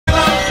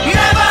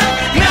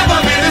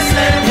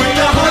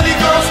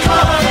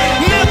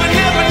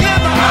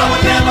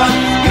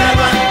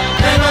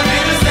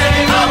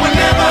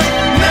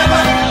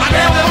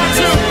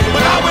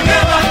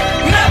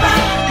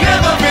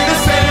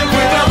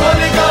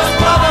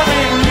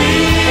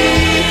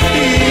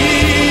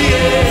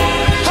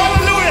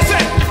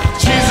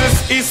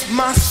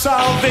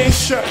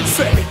salvation.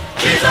 Say,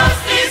 Jesus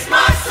is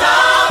my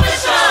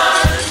salvation.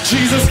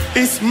 Jesus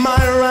is my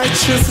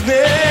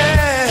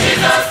righteousness.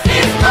 Jesus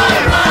is my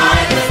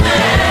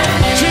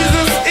righteousness.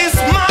 Jesus is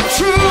my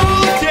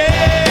truth,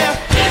 yeah.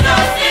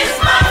 Jesus is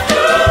my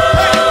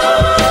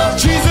truth.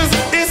 Jesus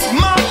is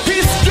my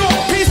peace, your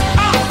peace,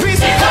 our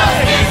peace. Jesus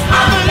is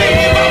my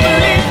belief.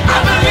 I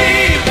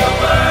believe the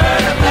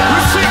word of God.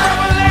 Receive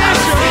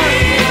revelation.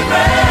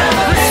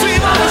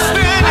 Receive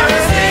understanding.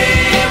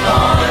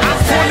 I'm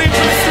fully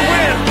blessed to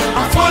win.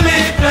 I'm fully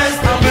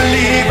blessed. I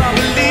believe.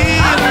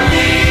 I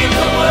believe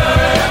the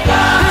word of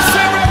God.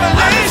 Receive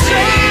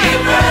revelation.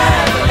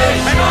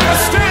 And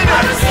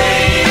understanding.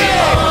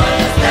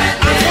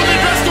 I'm fully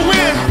blessed to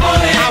win.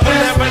 I will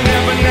never,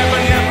 never, never,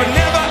 never,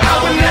 never. I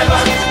will never,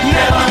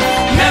 never,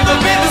 never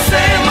be the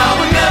same. I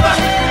will never,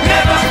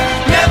 never,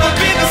 never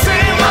be the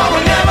same. I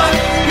will never,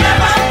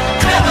 never,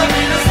 never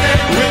be the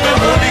same. With the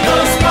Holy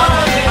Ghost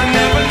power, I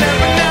never,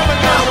 never, never,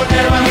 I will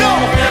never, no,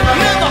 never,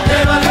 never,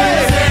 never be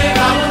the same.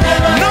 I will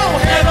never, no,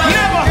 never,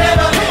 never,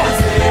 never be the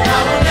same. I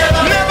will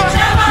never, never,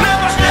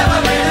 never, never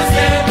be the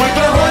same. With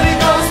the Holy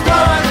Ghost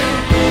power,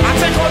 I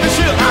take on the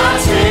shield. I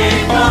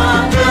take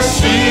on the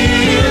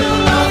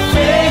shield of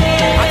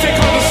faith. I take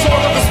on the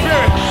sword of the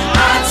Spirit.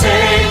 I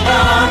take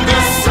on the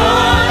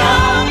sword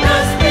of the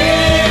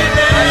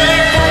Spirit.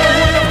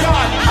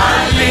 I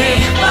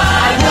live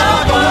by the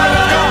word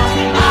of God.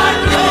 I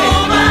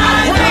rule by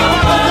the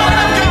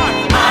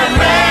word. I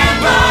reign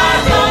by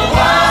the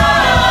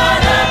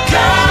word of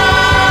God.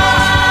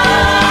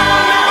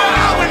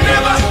 I will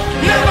never,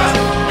 never,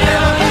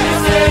 Never be the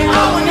same.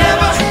 I will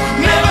never,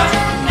 never,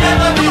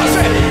 Never be the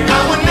same. I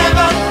will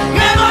never,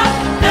 Never,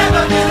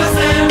 never be the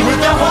same. with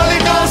the Holy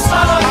Ghost,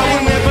 I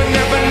will never,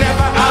 never,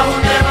 never, I will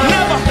never,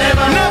 never,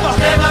 never, never,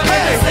 never be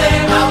the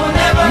same. I will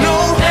never, no,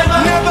 never,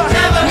 never,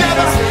 never be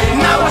never, the same.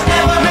 I will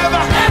never,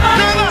 never, never,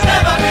 never,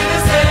 never be the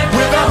same.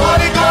 with the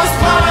Holy Ghost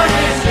power.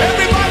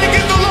 Everybody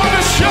give the Lord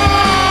a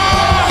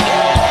shout.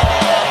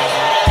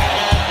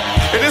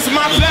 It is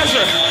my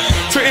pleasure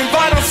to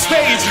invite on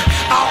stage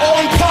our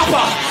own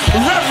Papa,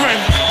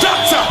 Reverend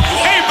Dr.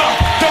 Abel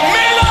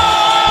Damina.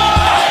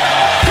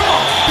 Come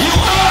on. You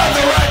are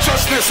the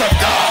righteousness of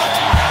God.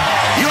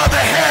 You are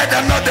the head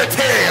and not the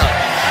tail.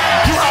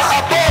 You are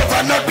above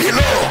and not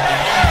below.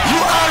 You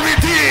are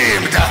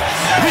redeemed.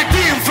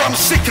 Redeemed from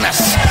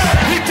sickness.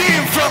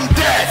 Redeemed from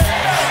death.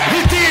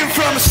 Redeemed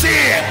from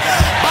sin.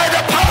 By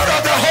the power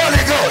of the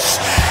Holy Ghost,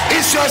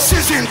 it's your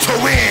season to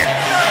win.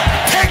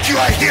 Take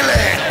your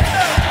healing.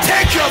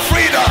 Take your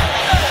freedom.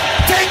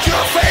 Take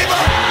your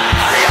favor.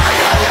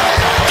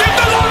 Give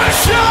the Lord a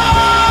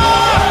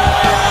shout.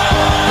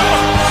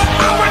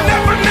 I will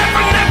never,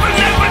 never, never,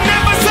 never,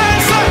 never say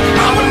so.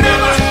 I will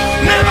never,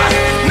 never,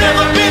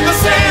 never be the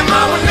same.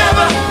 I will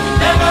never,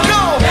 never,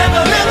 no,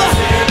 never, never.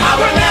 I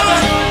will never,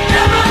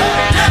 never,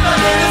 never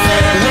be the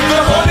same. With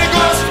the Holy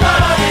Ghost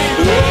power,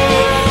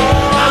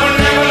 I will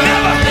never,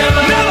 never,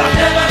 never, never,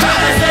 never be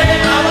the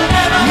same. I will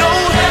never, no,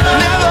 never,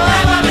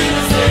 never be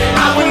the same.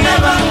 I will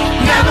never,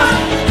 never,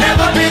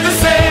 never be the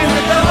same.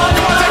 With the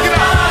Holy Ghost, take it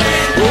out.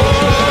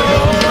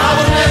 I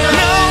will never,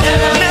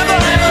 never, never,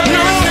 never,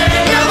 no,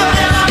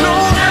 never, no,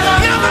 never,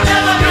 never,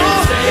 never, no,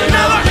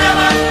 never,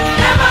 never,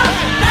 never,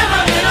 never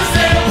be the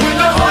same. With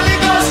the Holy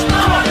Ghost,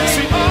 come on,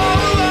 see,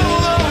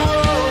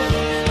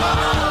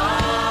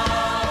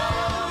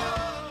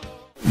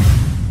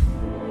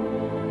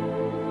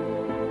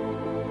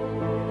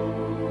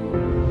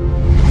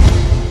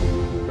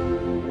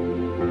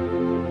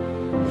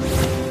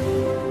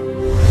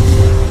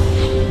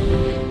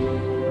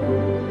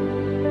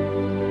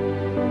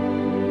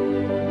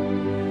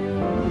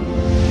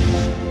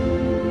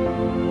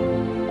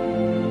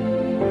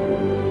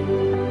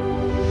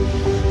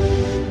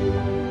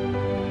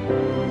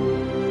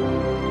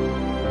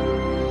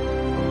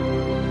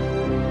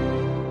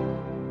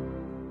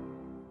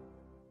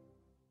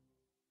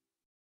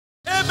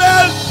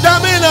 Abel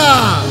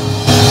Damina.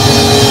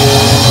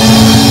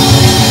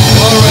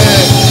 Glory.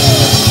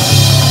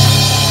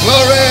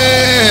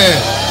 Glory.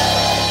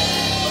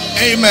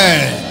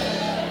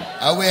 Amen.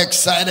 Are we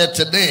excited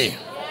today?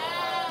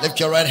 Lift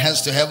your right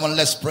hands to heaven.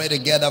 Let's pray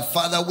together.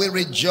 Father, we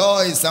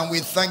rejoice and we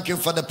thank you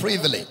for the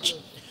privilege,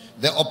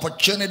 the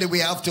opportunity we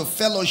have to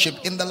fellowship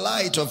in the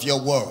light of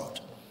your word.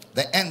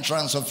 The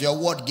entrance of your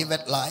word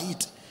giveth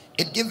light.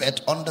 It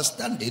giveth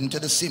understanding to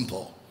the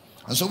simple.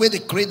 And so we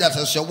decree that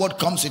as your word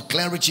comes with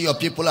clarity, your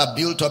people are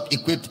built up,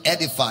 equipped,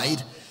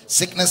 edified,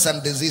 sickness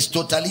and disease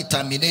totally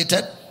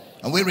terminated.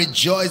 And we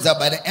rejoice that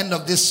by the end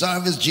of this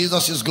service,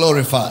 Jesus is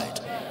glorified.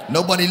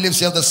 Nobody lives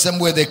here the same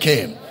way they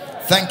came.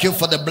 Thank you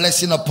for the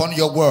blessing upon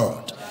your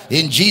word.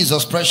 In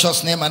Jesus'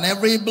 precious name, and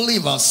every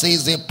believer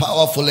says a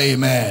powerful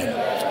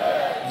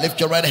amen. Lift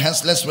your right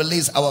hands. Let's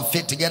release our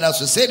faith together as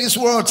we say these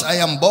words. I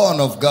am born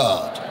of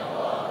God.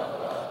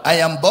 I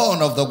am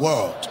born of the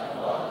word.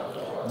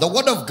 The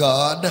word of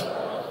God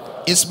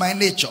is my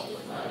nature.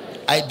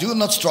 I do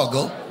not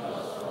struggle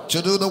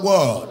to do the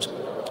word.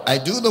 I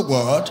do the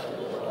word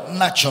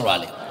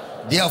naturally.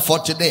 Therefore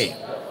today,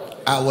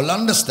 I will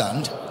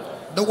understand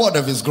the word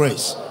of his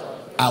grace.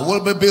 I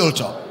will be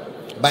built up.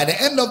 By the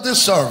end of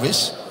this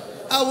service,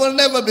 I will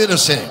never be the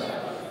same.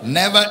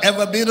 Never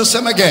ever be the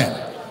same again.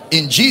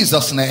 In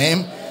Jesus'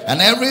 name.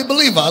 And every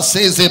believer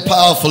says a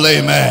powerful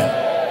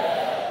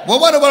amen. We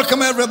want to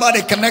welcome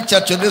everybody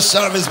connected to this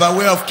service by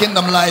way of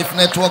Kingdom Life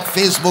Network,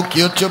 Facebook,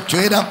 YouTube,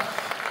 Twitter,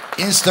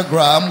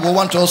 Instagram. We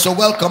want to also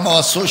welcome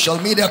our social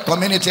media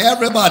community.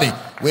 Everybody,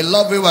 we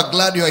love you. We're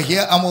glad you're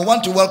here. And we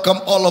want to welcome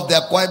all of the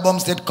Akwa Ibom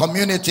State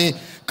community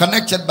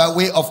connected by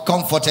way of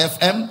Comfort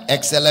FM,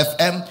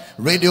 XLFM,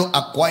 Radio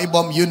Akwa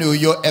Ibom,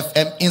 Unuyo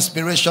FM,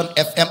 Inspiration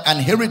FM,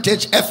 and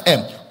Heritage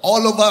FM.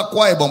 All over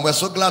Akwa Ibom. We're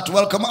so glad to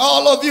welcome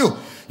all of you.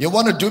 You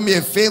want to do me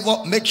a favor,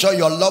 make sure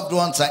your loved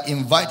ones are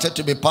invited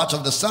to be part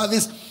of the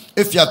service.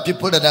 If you have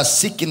people that are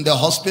sick in the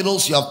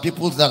hospitals, you have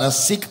people that are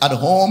sick at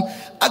home,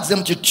 ask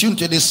them to tune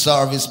to this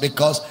service,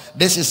 because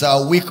this is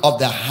our week of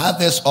the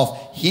harvest of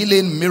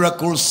healing,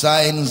 miracles,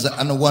 signs,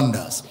 and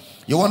wonders.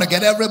 You want to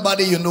get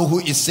everybody you know who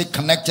is sick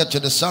connected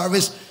to the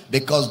service,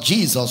 because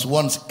Jesus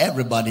wants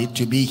everybody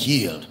to be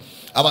healed.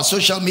 Our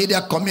social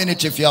media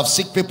community, if you have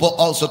sick people,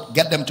 also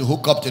get them to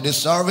hook up to this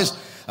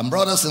service. And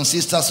brothers and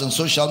sisters on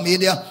social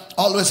media,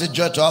 always a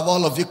joy to have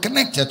all of you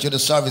connected to the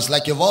service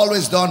like you've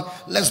always done.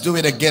 Let's do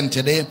it again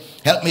today.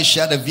 Help me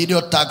share the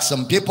video, tag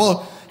some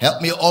people.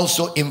 Help me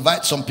also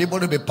invite some people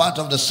to be part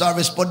of the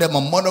service. Put them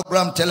on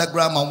Monogram,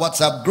 Telegram, and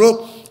WhatsApp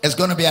group. It's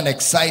going to be an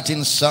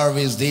exciting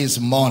service this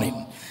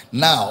morning.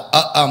 Now,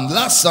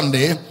 last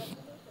Sunday,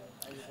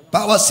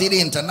 Power City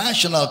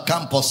International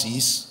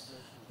Campuses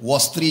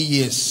was 3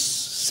 years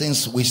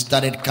since we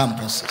started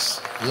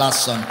campuses.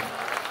 Last Sunday.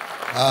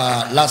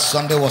 Last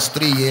Sunday was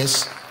 3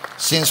 years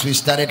since we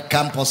started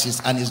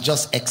campuses, and it's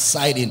just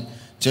exciting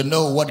to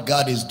know what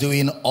God is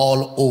doing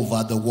all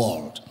over the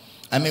world.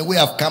 I mean, we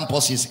have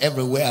campuses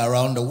everywhere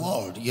around the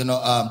world. You know,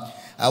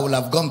 I will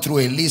have gone through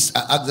a list.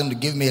 I asked them to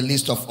give me a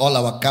list of all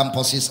our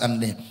campuses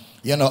and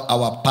you know,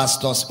 our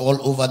pastors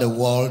all over the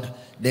world.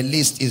 The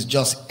list is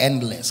just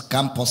endless.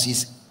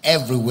 Campuses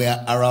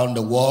everywhere around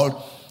the world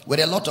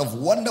with a lot of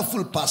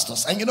wonderful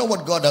pastors. And you know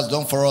what God has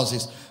done for us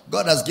is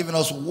God has given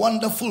us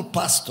wonderful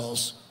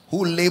pastors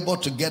who labor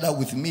together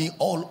with me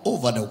all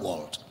over the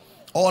world.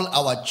 All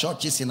our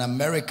churches in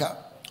America,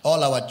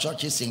 all our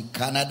churches in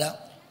Canada,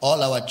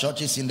 all our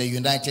churches in the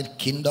United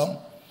Kingdom,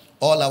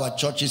 all our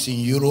churches in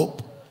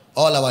Europe,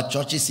 all our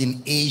churches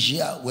in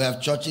Asia. We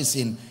have churches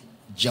in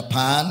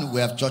Japan, we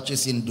have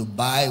churches in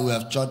Dubai, we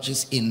have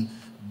churches in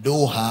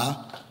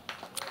Doha.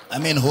 I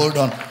mean, hold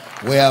on.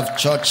 We have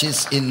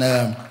churches in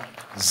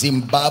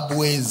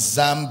Zimbabwe,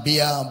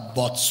 Zambia,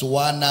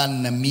 Botswana,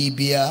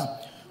 Namibia.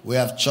 We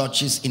have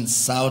churches in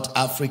South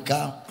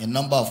Africa, a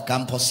number of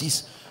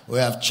campuses. We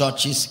have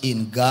churches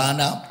in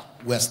Ghana.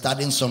 We're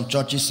starting some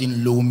churches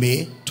in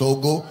Lomé,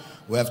 Togo.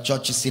 We have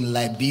churches in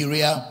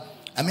Liberia.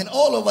 I mean,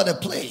 all over the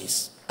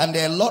place. And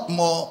there are a lot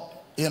more,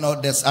 you know,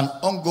 there's an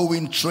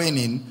ongoing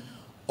training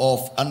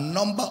of a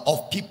number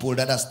of people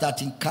that are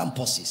starting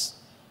campuses.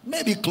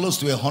 Maybe close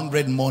to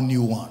 100 more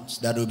new ones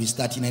that will be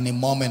starting any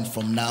moment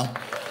from now.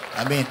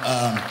 I mean,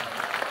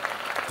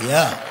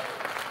 yeah.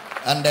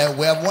 And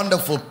we have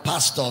wonderful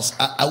pastors.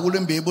 I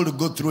wouldn't be able to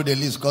go through the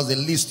list because the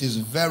list is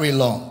very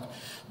long.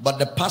 But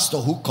the pastor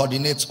who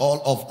coordinates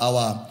all of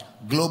our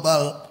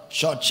global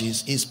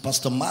churches is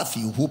Pastor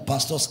Matthew, who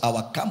pastors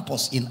our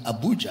campus in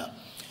Abuja.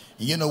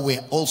 You know, we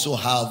also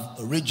have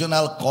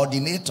regional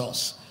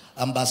coordinators.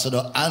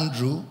 Ambassador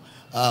Andrew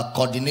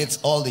coordinates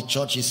all the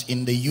churches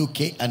in the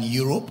UK and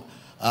Europe.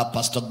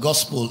 Pastor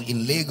Gospel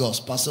in Lagos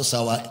pastors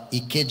our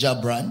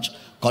Ikeja branch,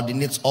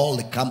 coordinates all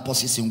the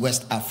campuses in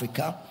West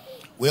Africa.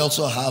 We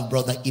also have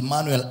Brother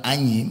Emmanuel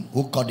Anyim,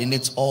 who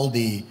coordinates all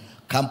the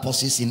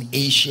campuses in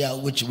Asia,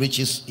 which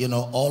reaches, you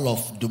know, all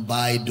of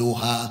Dubai,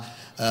 Doha,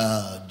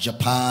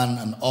 Japan,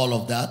 and all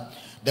of that.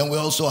 Then we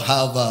also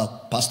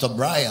have Pastor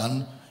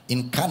Brian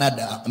in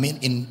Canada,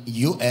 in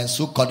US,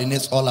 who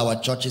coordinates all our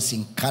churches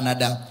in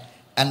Canada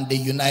and the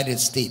United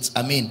States.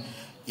 I mean,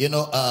 you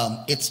know,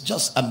 it's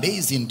just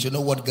amazing to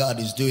know what God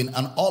is doing.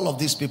 And all of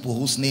these people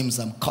whose names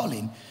I'm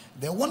calling,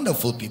 they're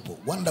wonderful people,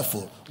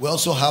 wonderful. We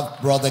also have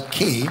Brother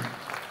K.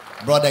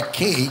 Brother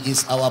K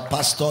is our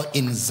pastor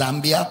in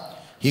Zambia.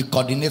 He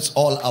coordinates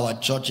all our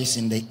churches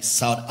in the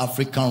South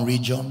African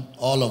region,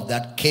 all of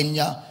that.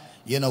 Kenya,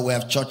 you know, we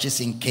have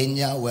churches in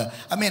Kenya where,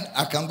 I mean,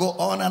 I can go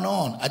on and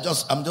on.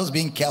 I'm just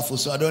being careful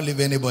so I don't leave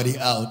anybody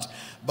out.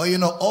 But you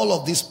know, all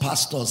of these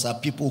pastors are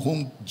people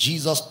whom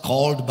Jesus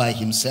called by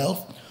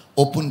himself,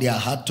 opened their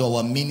heart to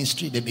our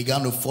ministry. They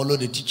began to follow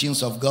the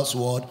teachings of God's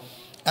word,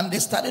 and they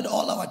started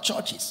all our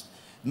churches.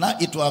 Now,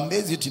 it will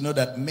amaze you to know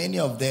that many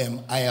of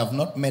them, I have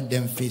not met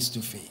them face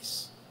to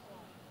face.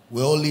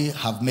 We only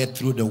have met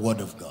through the word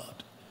of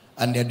God,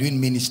 and they're doing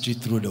ministry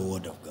through the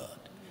word of God.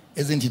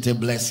 Isn't it a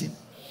blessing?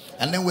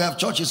 And then we have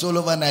churches all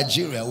over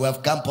Nigeria. We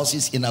have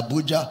campuses in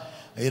Abuja,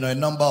 you know, a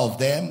number of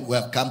them. We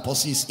have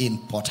campuses in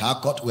Port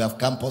Harcourt. We have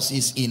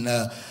campuses in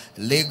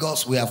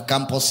Lagos. We have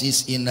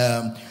campuses in,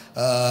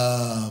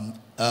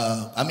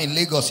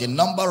 Lagos, a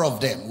number of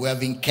them. We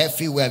have in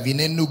Kefi. We have in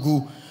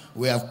Enugu.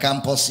 We have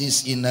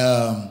campuses in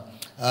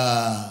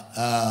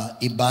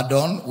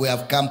Ibadan. We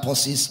have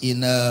campuses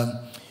in,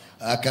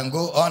 I can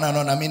go on and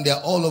on. I mean, they're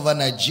all over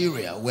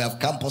Nigeria. We have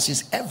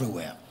campuses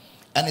everywhere.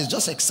 And it's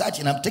just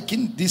exciting. I'm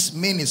taking this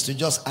minutes to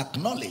just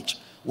acknowledge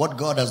what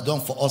God has done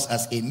for us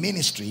as a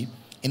ministry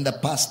in the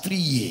past 3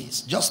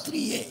 years. Just 3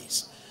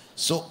 years.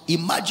 So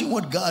imagine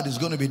what God is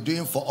going to be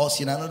doing for us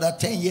in another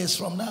 10 years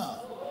from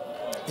now.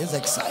 It's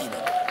exciting.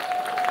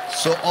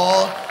 So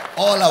all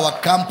our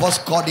campus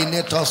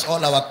coordinators,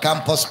 all our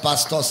campus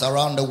pastors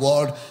around the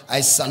world, I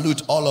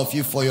salute all of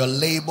you for your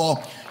labor,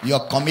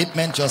 your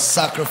commitment, your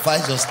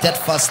sacrifice, your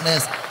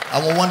steadfastness.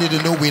 I want you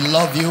to know we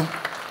love you.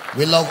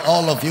 We love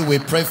all of you. We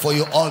pray for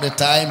you all the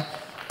time.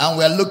 And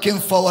we're looking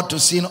forward to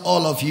seeing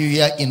all of you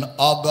here in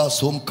August,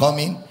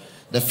 homecoming.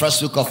 The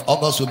first week of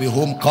August will be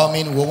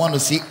homecoming. We want to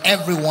see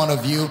every one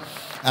of you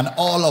and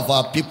all of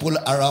our people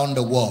around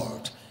the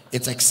world.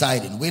 It's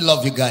exciting. We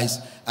love you guys.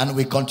 And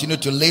we continue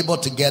to labor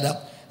together.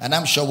 And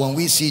I'm sure when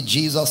we see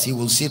Jesus, he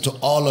will say to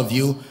all of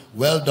you,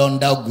 well done,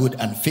 thou good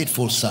and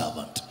faithful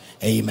servant.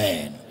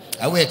 Amen.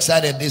 Are we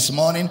excited this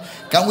morning?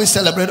 Can we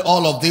celebrate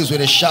all of this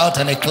with a shout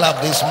and a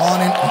clap this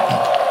morning?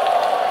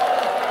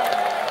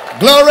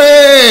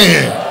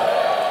 Glory!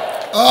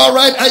 All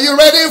right, are you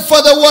ready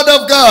for the word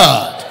of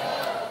God?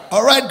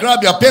 All right,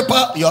 grab your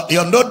paper,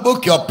 your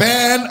notebook, your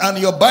pen, and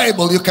your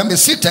Bible. You can be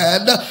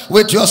seated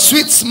with your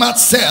sweet, smart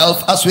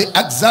self as we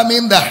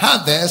examine the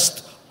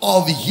harvest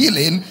of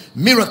healing,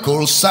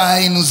 miracles,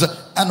 signs,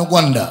 and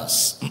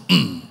wonders.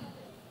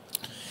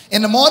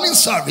 In the morning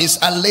service,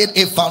 I laid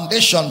a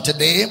foundation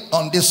today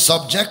on this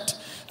subject,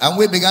 and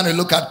we began to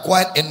look at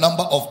quite a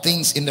number of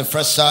things in the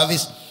first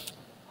service.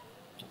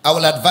 I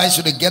will advise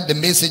you to get the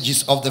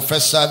messages of the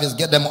first service,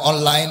 get them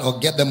online or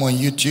get them on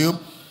YouTube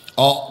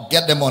or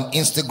get them on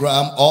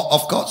Instagram, or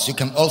of course you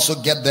can also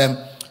get them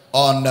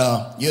on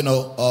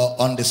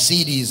on the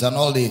CDs and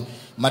all the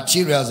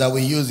materials that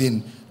we use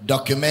in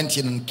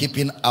documenting and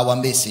keeping our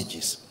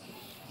messages.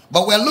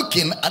 But we're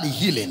looking at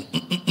healing.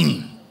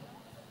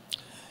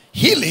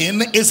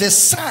 Healing is a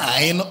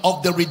sign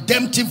of the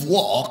redemptive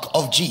work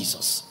of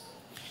Jesus.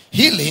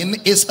 Healing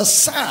is a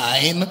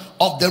sign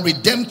of the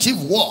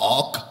redemptive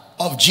work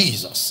of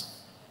Jesus.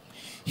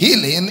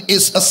 Healing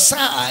is a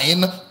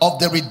sign of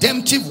the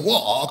redemptive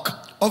work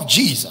of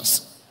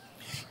Jesus.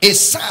 A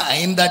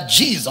sign that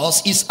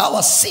Jesus is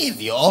our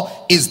Savior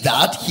is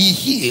that he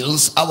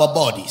heals our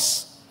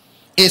bodies.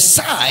 A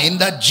sign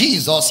that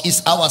Jesus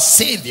is our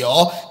Savior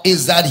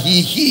is that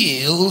he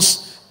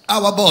heals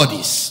our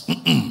bodies.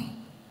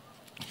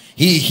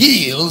 He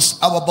heals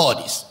our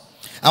bodies.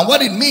 And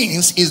what it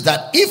means is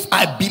that if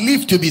I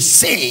believe to be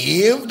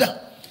saved,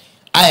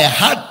 I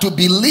had to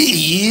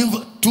believe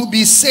to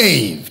be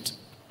saved.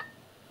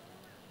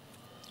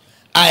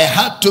 I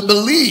had to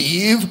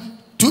believe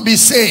to be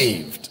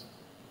saved.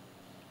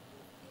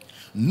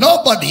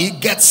 Nobody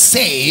gets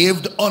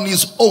saved on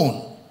his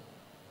own.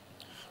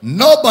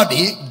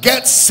 Nobody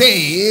gets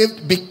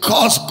saved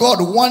because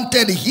God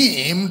wanted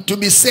him to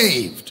be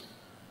saved.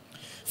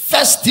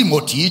 1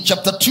 Timothy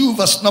chapter 2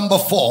 verse number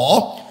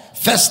 4.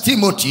 1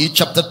 Timothy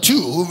chapter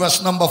 2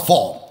 verse number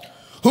 4.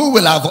 Who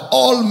will have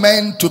all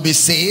men to be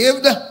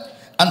saved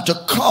and to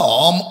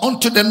come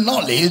unto the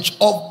knowledge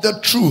of the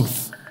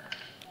truth.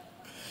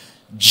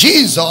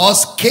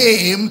 Jesus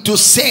came to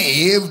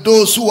save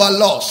those who are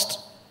lost.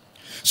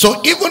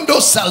 So even though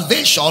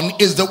salvation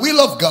is the will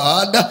of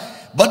God,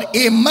 but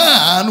a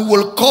man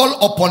will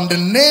call upon the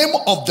name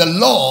of the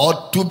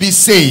Lord to be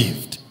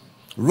saved.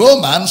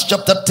 Romans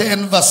chapter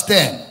 10 verse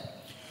 10.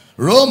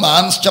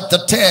 Romans chapter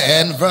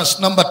 10 verse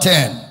number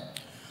 10.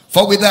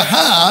 For with the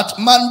heart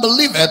man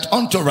believeth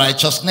unto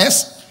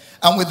righteousness,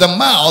 and with the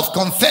mouth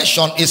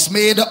confession is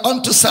made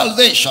unto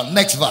salvation.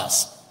 Next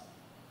verse.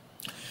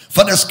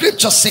 For the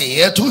scripture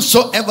saith,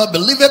 whosoever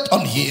believeth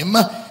on him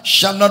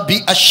shall not be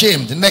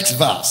ashamed. Next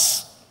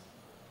verse.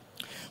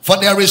 For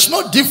there is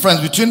no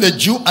difference between the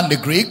Jew and the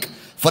Greek,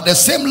 for the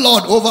same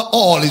Lord over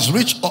all is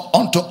rich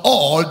unto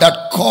all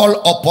that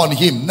call upon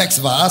him. Next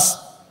verse.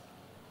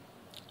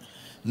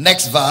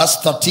 Next verse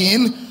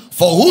 13.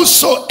 For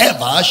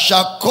whosoever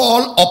shall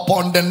call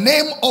upon the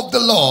name of the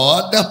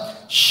Lord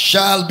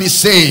shall be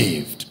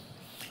saved.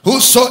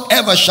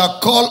 Whosoever shall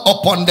call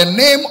upon the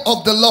name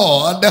of the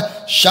Lord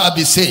shall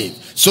be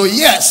saved. So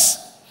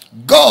yes,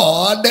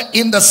 God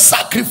in the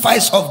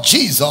sacrifice of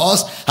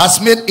Jesus has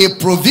made a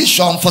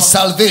provision for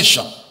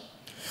salvation.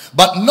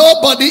 But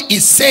nobody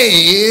is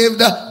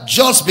saved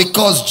just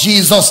because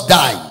Jesus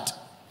died.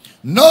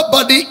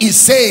 Nobody is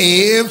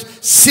saved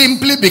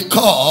simply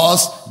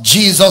because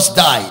Jesus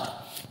died.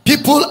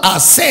 People are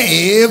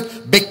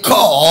saved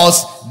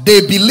because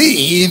they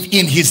believe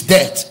in his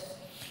death.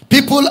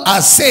 People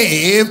are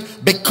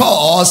saved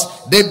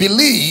because they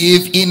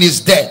believe in his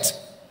death.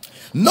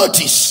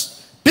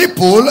 Notice,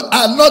 people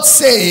are not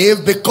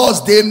saved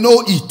because they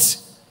know it.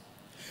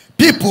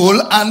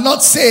 People are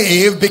not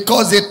saved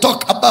because they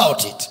talk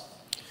about it.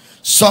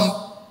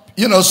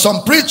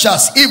 Some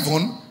preachers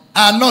even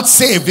are not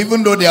saved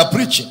even though they are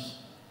preaching.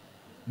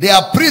 They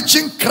are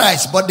preaching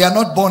Christ, but they are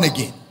not born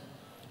again.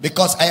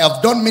 Because I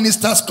have done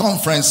ministers'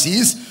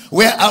 conferences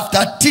where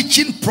after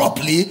teaching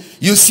properly,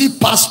 you see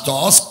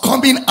pastors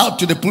coming out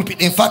to the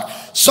pulpit. In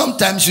fact,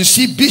 sometimes you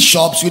see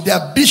bishops with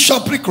their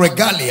bishopric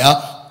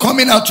regalia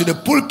coming out to the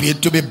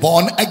pulpit to be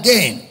born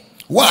again.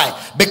 Why?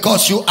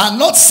 Because you are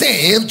not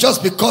saved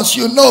just because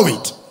you know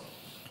it.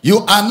 You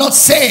are not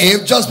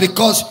saved just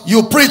because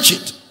you preach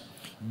it.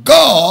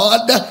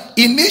 God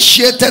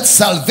initiated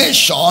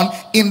salvation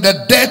in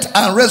the death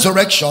and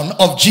resurrection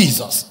of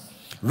Jesus.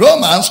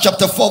 Romans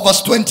chapter 4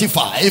 verse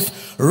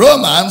 25.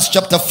 Romans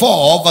chapter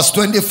 4 verse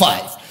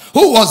 25.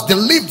 Who was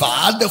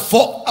delivered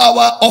for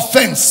our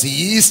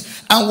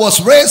offenses and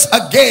was raised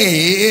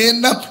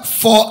again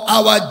for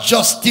our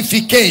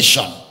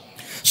justification.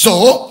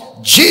 So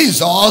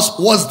Jesus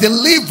was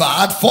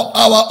delivered for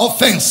our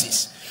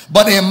offenses.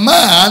 But a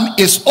man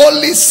is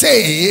only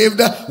saved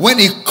when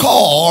he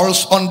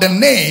calls on the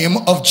name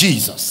of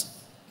Jesus.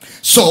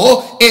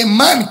 So a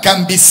man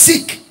can be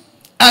sick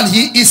and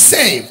he is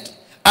saved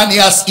and he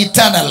has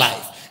eternal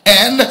life.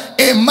 And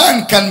a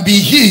man can be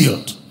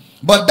healed,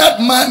 but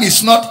that man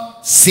is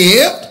not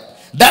saved.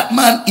 That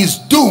man is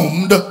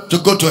doomed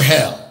to go to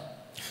hell.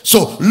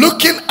 So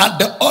looking at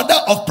the order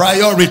of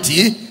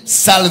priority,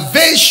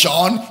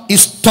 salvation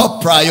is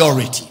top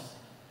priority.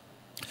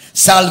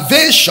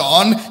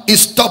 Salvation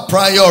is top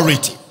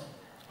priority.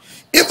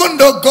 Even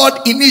though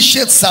God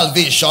initiates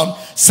salvation,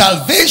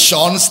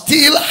 salvation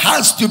still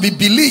has to be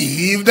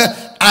believed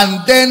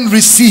and then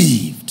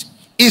received.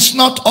 It's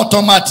not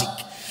automatic.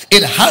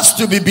 It has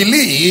to be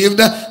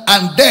believed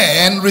and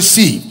then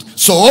received.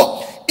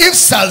 So, if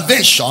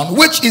salvation,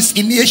 which is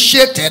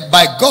initiated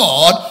by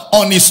God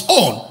on his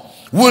own,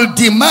 will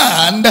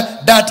demand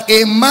that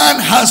a man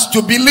has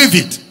to believe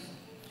it.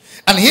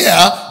 And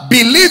here,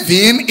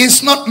 believing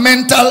is not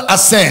mental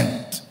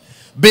assent.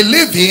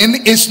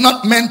 Believing is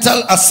not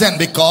mental assent,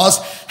 because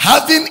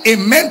having a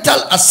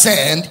mental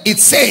assent, it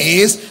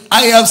says,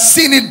 I have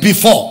seen it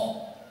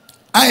before.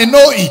 I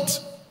know it.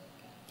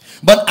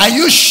 But are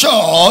you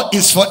sure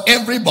it's for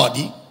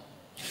everybody?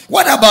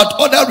 What about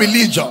other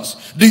religions?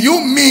 Do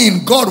you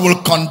mean God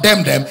will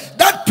condemn them?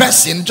 That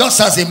person just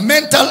has a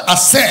mental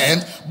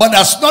assent but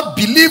has not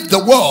believed the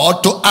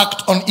word to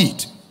act on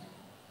it.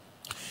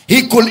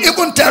 He could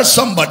even tell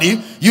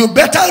somebody, you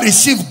better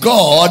receive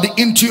God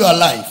into your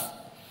life.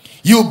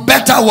 You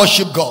better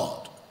worship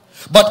God.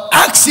 But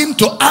ask him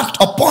to act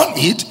upon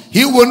it,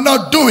 he will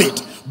not do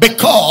it,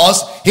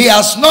 because he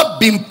has not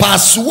been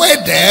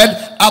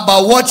persuaded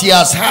about what he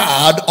has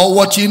heard or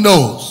what he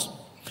knows.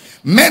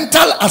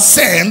 Mental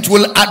assent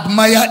will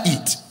admire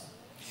it.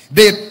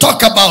 They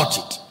talk about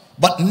it,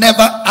 but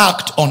never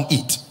act on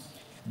it.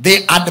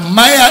 They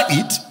admire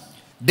it,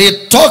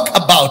 they talk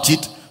about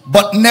it,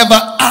 but never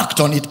act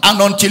on it. And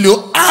until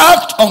you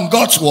act on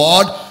God's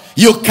word,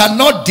 you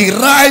cannot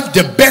derive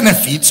the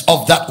benefits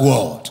of that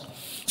word.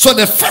 So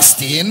the first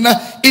thing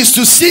is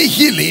to see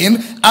healing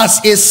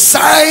as a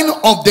sign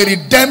of the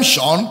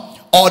redemption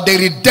or the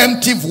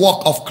redemptive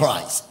work of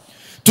Christ.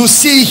 To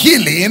see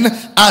healing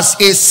as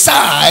a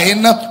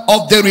sign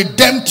of the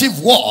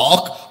redemptive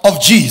work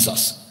of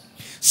Jesus.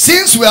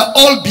 Since we are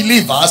all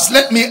believers,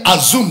 let me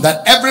assume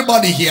that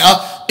everybody here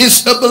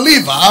is a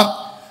believer.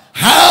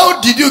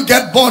 How did you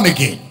get born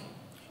again?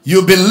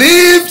 You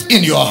believed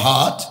in your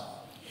heart.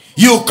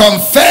 You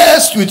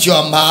confessed with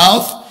your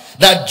mouth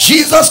that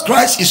Jesus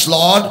Christ is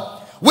Lord,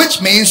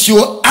 which means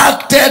you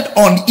acted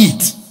on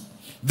it.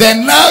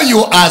 Then now you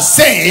are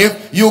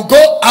saved. You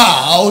go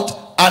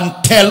out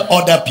and tell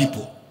other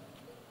people.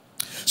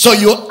 So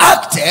you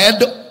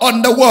acted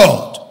on the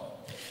word.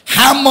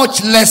 How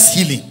much less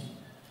healing?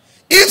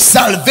 If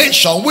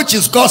salvation, which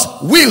is God's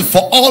will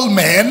for all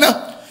men,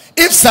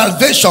 if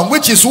salvation,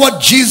 which is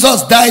what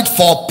Jesus died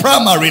for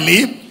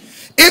primarily,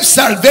 if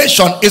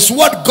salvation is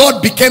what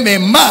God became a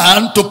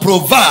man to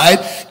provide,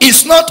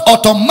 it's not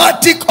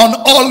automatic on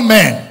all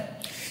men.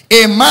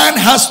 A man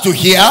has to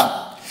hear,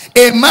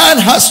 a man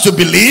has to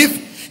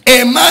believe,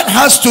 a man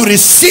has to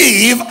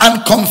receive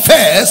and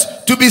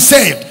confess to be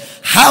saved.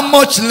 How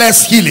much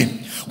less healing?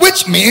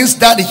 Which means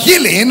that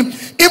healing,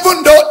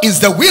 even though it's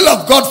the will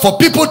of God for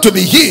people to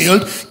be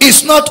healed,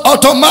 is not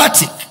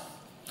automatic.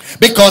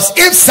 Because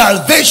if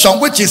salvation,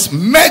 which is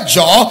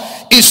major,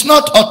 is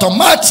not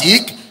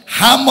automatic,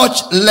 how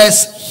much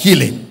less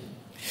healing?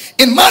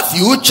 In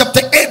Matthew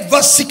chapter 8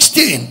 verse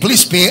 16,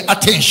 please pay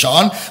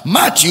attention.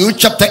 Matthew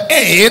chapter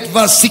 8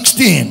 verse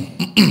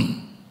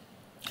 16.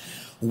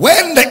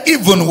 When the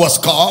even was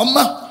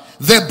come,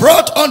 they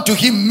brought unto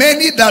him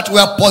many that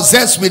were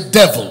possessed with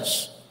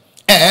devils,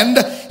 and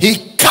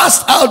he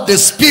cast out the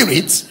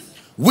spirits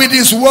with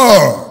his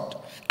word,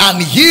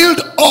 and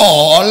healed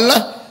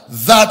all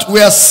that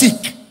were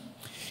sick.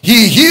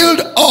 He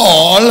healed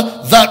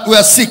all that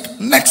were sick.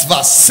 Next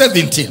verse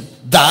 17.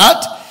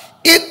 That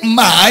it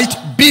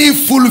might be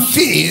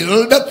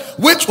fulfilled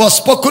which was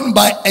spoken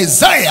by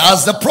Isaiah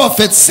the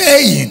prophet,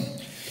 saying,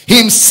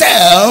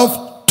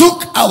 himself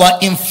took our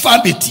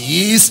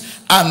infirmities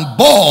and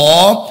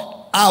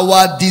bore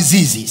our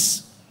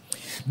diseases.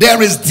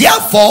 There is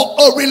therefore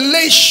a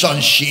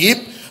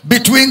relationship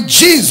between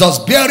Jesus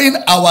bearing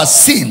our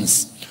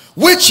sins,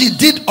 which he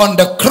did on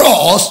the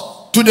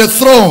cross, to the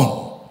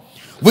throne,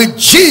 with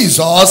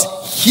Jesus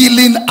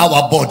healing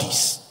our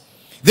bodies.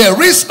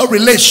 There is a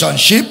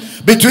relationship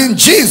between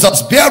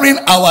Jesus bearing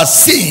our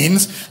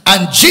sins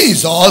and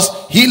Jesus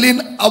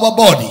healing our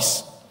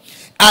bodies.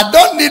 I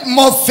don't need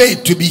more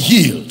faith to be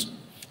healed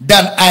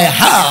than I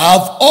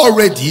have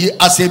already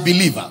as a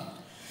believer.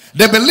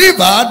 The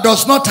believer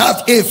does not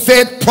have a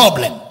faith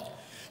problem.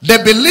 The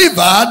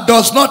believer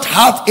does not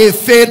have a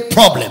faith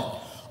problem.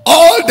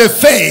 All the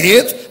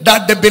faith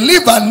that the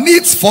believer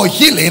needs for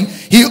healing,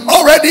 he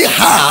already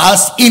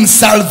has in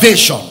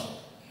salvation.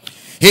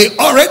 He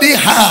already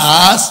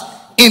has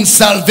in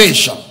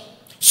salvation.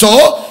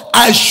 So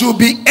I should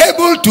be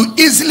able to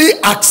easily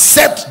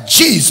accept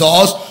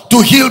Jesus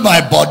to heal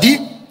my body.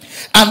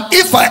 And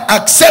if I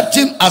accept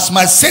him as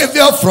my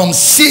savior from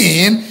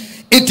sin,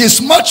 it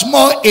is much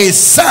more a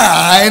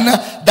sign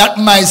that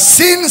my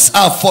sins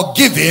are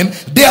forgiven.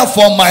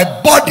 Therefore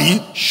my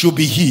body should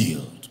be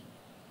healed.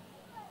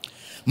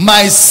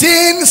 My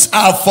sins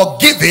are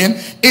forgiven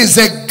is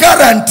a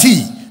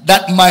guarantee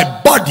that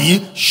my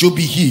body should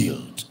be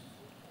healed.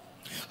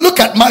 Look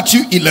at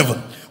Matthew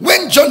 11.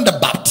 When John the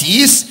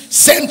Baptist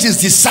sent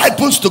his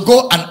disciples to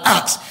go and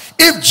ask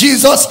if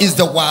Jesus is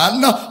the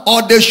one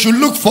or they should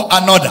look for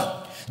another,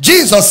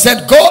 Jesus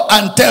said, go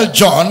and tell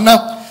John,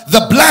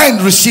 the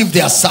blind receive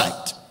their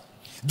sight,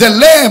 the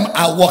lame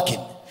are walking,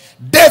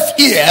 deaf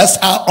ears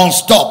are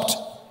unstopped.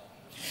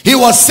 He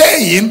was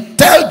saying,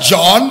 tell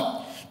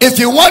John, if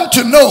you want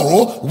to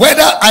know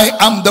whether I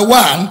am the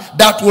one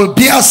that will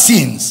bear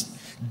sins,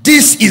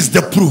 this is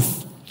the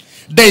proof.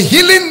 The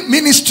healing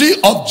ministry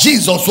of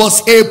Jesus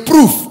was a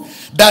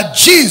proof that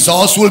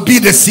Jesus will be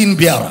the sin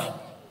bearer.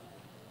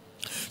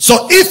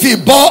 So if he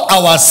bore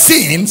our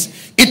sins,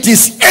 it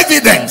is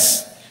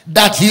evidence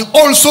that he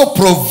also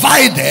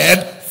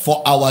provided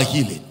for our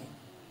healing.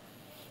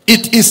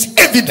 It is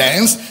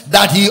evidence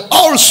that he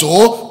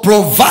also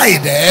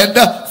provided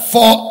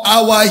for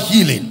our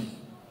healing.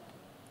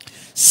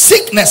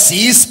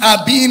 Sicknesses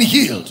are being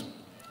healed.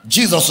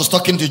 Jesus was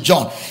talking to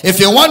John. If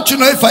you want to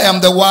know if I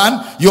am the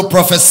one you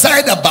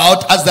prophesied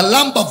about as the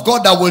Lamb of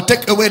God that will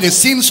take away the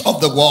sins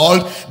of the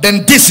world,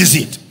 then this is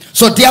it.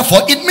 So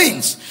therefore it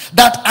means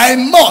that I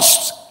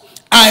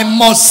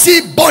must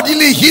see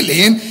bodily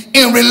healing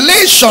in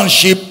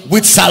relationship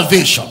with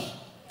salvation.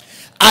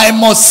 I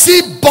must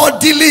see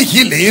bodily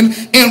healing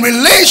in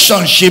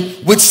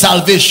relationship with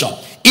salvation.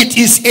 It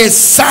is a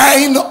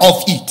sign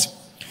of it.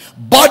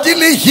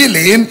 Bodily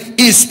healing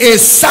is a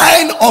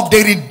sign of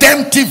the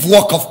redemptive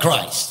work of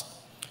Christ.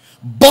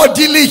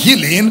 Bodily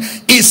healing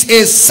is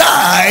a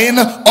sign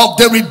of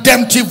the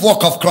redemptive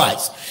work of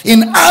Christ.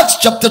 In Acts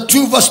chapter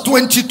 2 verse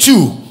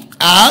 22,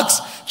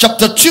 Acts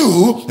chapter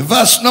 2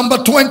 verse number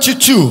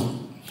 22,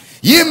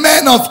 ye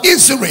men of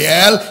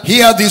Israel,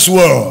 hear these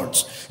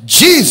words.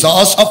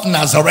 Jesus of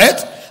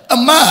Nazareth, a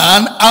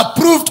man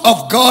approved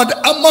of God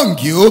among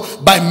you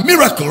by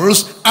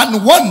miracles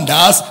and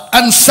wonders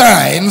and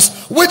signs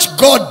which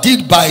God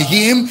did by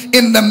him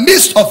in the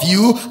midst of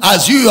you,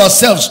 as you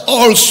yourselves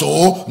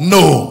also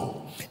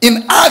know.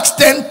 In Acts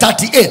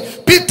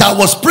 10:38, Peter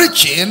was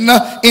preaching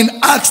in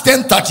Acts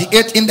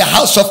 10:38 in the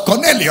house of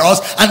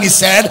Cornelius, and he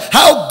said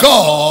how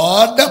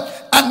God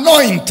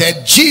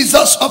anointed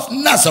Jesus of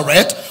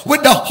Nazareth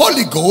with the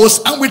Holy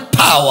Ghost and with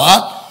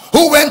power,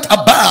 who went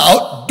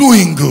about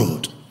doing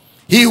good.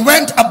 He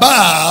went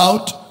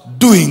about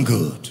doing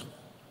good.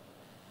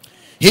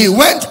 He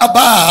went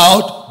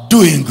about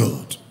doing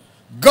good.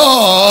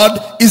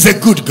 God is a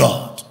good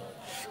God.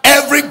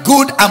 Every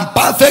good and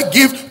perfect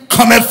gift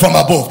cometh from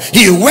above.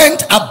 He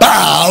went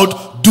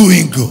about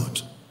doing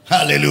good.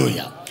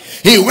 Hallelujah.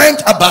 He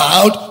went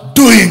about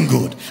doing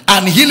good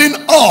and healing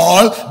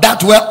all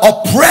that were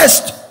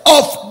oppressed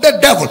of the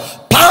devil.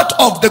 Part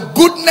of the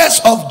goodness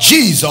of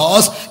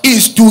Jesus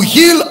is to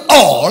heal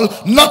all,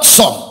 not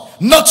some.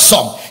 Not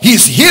some.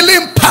 His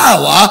healing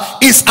power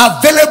is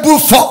available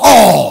for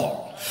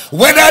all.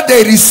 Whether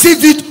they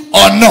receive it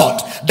or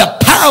not, the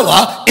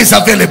power is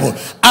available.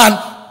 And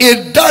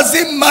it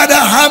doesn't matter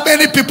how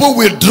many people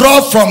withdraw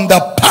from the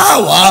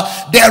power,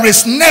 there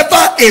is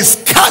never a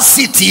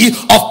scarcity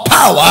of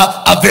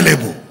power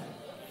available.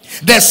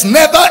 There's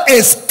never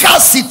a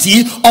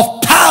scarcity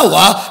of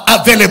power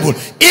available,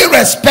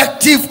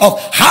 irrespective of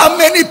how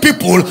many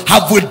people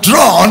have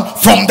withdrawn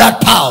from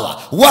that power.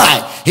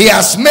 Why? He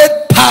has made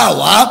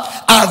power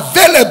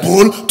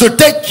available to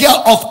take care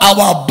of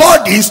our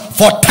bodies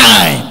for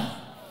time,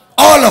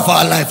 all of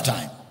our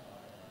lifetime.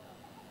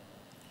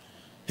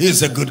 He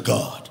is a good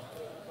God.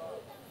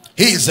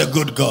 He is a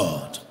good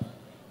God.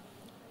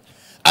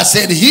 I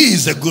said he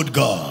is a good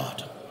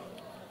God.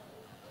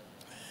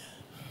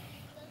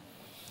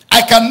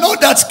 I can know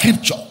that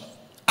scripture,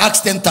 Acts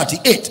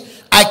 10:38.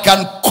 I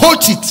can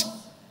quote it,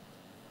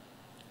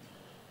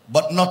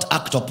 but not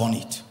act upon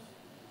it.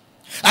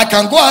 I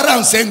can go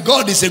around saying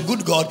God is a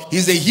good God.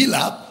 He's a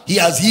healer. He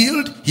has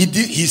healed.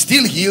 He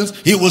still heals.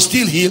 He will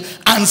still heal.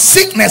 And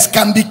sickness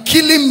can be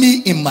killing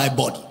me in my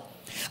body.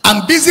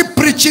 I'm busy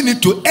preaching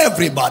it to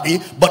everybody,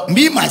 but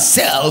me,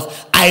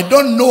 myself, I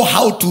don't know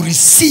how to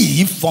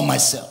receive for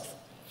myself.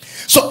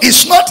 So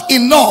it's not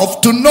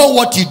enough to know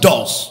what he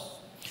does.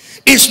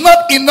 It's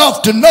not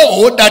enough to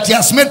know that he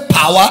has made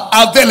power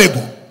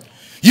available.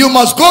 You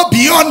must go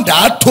beyond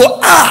that to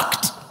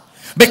act.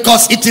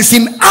 Because it is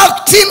in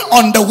acting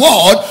on the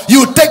word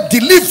you take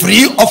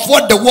delivery of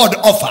what the word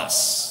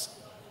offers.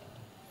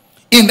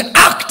 In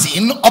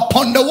acting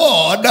upon the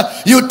word,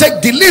 you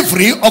take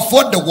delivery of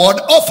what the word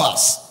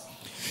offers.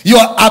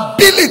 Your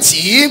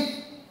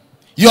ability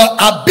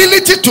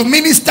to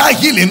minister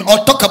healing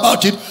or talk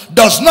about it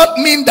does not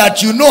mean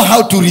that you know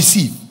how to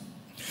receive.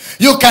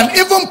 You can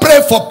even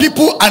pray for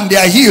people and they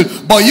are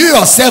healed, but you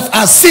yourself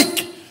are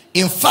sick.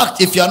 In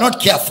fact, if you are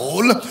not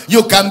careful,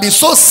 you can be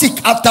so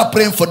sick after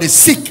praying for the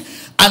sick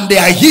and they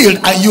are healed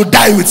and you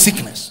die with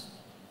sickness.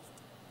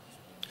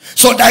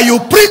 So that you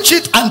preach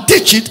it and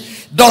teach it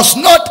does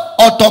not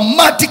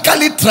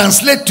automatically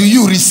translate to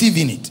you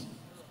receiving it.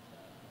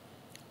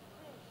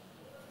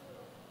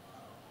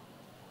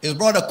 His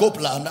brother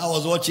Copeland, I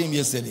was watching him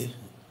yesterday.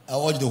 I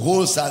watched the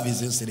whole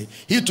service yesterday.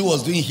 He too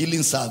was doing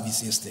healing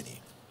service yesterday.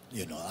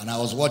 You know, and I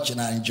was watching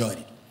and I enjoyed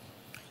it.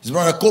 His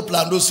brother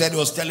Copeland who said he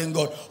was telling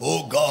God,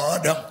 oh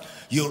God,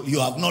 you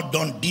have not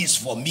done this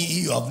for me.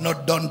 You have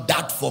not done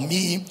that for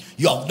me.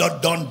 You have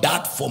not done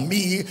that for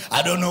me.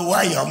 I don't know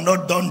why you have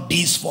not done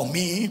this for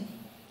me.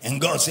 And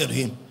God said to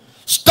him,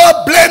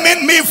 stop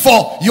blaming me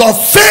for your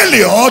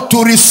failure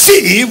to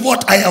receive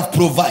what I have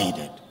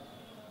provided.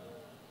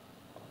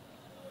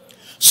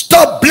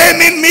 Stop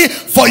blaming me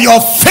for your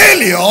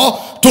failure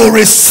to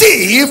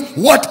receive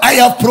what I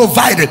have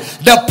provided.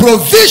 The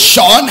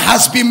provision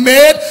has been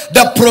made.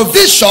 The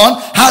provision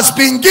has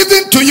been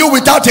given to you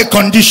without a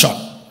condition.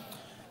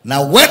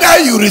 Now whether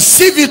you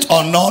receive it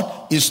or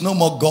not is no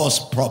more God's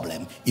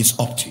problem. It's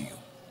up to you.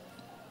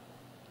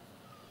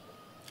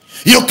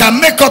 You can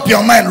make up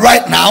your mind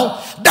right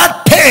now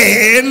that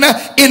pain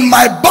in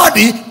my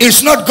body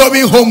is not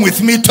going home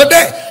with me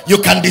today. You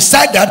can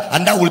decide that,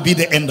 and that will be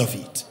the end of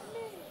it.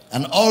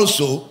 And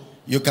also,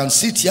 you can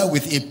sit here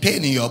with a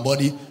pain in your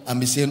body and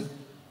be saying,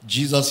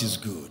 Jesus is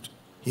good.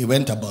 He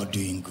went about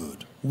doing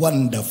good.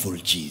 Wonderful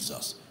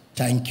Jesus.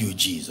 Thank you,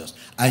 Jesus.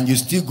 And you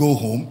still go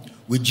home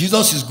with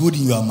Jesus is good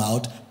in your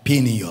mouth,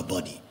 pain in your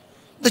body.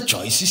 The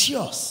choice is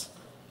yours.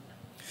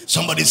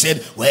 Somebody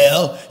said,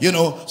 well, you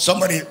know,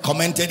 somebody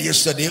commented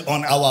yesterday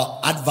on our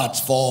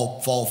adverts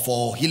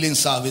for healing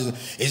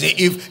service. He said,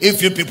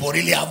 if you people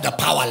really have the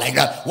power like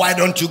that, why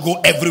don't you go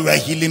everywhere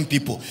healing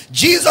people?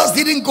 Jesus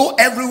didn't go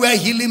everywhere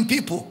healing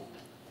people.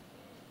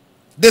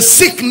 The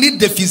sick need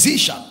the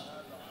physician.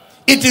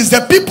 It is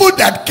the people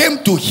that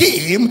came to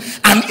him,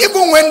 and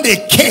even when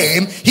they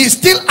came, he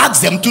still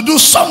asked them to do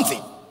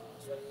something.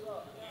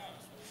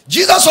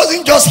 Jesus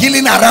wasn't just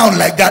healing around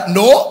like that,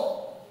 no.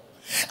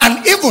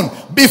 And even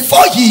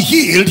before he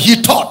healed,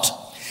 he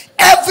taught.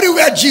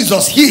 Everywhere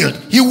Jesus healed,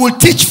 he will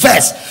teach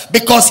first,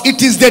 because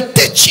it is the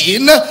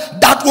teaching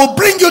that will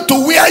bring you to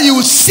where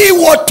you see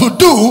what to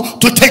do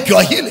to take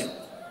your healing.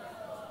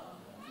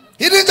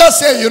 He didn't just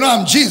say, you know,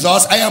 I'm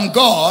Jesus, I am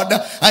God,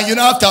 and you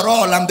know, after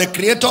all, I'm the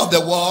creator of the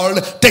world.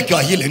 Take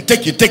your healing,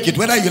 take it,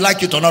 whether you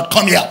like it or not.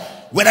 Come here,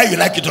 whether you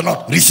like it or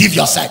not, receive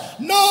your sight.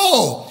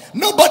 No,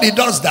 nobody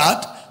does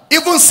that.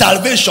 Even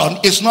salvation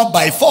is not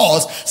by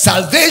force.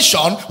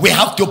 Salvation, we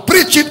have to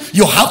preach it,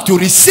 you have to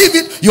receive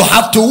it, you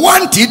have to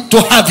want it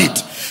to have it.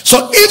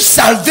 So if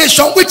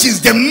salvation, which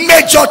is the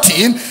major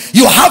thing,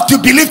 you have to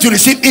believe to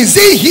receive, is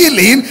it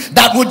healing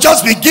that will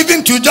just be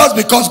given to you just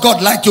because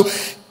God liked you?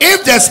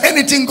 If there's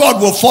anything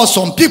God will force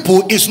on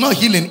people, it's not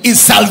healing, it's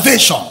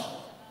salvation.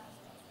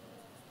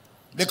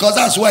 Because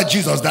that's why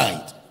Jesus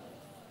died.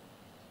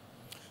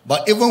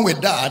 But even with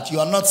that, you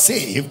are not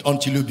saved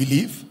until you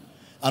believe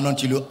and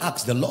until you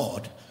ask the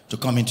Lord to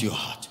come into your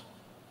heart.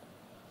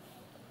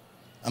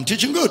 I'm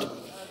teaching good.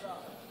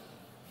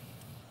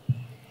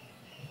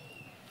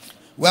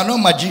 We are not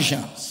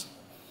magicians.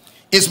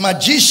 It's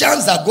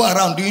magicians that go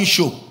around doing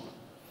show.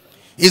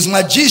 It's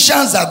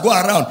magicians that go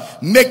around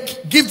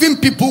giving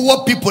people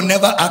what people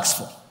never ask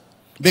for,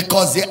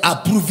 because they are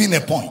proving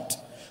a point.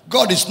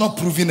 God is not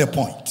proving a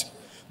point.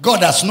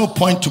 God has no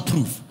point to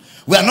prove.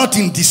 We are not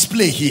in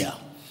display here.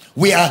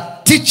 We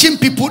are teaching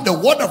people the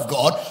word of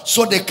God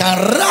so they can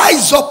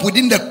rise up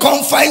within the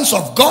confines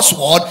of God's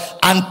word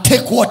and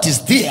take what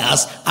is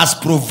theirs as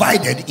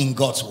provided in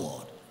God's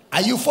word.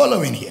 Are you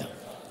following here?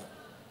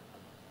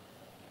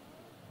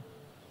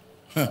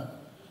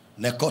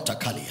 Nekota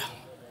Kalia.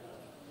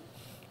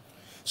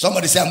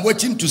 Somebody say, I'm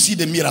waiting to see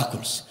the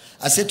miracles.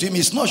 I said to him,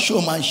 it's not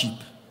showmanship.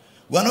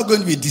 We are not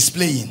going to be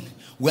displaying.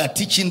 We are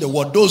teaching the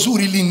word. Those who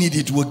really need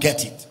it will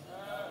get it.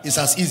 It's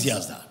as easy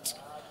as that.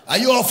 Are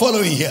you all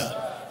following here?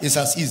 It's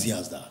as easy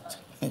as that.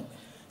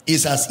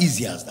 It's as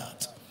easy as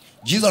that.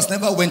 Jesus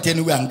never went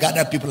anywhere and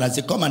gathered people and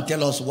said, come and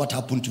tell us what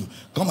happened to you.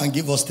 Come and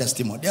give us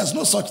testimony. There's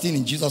no such thing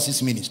in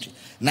Jesus' ministry.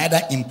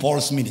 Neither in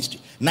Paul's ministry.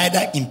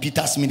 Neither in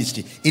Peter's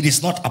ministry. It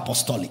is not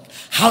apostolic.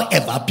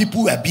 However,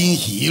 people were being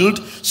healed.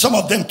 Some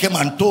of them came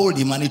and told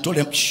him, and he told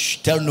them, shh,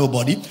 tell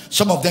nobody.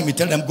 Some of them, he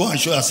told them, go and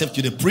show yourself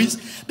to the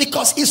priest.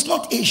 Because it's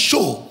not a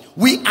show.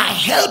 We are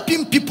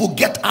helping people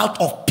get out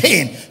of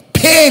pain.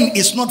 Pain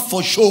is not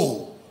for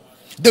show.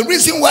 The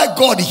reason why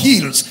God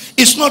heals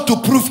is not to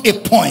prove a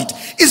point.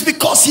 It's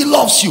because he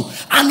loves you.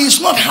 And he's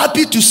not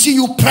happy to see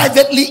you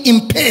privately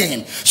in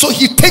pain. So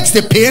he takes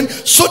the pain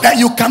so that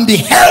you can be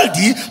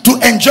healthy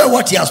to enjoy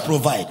what he has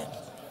provided.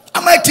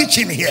 Am I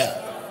teaching here?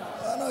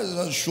 It's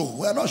not show.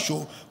 We are not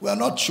show. We are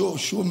not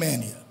show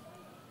men here.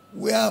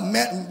 We are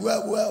men.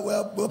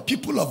 We're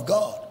people of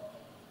God.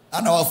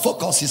 And our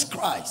focus is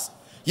Christ.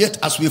 Yet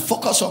as we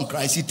focus on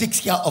Christ, he takes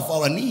care of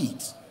our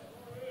needs.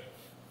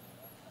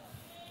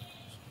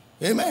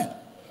 Amen.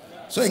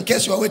 So in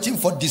case you are waiting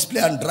for display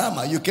and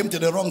drama, you came to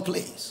the wrong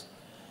place.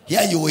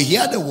 Here you will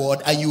hear the word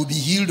and you will be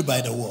healed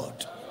by the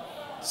word.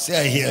 Say,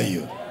 I hear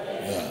you.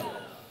 Yeah.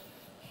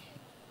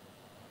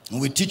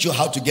 And we teach you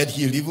how to get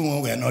healed even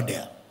when we are not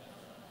there.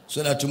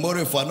 So that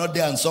tomorrow if we are not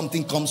there and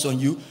something comes on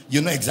you,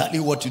 you know exactly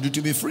what to do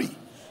to be free.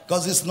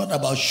 Because it's not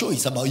about show,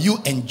 it's about you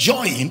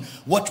enjoying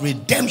what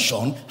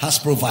redemption has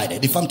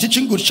provided. If I'm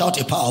teaching good, shout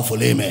a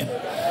powerful amen.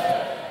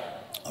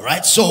 All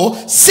right, so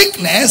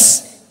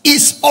sickness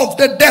is of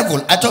the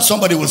devil. I thought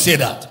somebody would say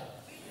that.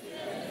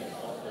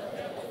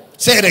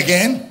 Say it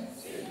again.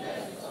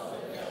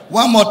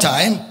 One more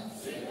time.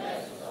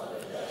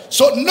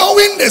 So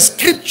knowing the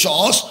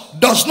scriptures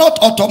does not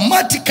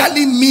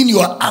automatically mean you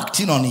are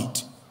acting on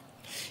it.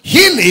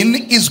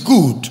 Healing is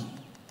good.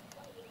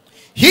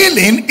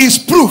 Healing is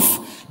proof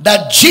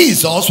that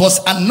Jesus was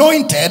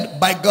anointed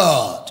by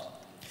God.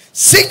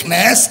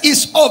 Sickness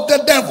is of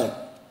the devil.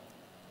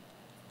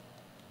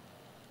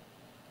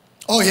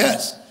 Oh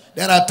yes.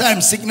 There are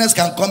times sickness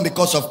can come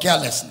because of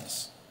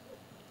carelessness.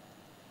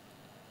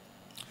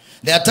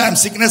 There are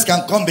times sickness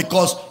can come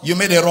because you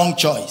made a wrong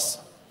choice.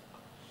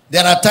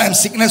 There are times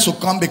sickness will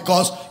come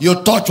because you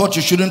touch what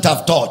you shouldn't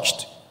have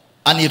touched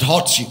and it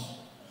hurts you.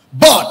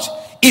 But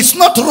it's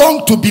not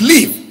wrong to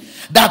believe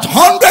that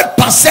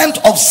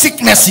 100% of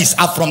sicknesses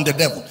are from the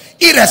devil,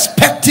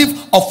 irrespective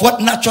of what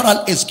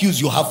natural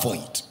excuse you have for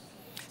it.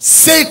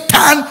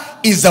 Satan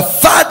is the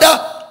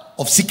father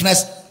of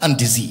sickness and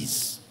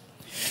disease.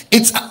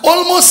 It's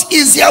almost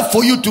easier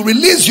for you to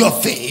release your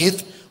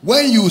faith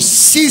when you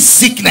see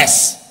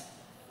sickness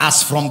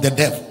as from the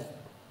devil.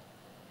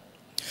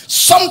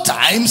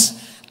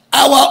 Sometimes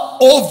our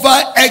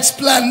over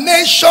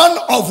explanation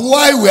of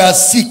why we are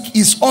sick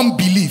is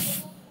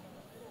unbelief.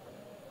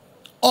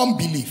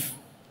 Unbelief.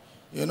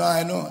 You know,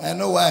 I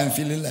know why I'm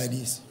feeling like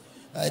this.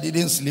 I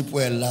didn't sleep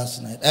well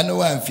last night. I know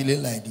why I'm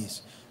feeling like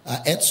this. I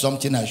ate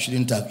something I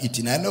shouldn't have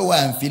eaten. I know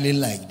why I'm feeling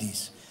like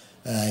this.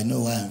 I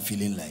know why I'm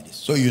feeling like this.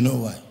 So you know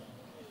why.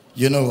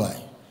 You know why.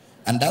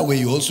 And that way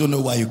you also know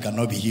why you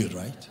cannot be healed,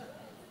 right?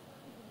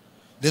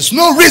 There's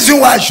no reason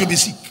why I should be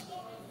sick.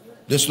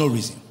 There's no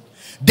reason.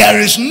 There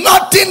is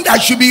nothing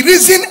that should be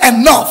reason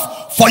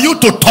enough for you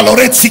to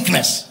tolerate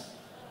sickness.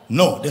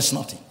 No, there's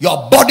nothing.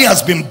 Your body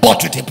has been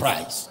bought with a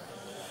price.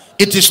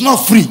 It is not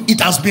free. It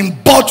has been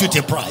bought with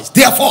a price.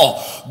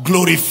 Therefore,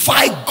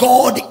 glorify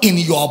God in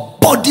your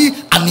body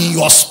and in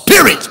your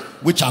spirit,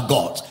 which are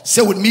God's.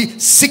 Say with me,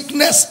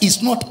 sickness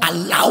is not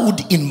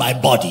allowed in my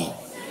body.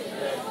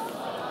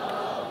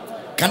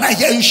 Can I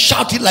hear you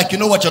shout it like you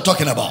know what you're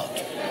talking about?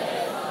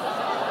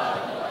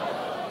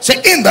 Say,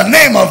 in the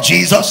name of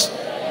Jesus,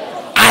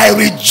 I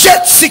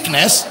reject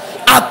sickness,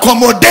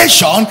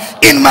 accommodation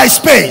in my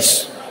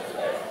space.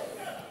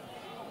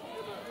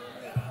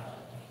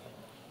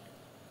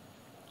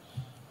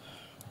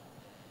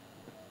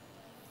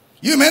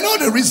 You may know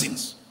the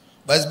reasons,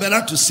 but it's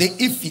better to say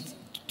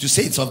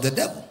it's of the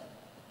devil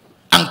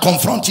and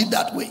confront it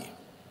that way.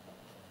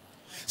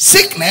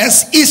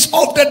 Sickness is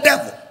of the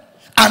devil.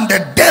 And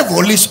the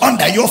devil is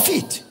under your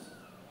feet.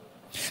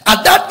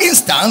 At that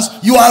instance,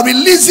 you are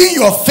releasing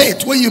your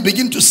faith when you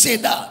begin to say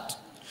that.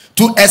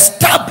 To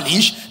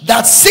establish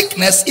that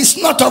sickness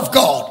is not of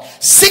God.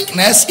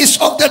 Sickness is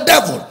of the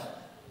devil.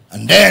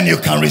 And then you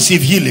can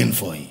receive healing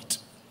for it.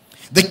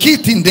 The key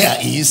thing there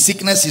is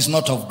sickness is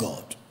not of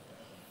God.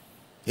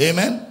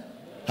 Amen.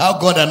 How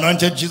God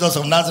anointed Jesus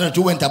of Nazareth,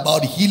 who went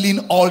about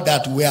healing all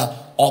that were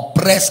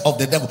oppressed of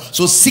the devil.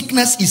 So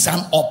sickness is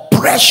an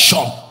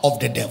oppression of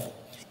the devil.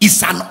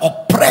 It's an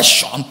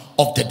oppression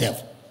of the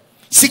devil.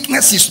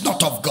 Sickness is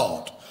not of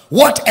God.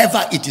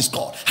 Whatever it is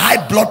called,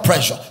 high blood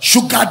pressure,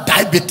 sugar,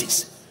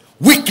 diabetes,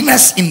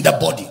 weakness in the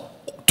body,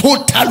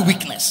 total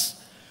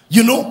weakness,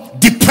 you know,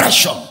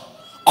 depression,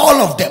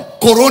 all of them,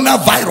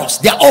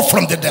 coronavirus, they are all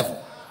from the devil.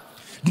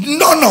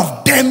 None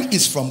of them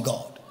is from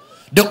God.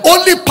 The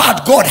only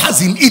part God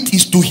has in it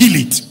is to heal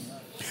it,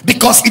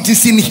 because it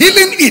is in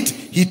healing it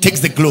he takes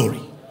the glory.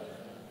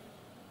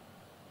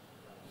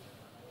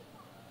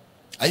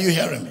 Are you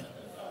hearing me?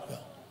 Yeah.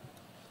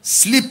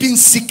 Sleeping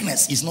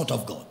sickness is not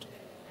of God.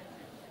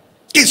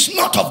 It's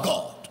not of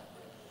God.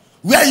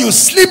 Where you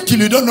sleep till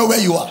you don't know where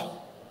you are.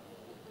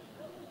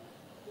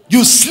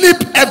 You sleep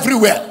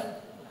everywhere.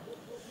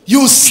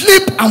 You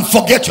sleep and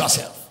forget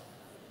yourself.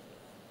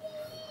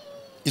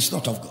 It's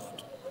not of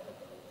God.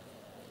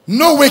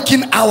 No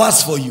waking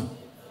hours for you.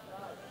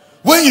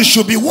 When you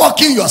should be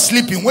walking, you are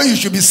sleeping. When you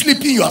should be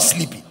sleeping, you are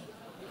sleeping.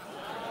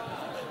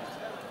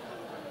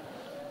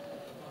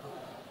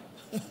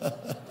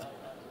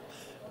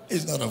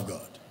 It's not of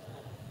God.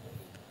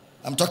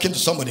 I'm talking to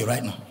somebody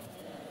right now.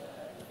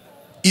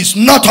 It's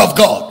not of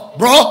God.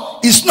 Bro,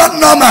 it's not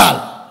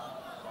normal.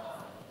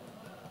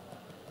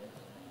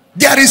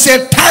 There is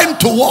a time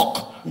to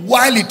walk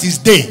while it is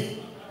day.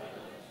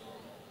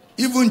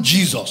 Even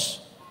Jesus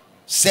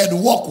said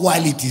walk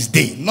while it is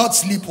day, not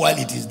sleep while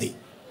it is day.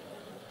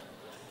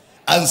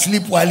 And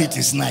sleep while it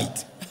is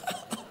night.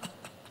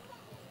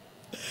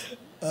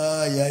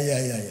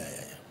 Yeah.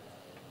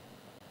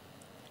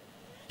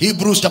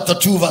 Hebrews chapter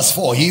 2 verse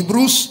 4.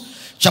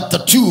 Hebrews chapter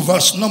 2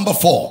 verse number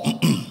 4.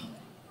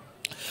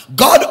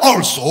 God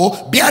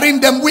also bearing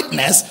them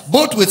witness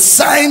both with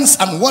signs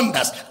and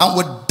wonders and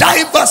with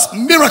diverse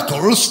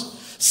miracles,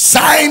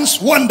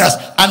 signs, wonders,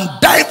 and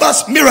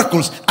diverse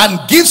miracles and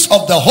gifts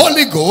of the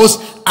Holy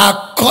Ghost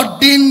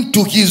according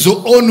to his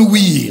own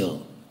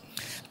will.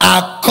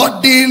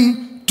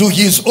 According to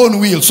his own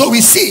will. So we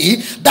see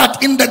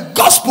that in the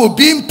gospel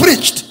being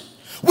preached,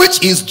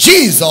 which is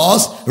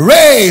Jesus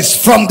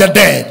raised from the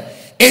dead,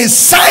 a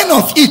sign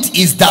of it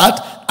is that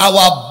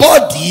our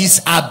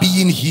bodies are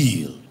being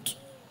healed.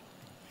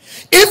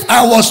 If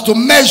I was to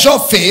measure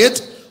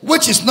faith,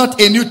 which is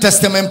not a New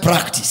Testament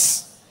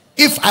practice,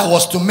 if I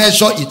was to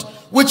measure it,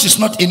 which is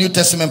not a New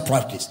Testament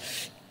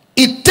practice,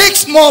 it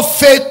takes more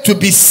faith to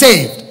be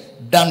saved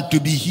than to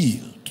be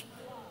healed.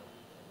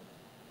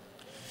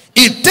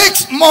 It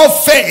takes more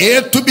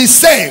faith to be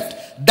saved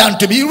than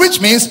to be,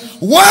 which means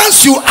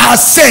once you are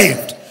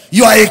saved,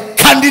 you are a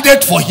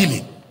candidate for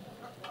healing.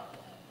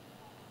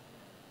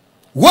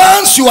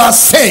 Once you are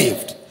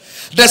saved,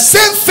 the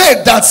same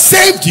faith that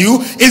saved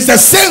you is the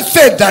same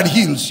faith that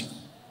heals you.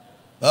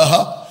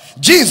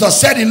 Jesus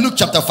said in Luke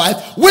chapter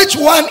 5, which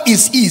one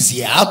is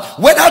easier,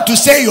 whether to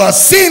say your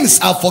sins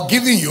are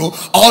forgiven you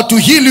or to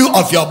heal you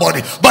of your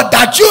body? But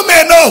that you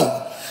may know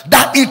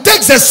that it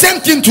takes the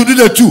same thing to do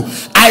the two.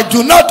 I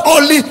do not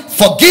only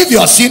forgive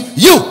your sin,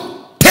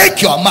 you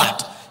take your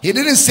mat. He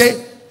didn't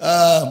say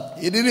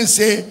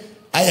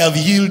I have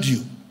healed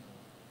you.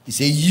 He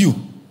said you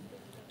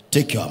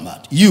take your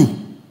mat.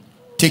 You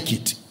take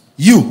it.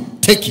 You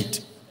take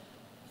it.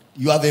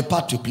 You have a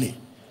part to play.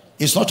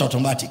 It's not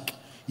automatic.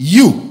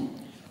 You,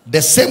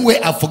 the same way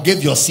I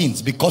forgave your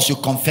sins because you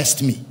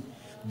confessed me,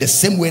 the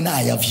same way now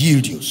I have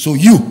healed you. So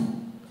you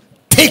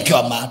take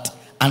your mat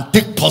and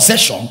take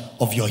possession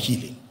of your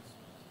healing.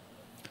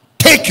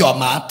 Take your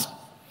mat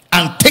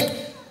and take.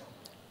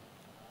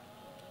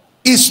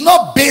 It's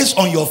not based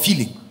on your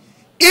feeling.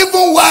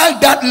 Even while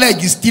that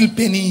leg is still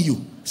paining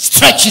you,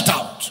 stretch it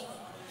out.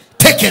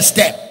 Take a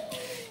step.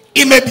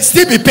 It may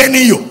still be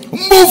paining you.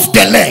 Move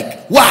the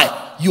leg.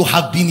 Why? You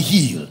have been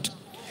healed.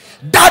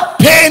 That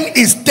pain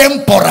is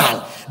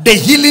temporal. The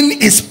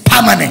healing is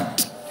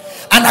permanent.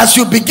 And as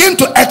you begin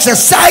to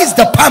exercise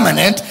the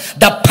permanent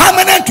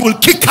will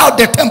kick out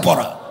the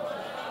temporal.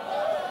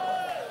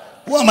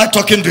 Who am I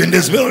talking to in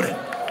this building?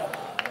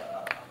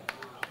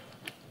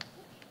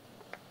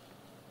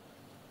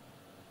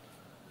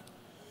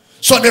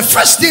 So the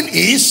first thing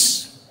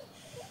is,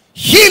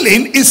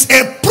 healing is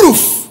a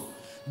proof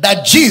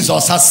that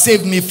Jesus has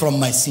saved me from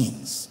my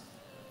sins.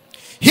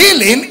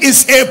 Healing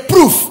is a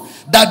proof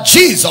that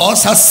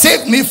Jesus has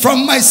saved me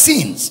from my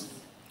sins.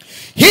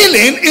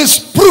 Healing is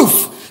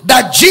proof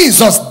that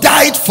Jesus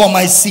died for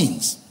my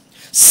sins.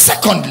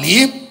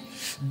 Secondly,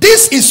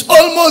 this is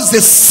almost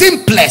the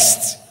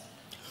simplest,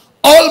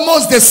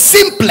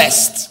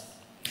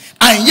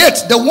 and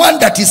yet the one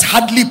that is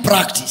hardly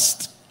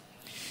practiced.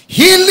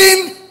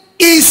 Healing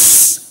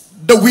is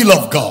the will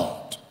of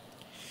God.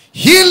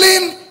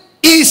 Healing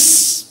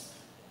is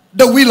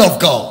the will of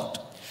God.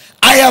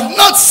 I have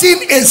not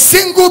seen a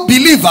single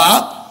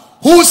believer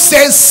who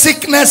says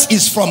sickness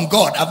is from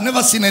God. I've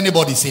never seen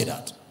anybody say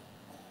that.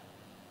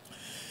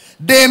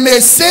 They may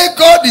say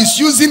God is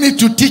using it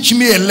to teach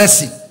me a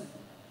lesson,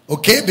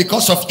 okay,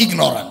 because of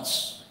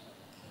ignorance,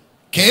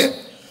 okay,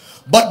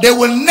 but they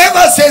will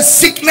never say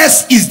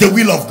sickness is the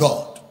will of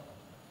God.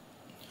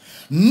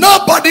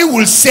 Nobody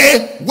will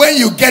say when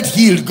you get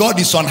healed God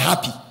is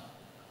unhappy.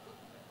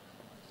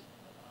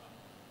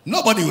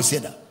 Nobody will say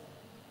that.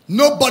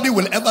 Nobody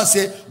will ever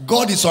say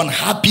God is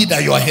unhappy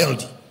that you are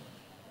healthy.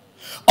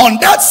 On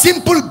that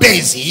simple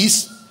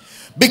basis,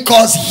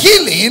 because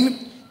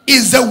healing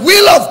is the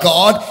will of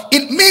God,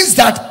 it means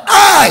that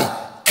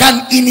I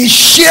can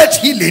initiate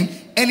healing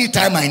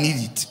anytime I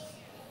need it.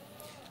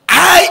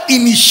 I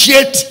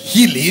initiate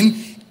healing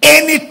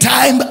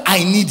anytime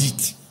I need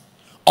it.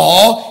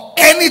 Or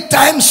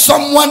anytime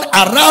someone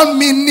around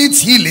me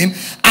needs healing,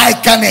 I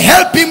can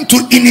help him to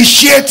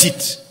initiate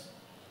it.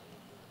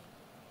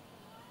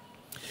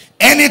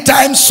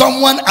 Anytime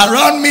someone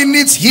around me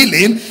needs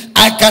healing,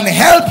 I can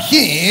help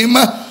him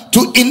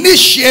to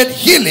initiate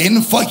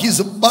healing for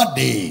his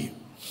body.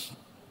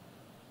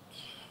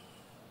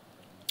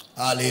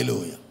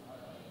 Hallelujah.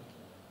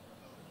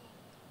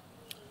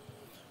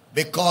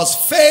 Because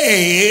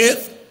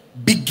faith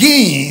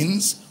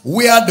begins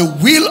where the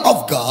will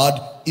of God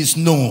is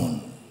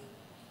known.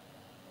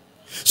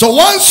 So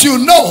once you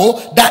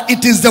know that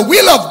it is the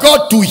will of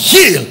God to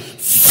heal,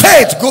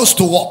 faith goes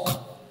to work.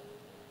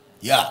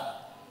 Yeah.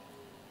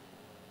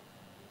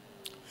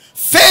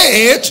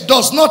 Faith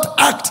does not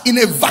act in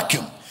a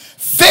vacuum.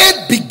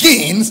 Faith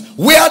begins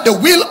where the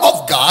will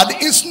of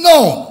God is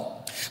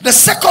known. The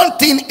second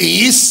thing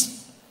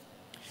is,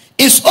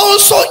 it's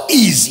also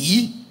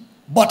easy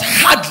but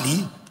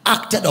hardly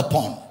acted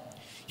upon.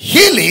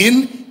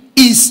 Healing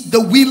is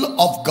the will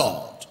of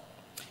God.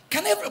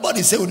 Can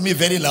everybody say with me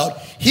very loud,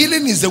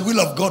 healing is the will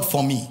of God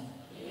for me?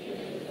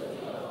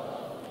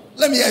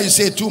 Let me hear you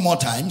say it 2 more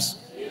times.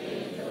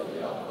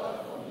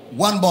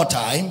 1 more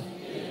time.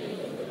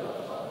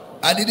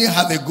 I didn't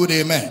have a good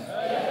amen.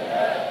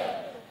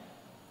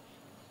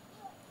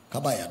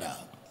 Kabayada.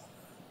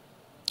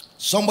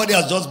 Somebody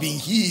has just been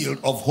healed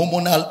of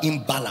hormonal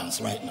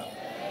imbalance right now.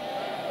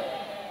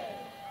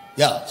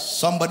 Yeah,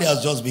 somebody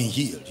has just been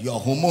healed. Your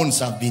hormones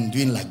have been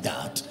doing like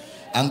that,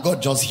 and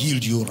God just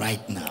healed you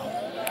right now.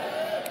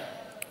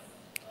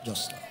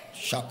 Just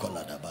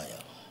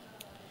shakoladabaya.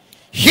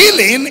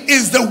 Healing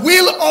is the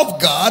will of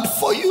God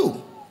for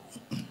you.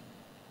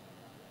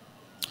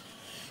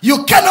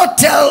 You cannot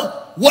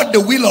tell what the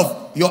will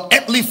of your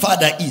earthly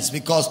father is,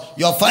 because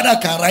your father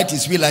can write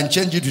his will and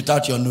change it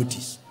without your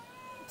notice,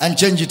 and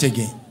change it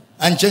again,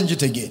 and change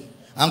it again,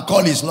 and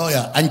call his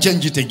lawyer and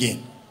change it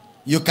again.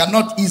 You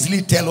cannot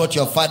easily tell what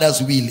your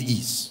father's will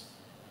is.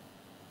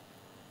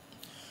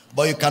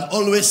 But you can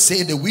always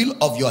say the will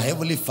of your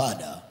heavenly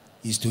father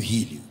is to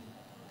heal you.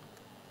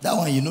 That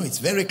one, you know, it's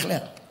very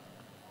clear.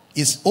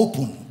 It's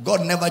open.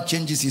 God never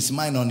changes his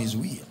mind on his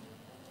will.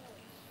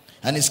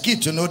 And it's key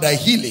to know that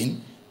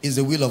healing is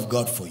the will of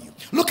God for you.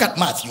 Look at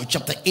Matthew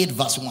chapter 8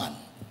 verse 1.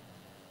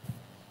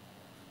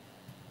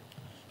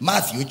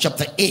 Matthew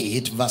chapter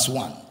 8 verse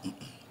 1.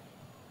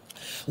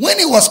 When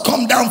he was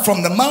come down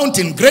from the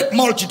mountain, great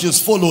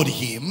multitudes followed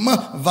him.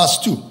 Verse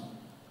 2.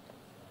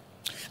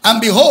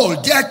 And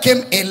behold, there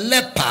came a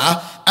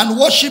leper and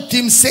worshipped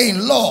him, saying,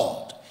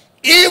 Lord,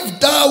 if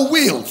thou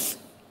wilt,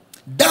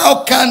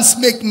 thou canst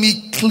make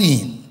me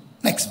clean.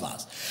 Next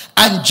verse.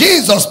 And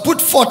Jesus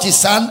put forth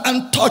his hand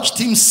and touched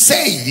him,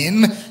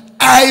 saying,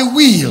 I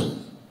will,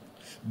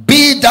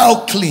 be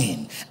thou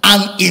clean.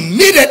 And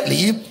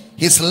immediately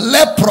his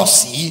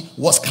leprosy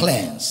was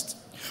cleansed.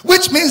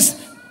 Which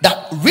means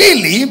that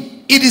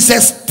really it is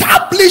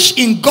established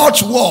in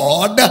God's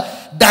word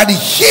that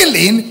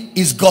healing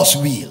is God's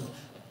will.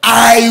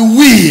 I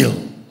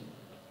will.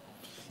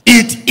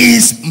 It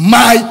is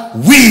my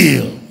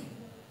will.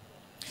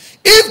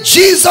 If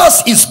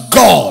Jesus is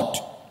God,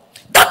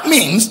 that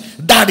means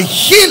that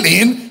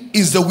healing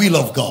is the will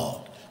of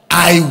God.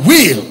 I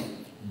will,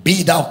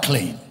 be thou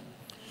clean.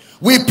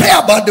 We pray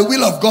about the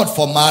will of God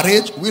for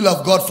marriage, will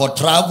of God for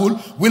travel,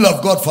 will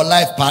of God for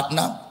life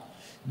partner.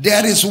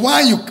 There is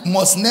one you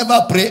must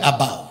never pray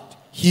about: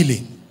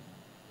 healing.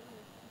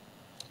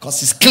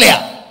 Because it's clear.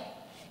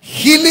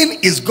 Healing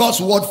is God's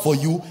word for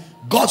you,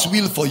 God's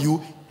will for you,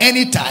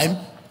 anytime,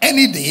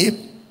 any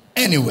day,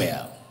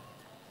 anywhere.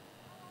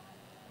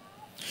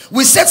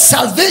 We said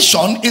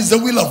salvation is the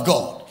will of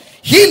God.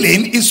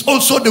 Healing is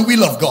also the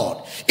will of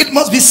God. It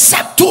must be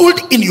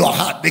settled in your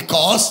heart,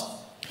 because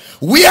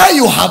where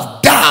you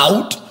have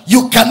doubt,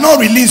 you cannot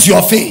release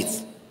your faith.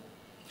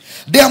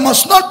 There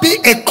must not be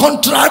a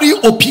contrary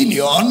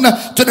opinion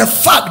to the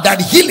fact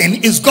that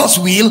healing is God's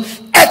will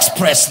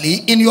expressly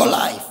in your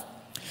life.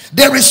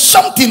 There is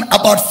something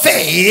about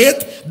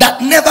faith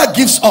that never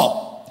gives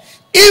up.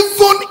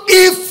 Even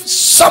if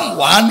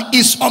someone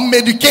is on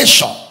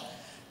medication,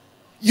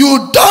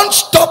 you don't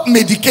stop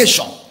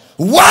medication.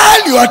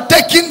 While you are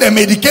taking the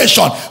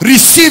medication,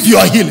 receive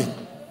your healing.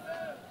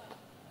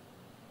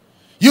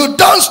 You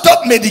don't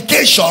stop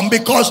medication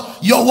because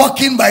you're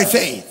walking by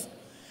faith.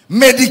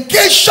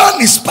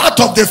 Medication is part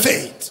of the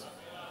faith.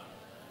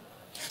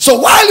 So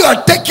while you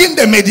are taking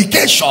the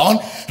medication,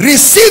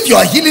 receive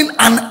your healing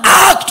and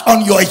act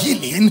on your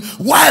healing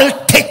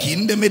while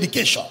taking the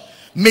medication.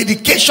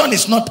 Medication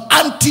is not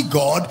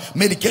anti-God.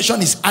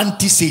 Medication is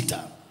anti-Satan.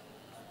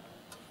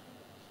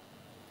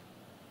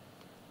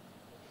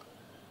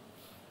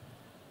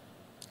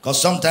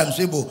 Because sometimes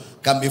people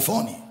can be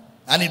funny.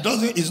 And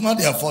it's not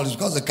their fault. It's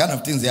because the kind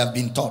of things they have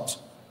been taught.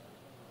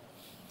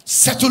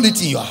 Settle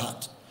it in your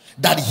heart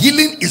that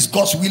healing is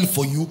God's will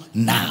for you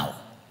now.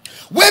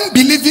 When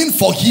believing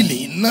for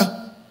healing,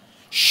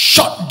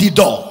 shut the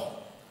door.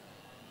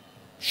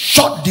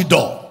 Shut the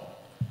door.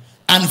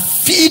 And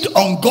feed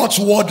on God's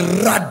word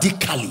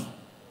radically.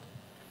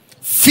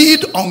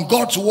 Feed on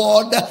God's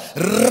word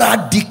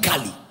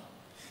radically.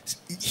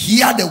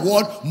 Hear the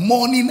word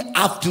morning,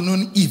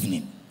 afternoon,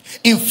 evening.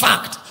 In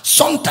fact,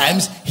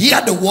 sometimes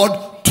hear the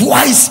word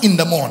twice in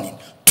the morning,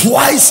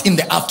 twice in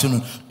the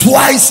afternoon,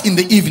 twice in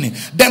the evening.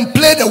 Then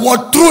play the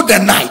word through the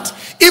night.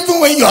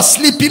 Even when you are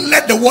sleeping,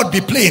 let the word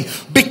be playing,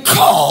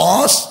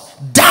 because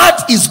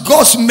that is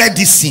God's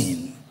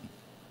medicine.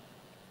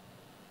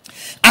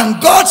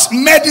 And God's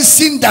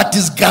medicine that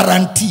is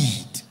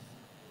guaranteed.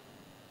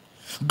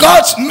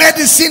 God's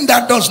medicine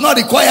that does not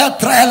require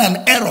trial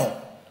and error.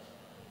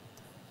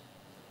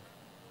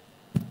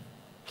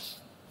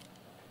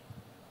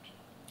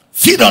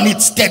 Feed on it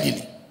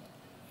steadily.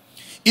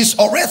 Is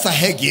Oretha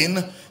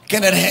Hagin,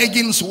 Kenneth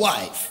Hagin's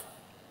wife,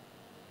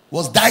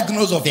 was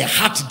diagnosed of a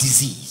heart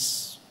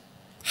disease.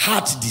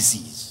 Heart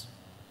disease.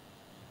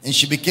 And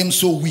she became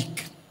so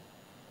weak.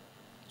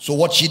 So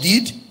what she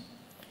did,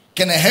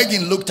 Kenneth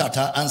Hagin looked at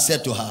her and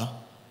said to her,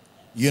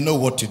 you know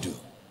what to do.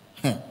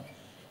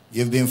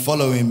 You've been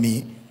following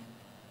me.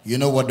 You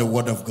know what the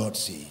word of God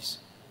says.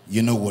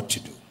 You know what to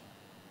do.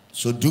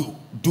 So do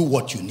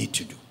what you need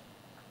to do.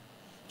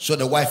 So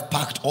the wife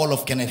packed all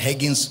of Kenneth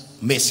Hagin's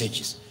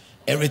messages,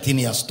 everything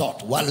he has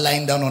taught. While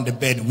lying down on the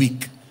bed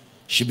weak,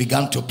 she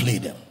began to play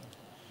them.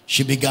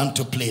 She began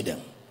to play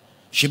them.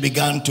 She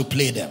began to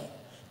play them.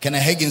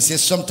 Kenneth Hagin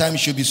says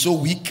sometimes she'll be so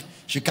weak,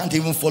 she can't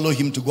even follow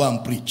him to go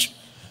and preach.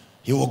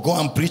 He will go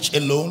and preach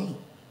alone.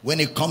 When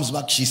he comes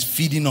back, she's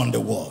feeding on the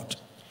word.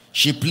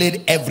 She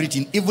played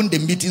everything. Even the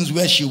meetings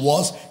where she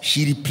was,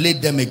 she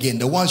replayed them again.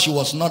 The ones she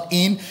was not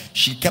in,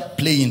 she kept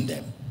playing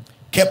them.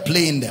 Kept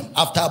playing them.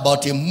 After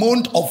about a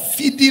month of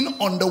feeding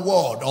on the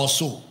word or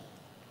so,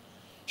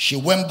 she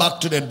went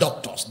back to the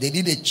doctors. They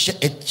did a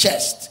check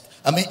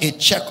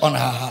on her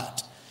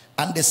heart.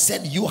 And they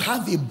said, you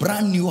have a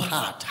brand new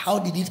heart. How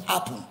did it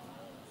happen?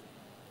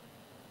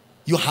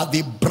 You have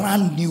a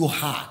brand new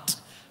heart.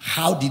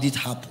 How did it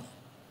happen?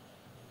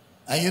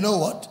 And you know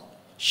what?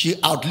 She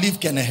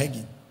outlived Kenneth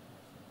Hagin.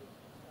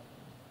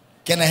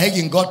 Kenneth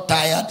Hagin got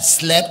tired,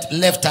 slept,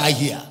 left her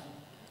here.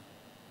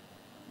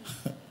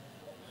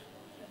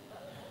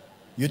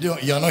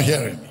 You're not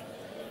hearing me.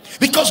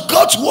 Because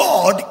God's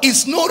word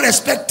is no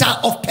respecter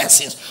of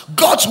persons.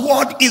 God's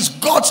word is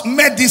God's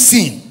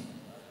medicine.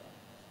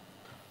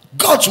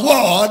 God's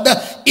word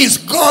is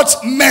God's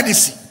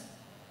medicine.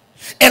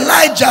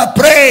 Elijah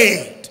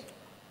prayed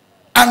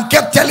and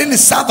kept telling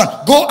his servant,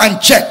 go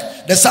and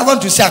check. The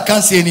servant will say, I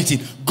can't see anything.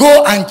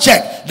 Go and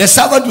check. The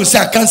servant will say,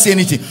 I can't see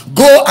anything.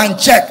 Go and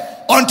check.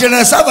 Until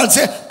the servant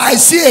said, I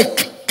see a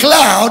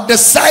cloud the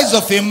size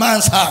of a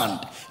man's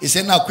hand. He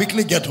said, now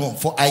quickly get home,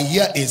 for I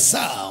hear a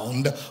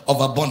sound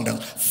of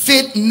abundance.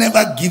 Faith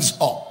never gives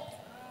up.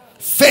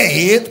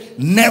 Faith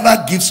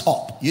never gives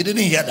up. You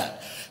didn't hear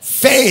that.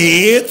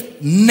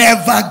 Faith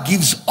never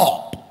gives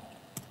up.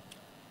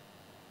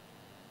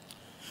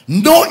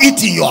 Know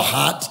it in your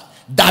heart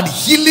that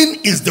healing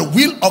is the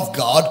will of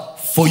God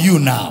for you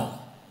now.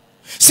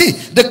 See,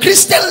 the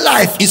Christian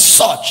life is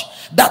such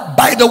that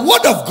by the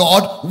word of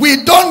God,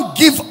 we don't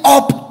give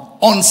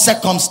up on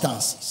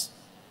circumstances.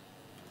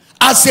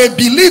 As a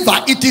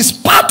believer, it is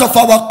part of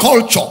our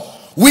culture.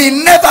 We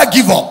never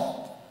give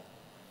up.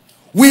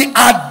 We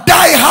are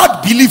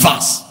die-hard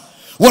believers.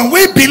 When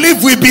we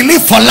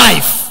believe for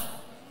life.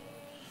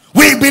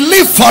 We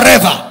believe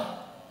forever.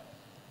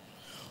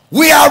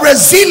 We are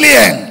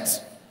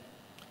resilient.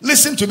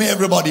 Listen to me,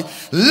 everybody.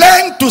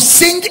 Learn to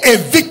sing a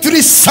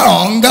victory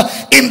song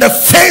in the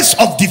face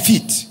of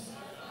defeat.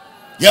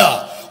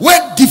 Yeah.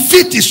 When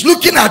defeat is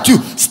looking at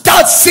you,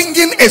 start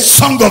singing a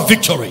song of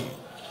victory.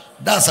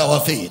 That's our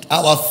faith.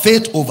 Our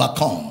faith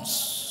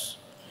overcomes.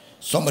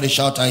 Somebody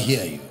shout, I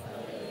hear you.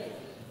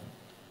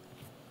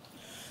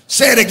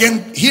 Say it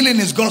again. Healing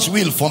is God's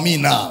will for me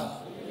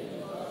now.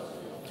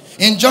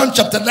 In John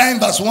chapter 9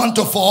 verse 1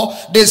 to 4,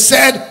 they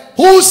said,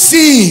 who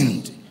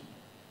sinned?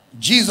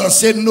 Jesus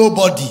said,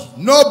 nobody.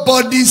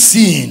 Nobody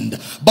sinned,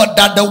 but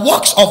that the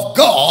works of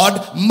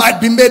God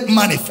might be made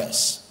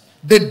manifest.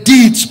 The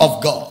deeds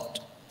of God.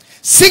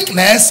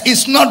 Sickness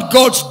is not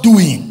God's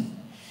doing.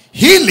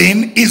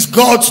 Healing is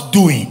God's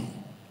doing.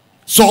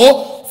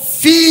 So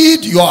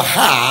feed your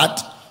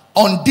heart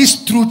on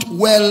this truth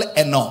well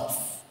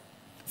enough.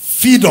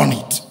 Feed on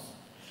it.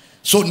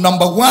 So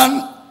number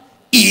one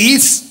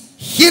is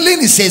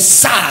healing is a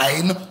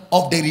sign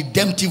of the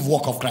redemptive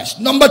work of Christ.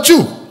 Number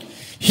two,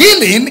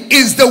 healing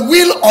is the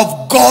will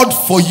of God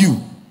for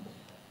you.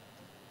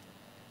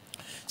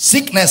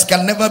 Sickness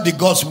can never be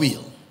God's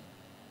will.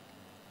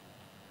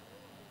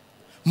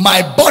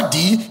 My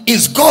body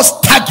is God's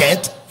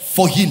target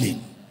for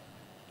healing.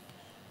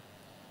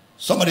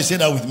 Somebody say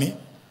that with me.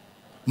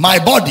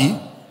 My body,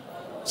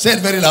 say it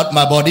very loud,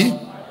 my body.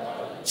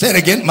 Say it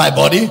again, my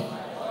body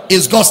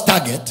is God's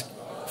target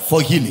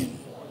for healing.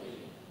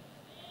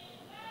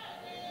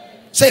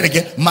 Say it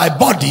again, my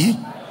body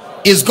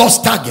is God's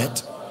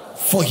target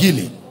for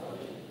healing.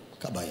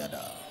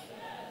 Kabayada.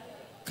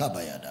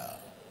 Kabayada.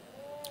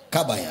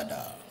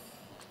 Kabayada.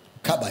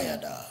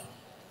 Kabayada.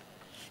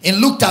 In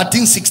Luke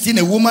 13:16,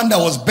 a woman that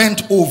was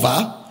bent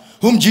over,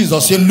 whom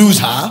Jesus said, lose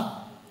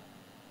her.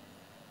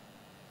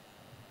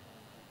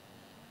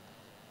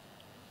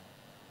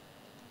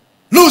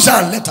 Lose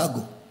her and let her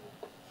go.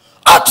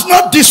 Ought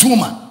not this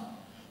woman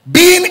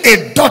being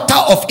a daughter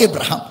of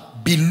Abraham,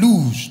 be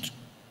loosed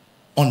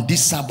on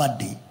this Sabbath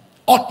day.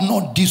 Ought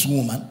not this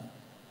woman,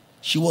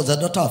 she was a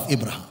daughter of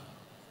Abraham.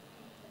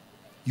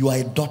 You are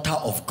a daughter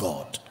of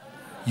God.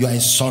 You are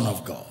a son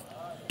of God.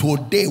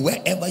 Today,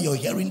 wherever you're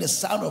hearing the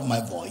sound of my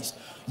voice,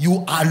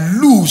 you are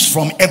loosed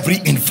from every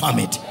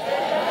infirmity.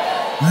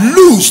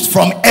 Loosed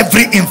from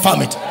every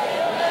infirmity.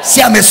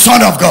 Say, I'm a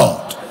son of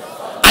God.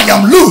 I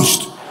am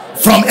loosed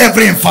from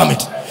every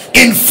infirmity.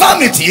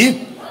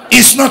 Infirmity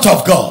is not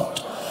of God.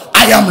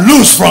 I am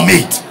loose from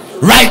it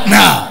right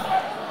now.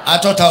 I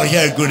thought I would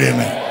hear a good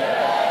amen.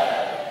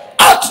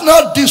 Ought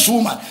not this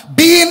woman,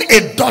 being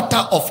a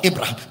daughter of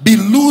Abraham, be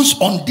loose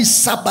on this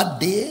Sabbath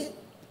day?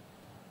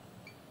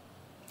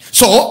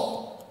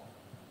 So,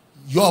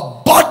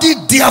 your body,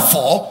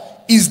 therefore,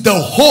 is the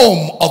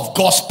home of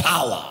God's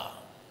power.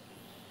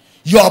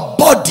 Your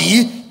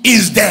body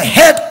is the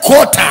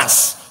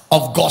headquarters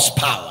of God's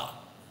power.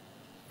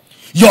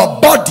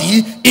 Your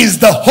body is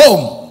the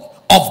home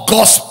of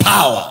God's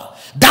power.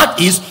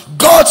 That is,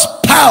 God's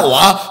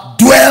power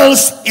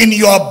dwells in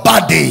your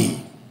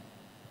body.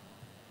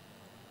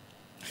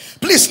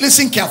 Please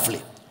listen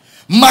carefully.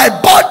 My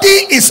body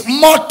is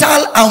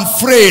mortal and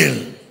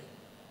frail.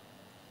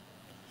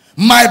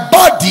 My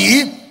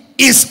body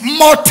is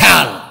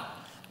mortal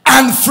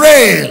and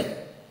frail.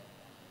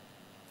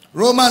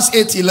 Romans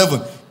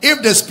 8:11.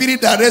 If the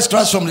spirit that raised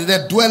Christ from the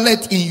dead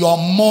dwelleth in your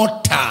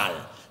mortal,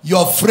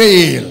 your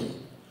frail,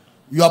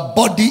 your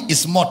body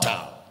is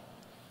mortal.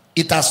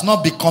 It has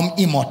not become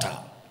immortal.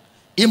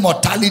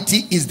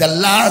 Immortality is the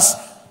last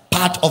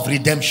part of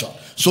redemption.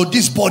 So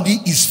this body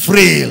is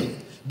frail.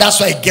 That's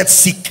why it gets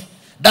sick.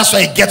 That's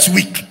why it gets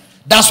weak.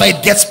 That's why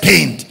it gets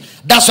pained.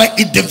 That's why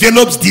it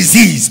develops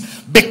disease.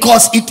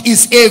 Because it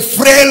is a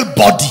frail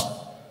body.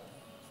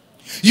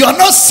 You are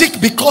not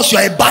sick because you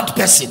are a bad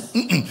person.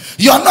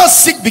 You are not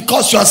sick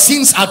because your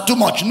sins are too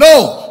much.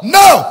 No,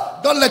 no.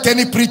 Don't let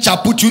any preacher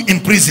put you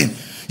in prison.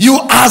 You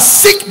are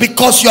sick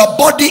because your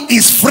body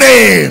is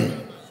frail.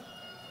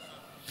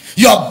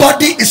 Your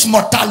body is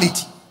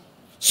mortality.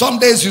 Some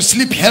days you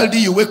sleep healthy,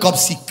 you wake up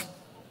sick.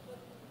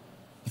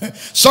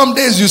 Some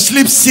days you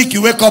sleep sick,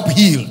 you wake up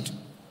healed.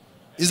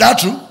 Is that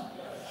true?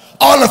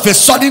 All of a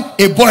sudden,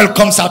 a boil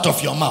comes out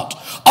of your mouth.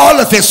 All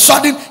of a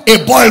sudden,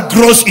 a boil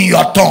grows in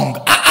your tongue.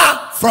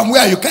 From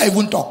where you can't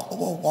even talk.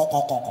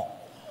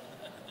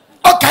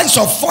 All kinds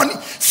of funny.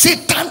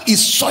 Satan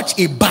is such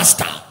a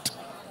bastard.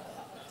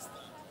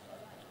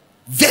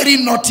 Very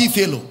naughty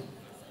fellow.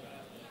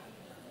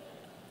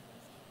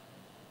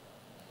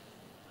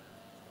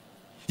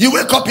 You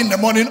wake up in the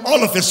morning,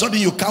 all of a sudden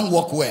you can't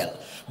walk well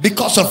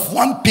because of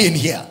one pain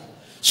here.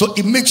 So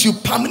it makes you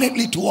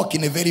permanently to walk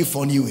in a very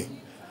funny way.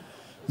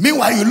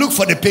 Meanwhile, you look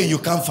for the pain, you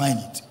can't find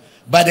it.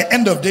 By the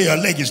end of the day, your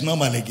leg is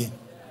normal again.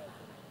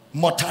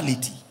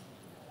 Mortality.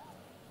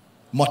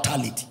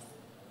 Mortality.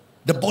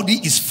 The body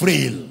is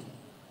frail.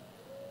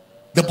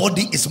 The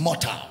body is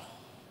mortal.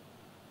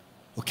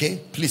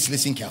 Okay? Please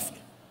listen carefully.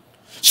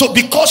 So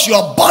because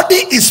your body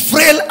is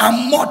frail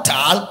and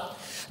mortal,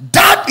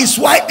 that is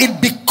why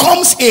it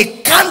becomes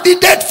a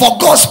candidate for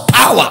God's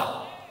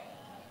power.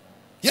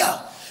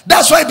 Yeah.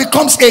 That's why it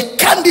becomes a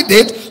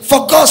candidate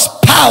for God's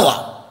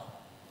power.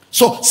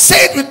 So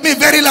say it with me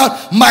very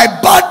loud. My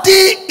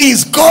body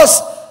is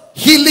God's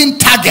healing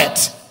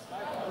target.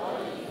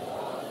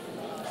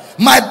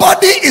 My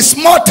body is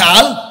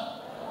mortal.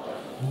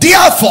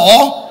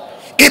 Therefore,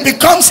 it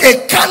becomes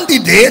a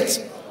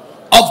candidate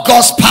of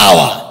God's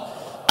power.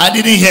 I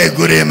didn't hear a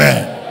good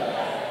amen.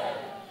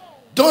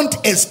 Don't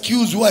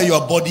excuse why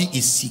your body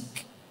is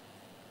sick.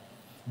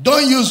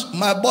 Don't use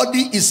my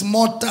body is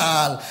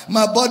mortal.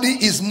 My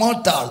body is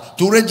mortal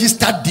to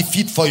register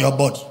defeat for your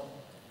body.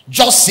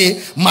 Just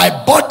say, my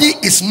body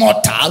is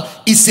mortal,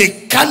 is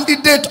a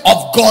candidate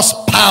of God's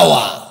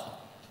power.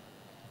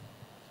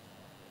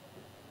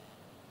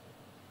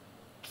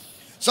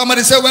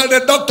 Somebody say, well,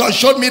 the doctor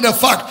showed me the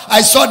fact.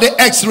 I saw the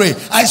x-ray.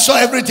 I saw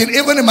everything.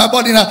 Even in my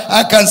body now,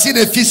 I can see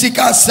the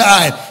physical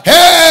side.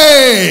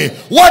 Hey,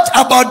 what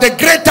about the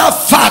greater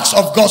facts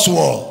of God's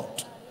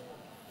word?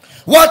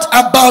 What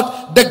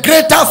about the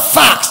greater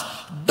facts?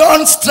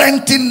 Don't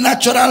strengthen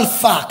natural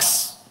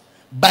facts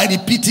by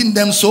repeating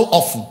them so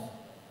often.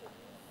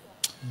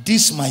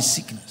 This my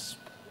sickness.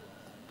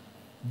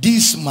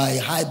 This my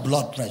high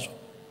blood pressure.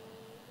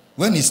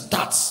 When it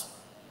starts,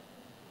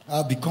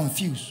 I'll be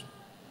confused.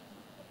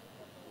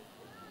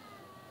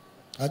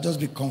 I'll just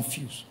be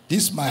confused.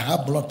 This is my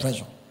high blood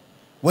pressure.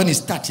 When it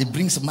starts, it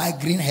brings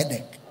migraine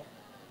headache.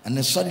 And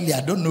then suddenly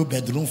I don't know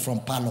bedroom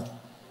from parlor.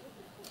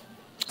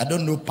 I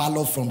don't know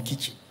parlor from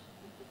kitchen.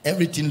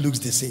 Everything looks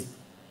the same.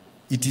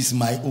 It is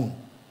my own.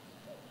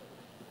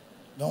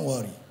 Don't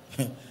worry.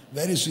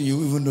 Very soon you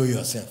will even know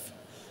yourself.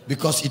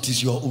 Because it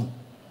is your own.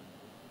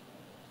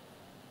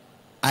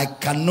 I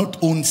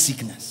cannot own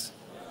sickness.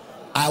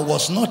 I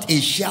was not a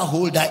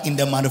shareholder in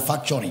the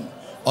manufacturing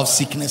of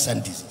sickness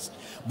and disease.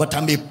 But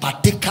I'm a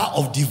partaker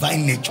of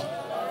divine nature.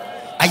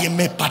 I am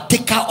a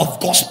partaker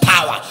of God's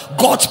power.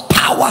 God's power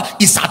power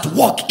is at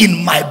work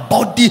in my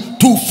body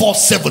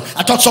 247.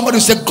 I thought somebody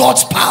would say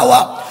God's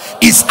power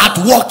is at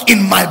work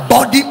in my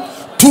body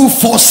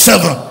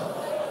 247.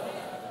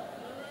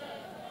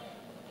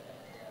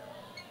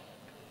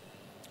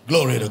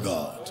 Glory to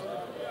God.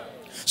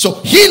 So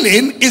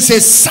healing is a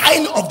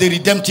sign of the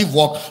redemptive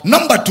work.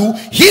 Number two,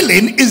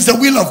 healing is the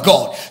will of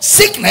God.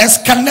 Sickness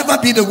can never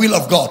be the will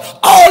of God.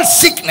 All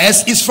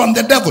sickness is from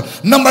the devil.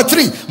 Number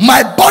three,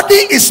 my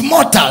body is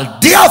mortal.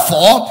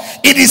 Therefore,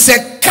 it is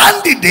a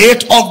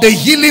candidate of the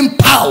healing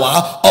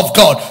power of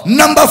God.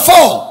 Number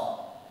four,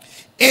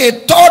 a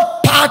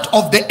third part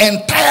of the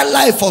entire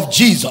life of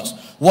Jesus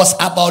was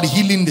about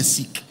healing the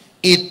sick.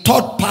 A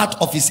third part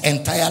of his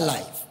entire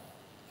life.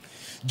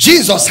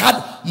 Jesus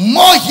had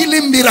more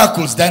healing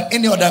miracles than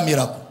any other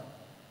miracle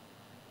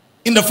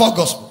in the four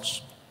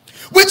gospels,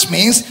 which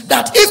means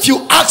that if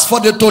you ask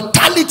for the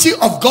totality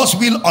of God's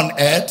will on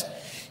earth,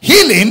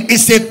 healing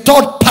is a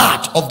third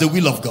part of the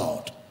will of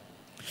God.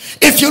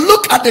 If you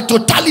look at the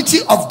totality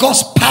of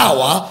God's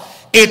power,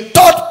 a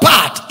third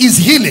part is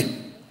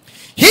healing.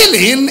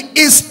 Healing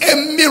is a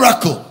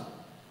miracle.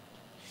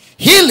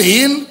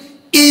 Healing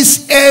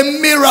is a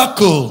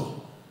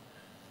miracle.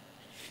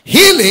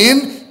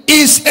 Healing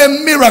is a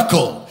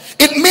miracle.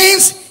 It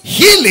means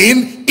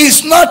healing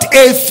is not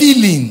a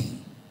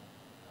feeling.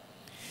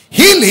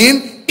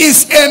 Healing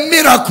is a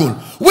miracle,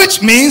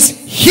 which means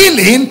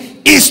healing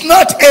is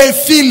not a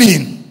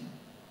feeling.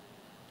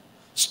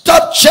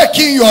 Stop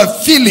checking your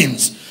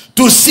feelings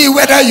to see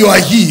whether you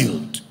are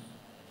healed.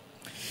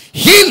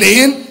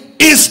 Healing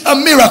is a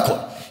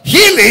miracle.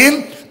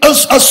 Healing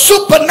is a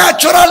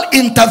supernatural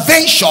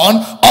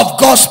intervention of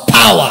God's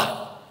power.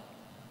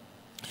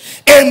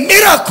 A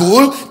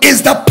miracle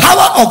is the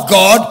power of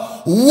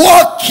God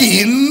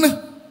working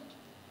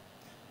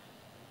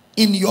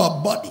in your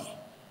body.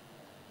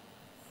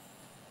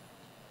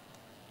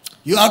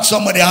 You ask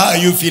somebody, how are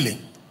you feeling?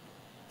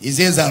 He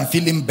says, I'm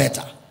feeling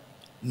better.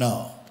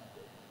 No.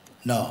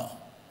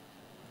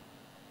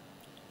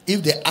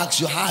 If they ask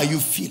you, how are you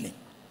feeling?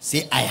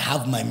 Say, I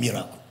have my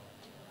miracle.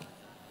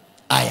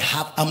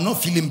 I'm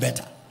not feeling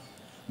better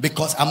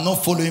because I'm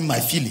not following my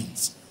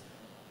feelings.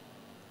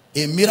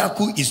 A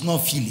miracle is not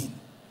feeling.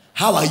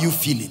 How are you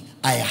feeling?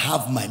 I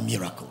have my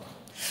miracle.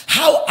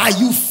 How are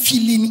you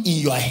feeling in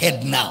your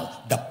head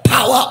now? The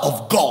power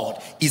of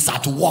God is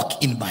at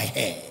work in my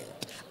head.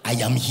 I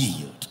am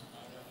healed.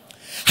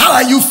 How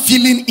are you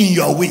feeling in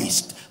your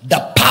waist? The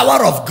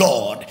power of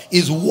God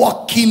is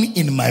working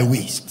in my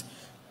waist.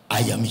 I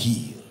am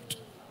healed.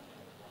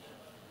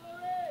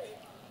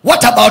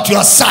 What about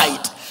your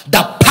sight?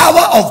 The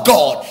power of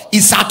God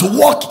is at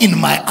work in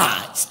my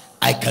eyes.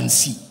 I can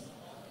see.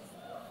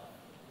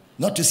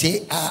 Not to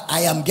say,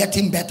 I am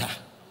getting better.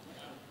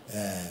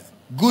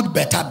 Good,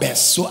 better,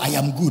 best. So I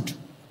am good.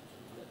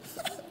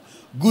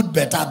 Good,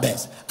 better,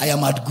 best. I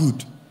am at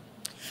good.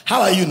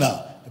 How are you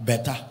now?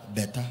 Better.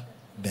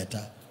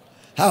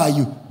 How are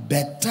you?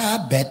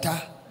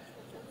 Better.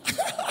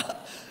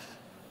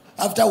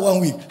 After 1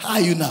 week, how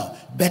are you now?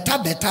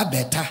 Better.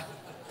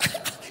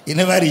 You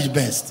never reach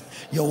best.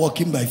 You're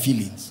walking by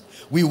feelings.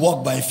 We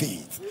walk by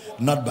faith,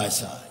 not by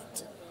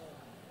sight.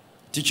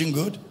 Teaching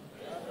good?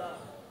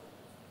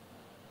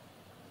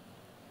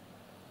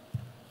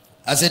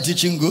 I said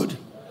teaching good.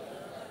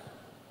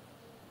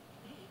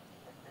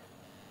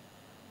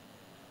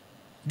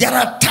 There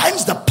are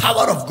times the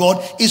power of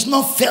God is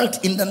not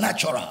felt in the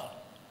natural.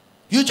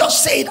 You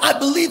just say it, I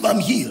believe I'm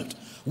healed.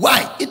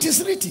 Why? It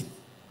is written.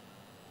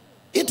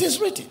 It is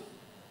written.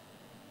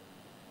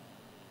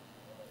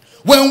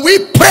 When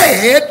we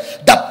prayed,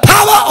 the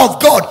power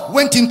of God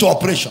went into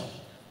operation.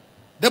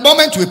 The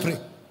moment we pray.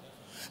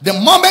 The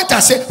moment I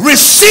say,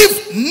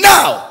 receive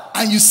now,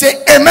 and you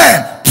say,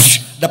 amen,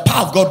 the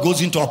power of God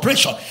goes into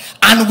operation.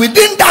 And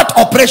within that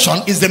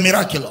operation is the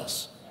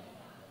miraculous.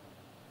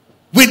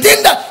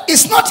 Within that,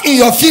 it's not in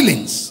your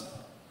feelings.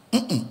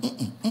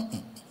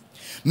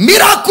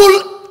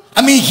 Miracle,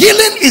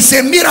 healing is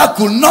a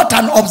miracle, not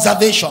an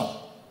observation.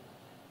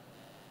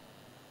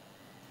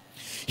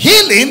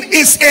 Healing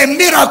is a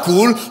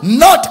miracle,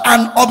 not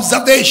an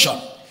observation.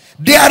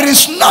 There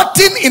is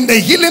nothing in the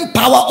healing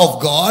power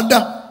of God.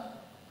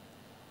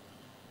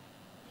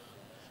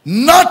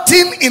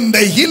 Nothing in the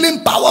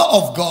healing power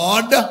of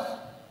God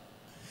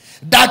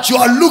that you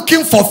are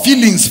looking for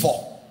feelings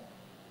for.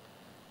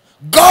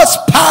 God's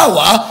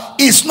power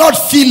is not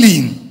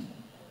feeling.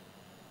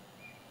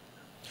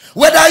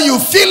 Whether you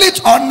feel it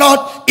or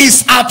not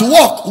is at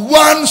work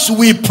once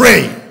we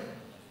pray.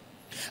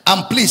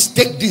 And please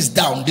take this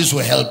down. This will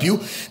help you.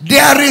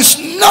 There is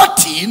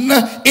nothing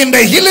in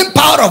the healing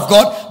power of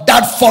God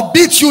that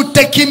forbids you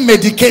taking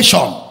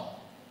medication.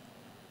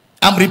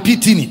 I'm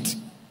repeating it.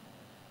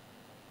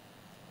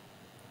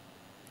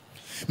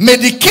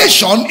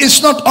 Medication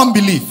is not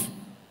unbelief.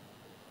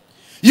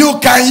 You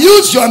can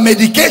use your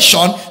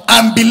medication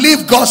and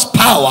believe God's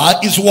power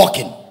is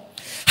working.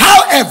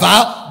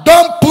 However,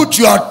 don't put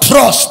your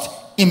trust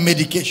in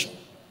medication.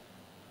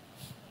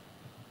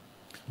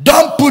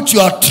 Don't put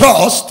your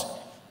trust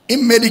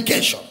in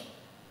medication.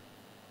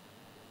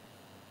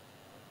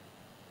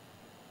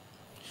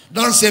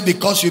 Don't say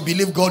because you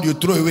believe God, you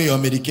throw away your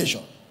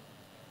medication.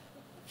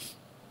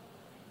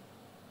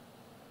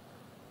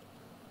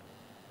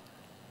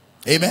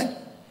 Amen.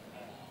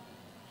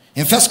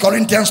 In 1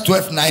 Corinthians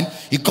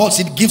 12:9, he calls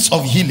it gifts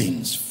of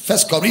healings.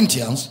 1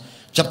 Corinthians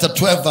chapter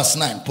 12 verse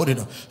 9. Put it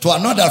on. To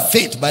another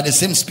faith by the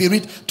same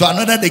Spirit, to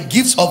another the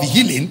gifts of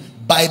healing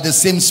by the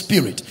same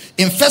Spirit.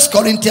 In 1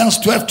 Corinthians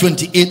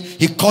 12:28,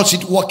 he calls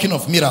it working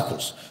of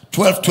miracles.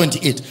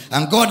 12:28.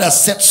 And God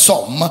has set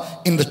some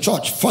in the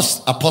church,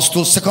 first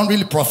apostles,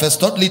 secondly prophets,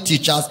 thirdly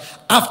teachers,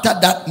 after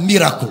that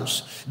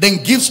miracles,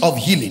 then gifts of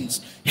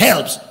healings,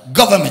 helps,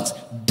 governments,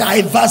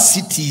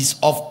 diversities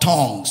of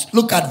tongues.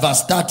 Look at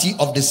verse 30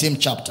 of the same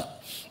chapter.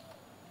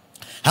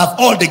 Have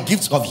all the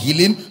gifts of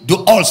healing,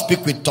 do all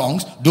speak with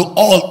tongues, do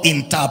all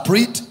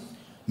interpret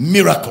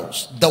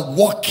miracles, the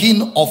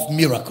working of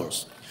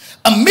miracles.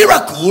 A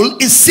miracle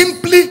is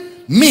simply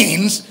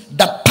means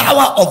the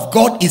power of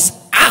God is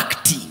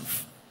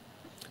active.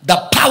 The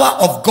power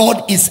of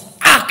God is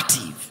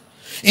active.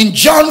 In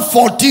John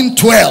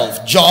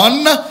 14:12,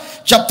 John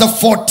chapter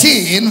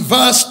 14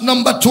 verse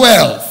number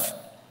 12.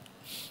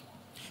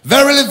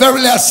 Verily,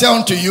 verily, I say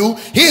unto you,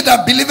 he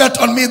that believeth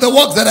on me, the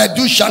works that I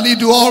do shall he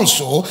do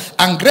also,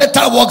 and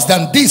greater works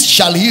than this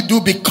shall he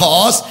do,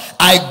 because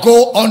I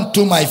go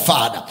unto my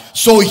Father.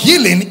 So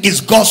healing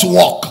is God's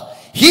work.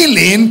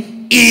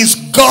 Healing is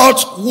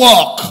God's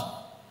work.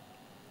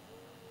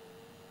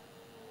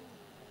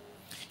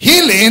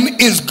 Healing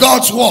is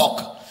God's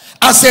work.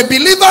 As a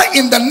believer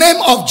in the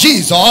name of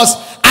Jesus,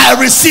 I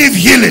receive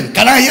healing.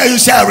 Can I hear you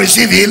say I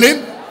receive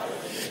healing?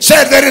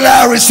 Say it very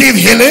loud, I receive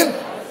healing.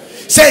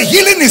 Say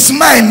healing is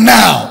mine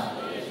now.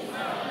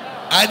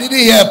 I didn't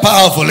hear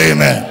powerful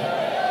amen.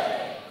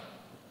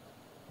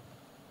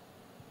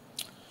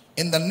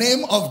 In the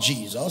name of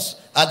Jesus,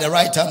 at the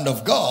right hand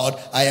of God,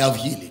 I have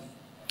healing.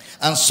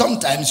 And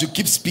sometimes you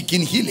keep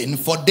speaking healing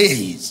for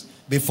days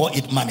before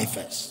it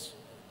manifests.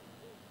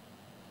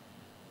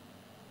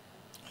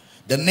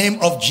 The name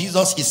of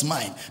Jesus is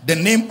mine. The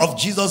name of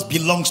Jesus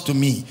belongs to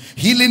me.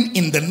 Healing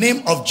in the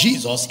name of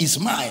Jesus is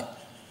mine.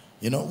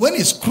 You know, when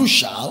it's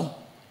crucial,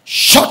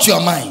 shut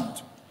your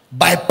mind,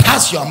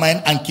 bypass your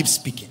mind and keep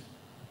speaking.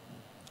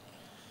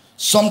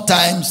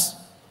 Sometimes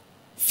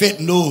faith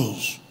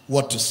knows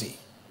what to say.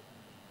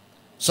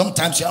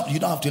 Sometimes you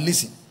don't have to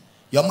listen.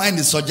 Your mind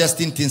is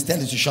suggesting things,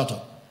 tell it to shut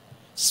up.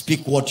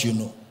 Speak what you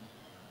know.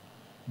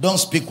 Don't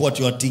speak what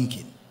you're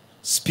thinking.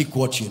 Speak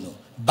what you know.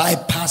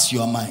 Bypass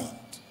your mind.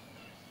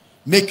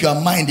 Make your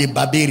mind a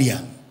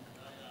barbarian.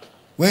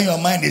 When your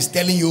mind is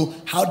telling you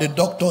how the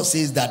doctor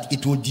says that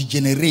it will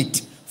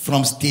degenerate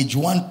from stage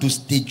 1 to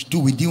stage 2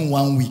 within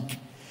 1 week.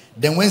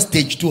 Then when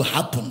stage 2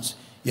 happens,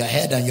 your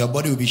head and your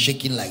body will be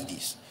shaking like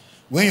this.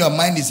 When your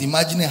mind is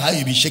imagining how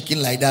you'll be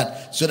shaking like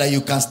that, so that you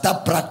can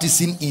start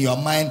practicing in your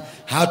mind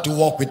how to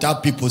walk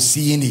without people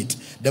seeing it.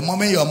 The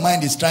moment your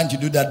mind is trying to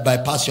do that,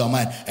 bypass your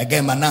mind.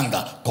 Again,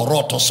 mananga,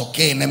 koroto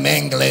soke ne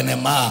mengle ne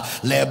ma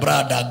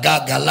lebrada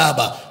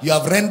gagalaba. You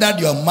have rendered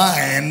your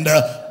mind.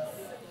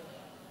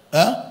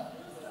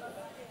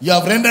 You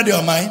have rendered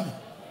your mind.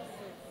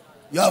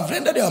 You have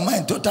rendered your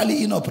mind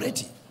totally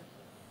inoperative.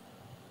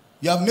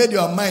 You have made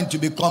your mind to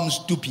become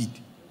stupid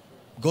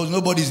because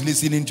nobody is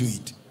listening to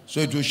it. So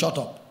it will shut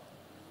up.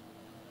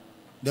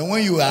 Then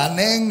when you are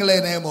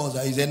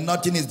he said,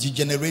 nothing is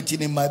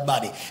degenerating in my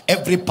body.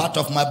 Every part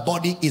of my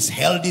body is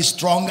healthy,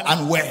 strong,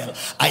 and well.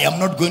 I am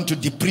not going to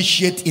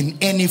depreciate in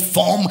any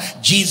form.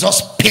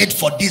 Jesus paid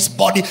for this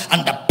body,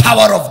 and the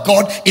power of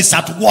God is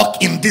at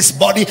work in this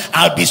body.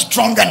 I'll be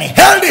strong and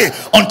healthy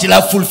until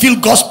I fulfill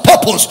God's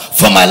purpose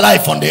for my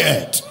life on the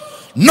earth.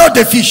 No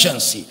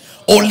deficiency,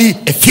 only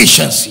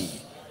efficiency.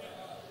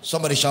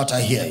 Somebody shout,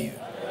 I hear you.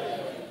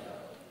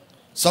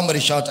 Somebody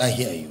shout, I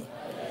hear you.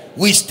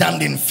 We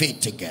stand in faith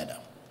together.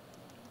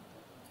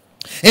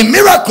 A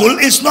miracle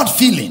is not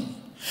feeling.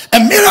 A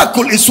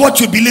miracle is what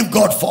you believe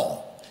God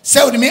for.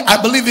 Say with me,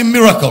 I believe in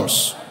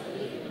miracles.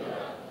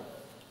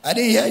 I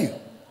didn't hear you.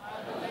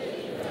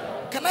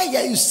 Can I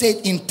hear you say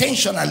it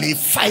intentionally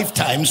 5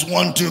 times?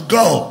 1, 2,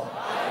 go.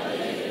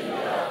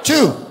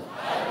 2,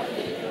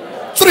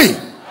 3,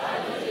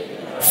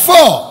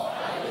 4,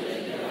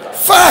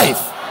 5.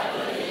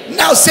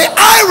 Now say,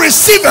 I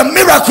receive a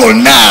miracle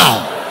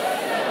now.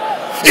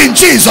 In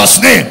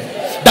Jesus' name.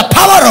 The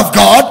power of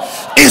God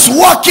is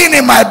working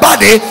in my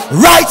body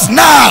right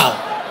now.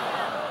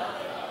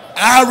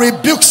 I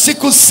rebuke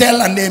sickle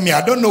cell anemia.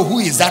 I don't know who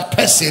is that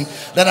person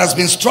that has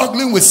been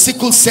struggling with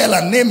sickle cell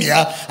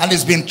anemia and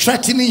has been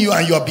threatening you,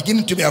 and you are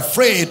beginning to be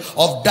afraid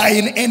of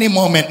dying any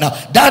moment now.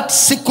 That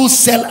sickle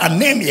cell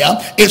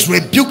anemia is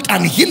rebuked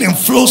and healing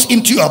flows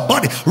into your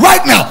body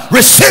right now.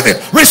 Receive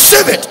it.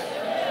 Receive it.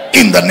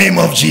 In the name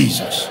of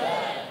Jesus.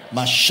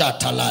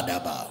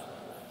 Mashataladaba.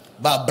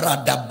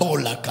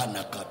 Babradabola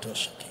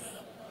kanakatoshaki.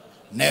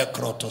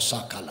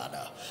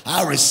 Nekrotosakalada.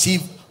 I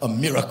receive a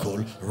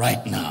miracle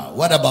right now.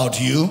 What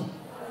about you?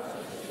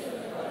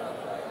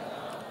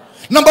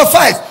 Number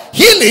 5.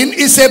 Healing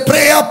is a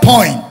prayer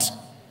point.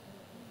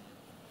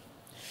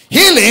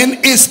 Healing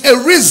is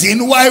a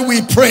reason why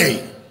we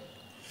pray.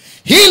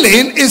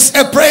 Healing is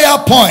a prayer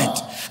point.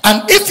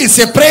 And if it's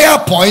a prayer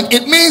point,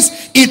 it means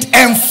it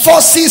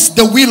enforces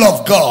the will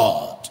of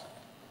God.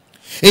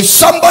 If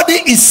somebody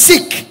is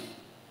sick,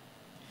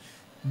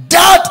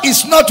 that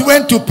is not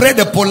when to pray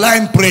the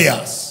Pauline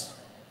prayers.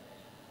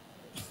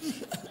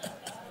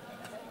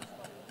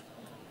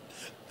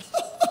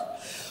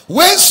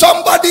 When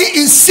somebody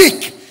is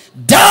sick,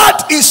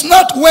 that is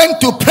not when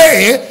to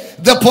pray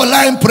the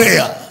Pauline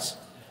prayers.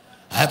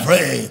 I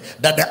pray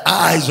that the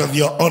eyes of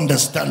your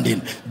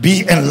understanding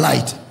be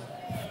enlightened,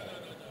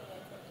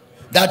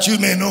 that you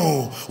may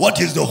know what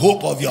is the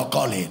hope of your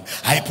calling.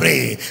 I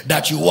pray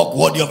that you walk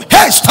worthy of it.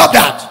 Hey, stop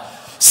that.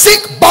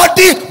 Sick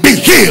body be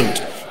healed.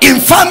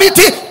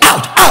 Infirmity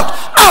out, out,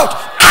 out,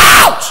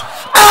 out,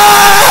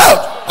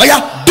 out. Oh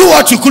yeah, do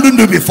what you couldn't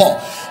do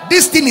before.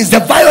 This thing is the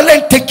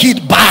violent, take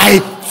it by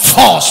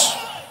force.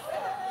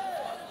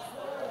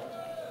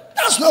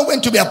 That's not when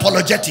to be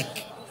apologetic.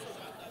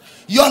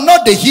 You are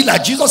not the healer.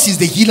 Jesus is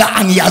the healer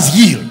and he has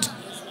healed.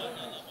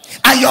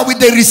 And you are with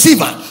the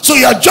receiver. So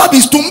your job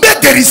is to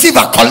make the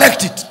receiver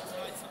collect it.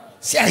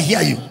 Say, I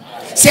hear you.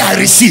 Say, I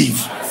receive.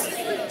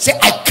 Say,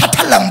 I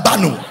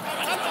katalambano.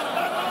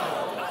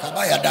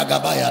 Kabaya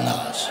dagabaya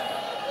nash.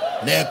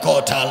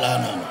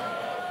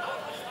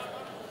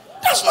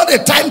 That's not the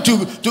time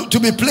to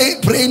be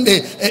praying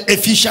the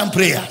Ephesian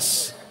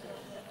prayers.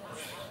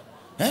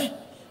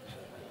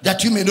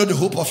 That you may know the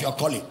hope of your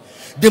calling.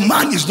 The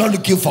man is not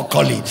looking for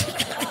calling.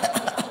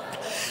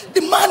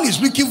 The man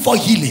is looking for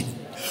healing.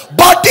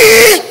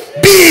 Body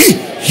be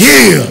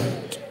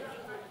healed.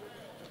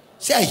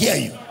 Say, I hear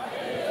you.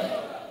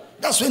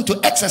 That's when to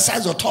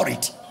exercise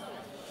authority.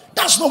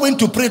 That's not when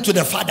to pray to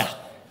the Father.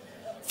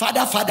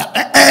 Father, Father.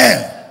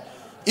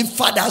 If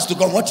Father has to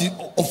come,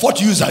 of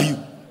what use are you?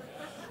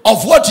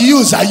 Of what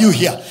use are you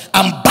here?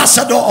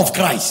 Ambassador of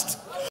Christ.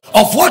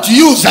 Of what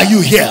use are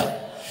you here?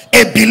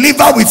 A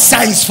believer with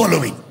signs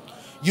following.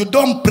 You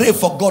don't pray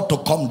for God to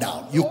come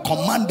down. You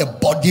command the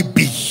body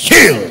be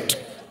healed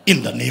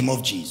in the name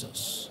of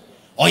Jesus.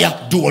 Oh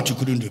yeah, do what you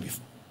couldn't do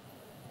before.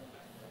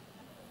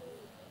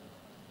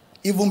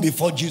 Even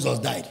before Jesus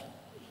died,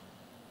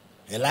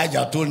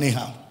 Elijah told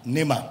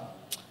Naaman,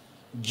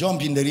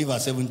 jump in the river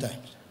 7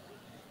 times.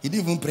 He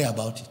didn't even pray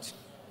about it.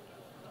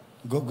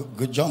 Go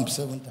jump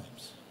 7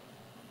 times.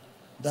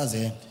 That's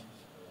the end.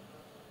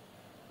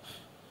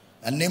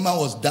 And Naaman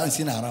was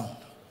dancing around.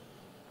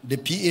 The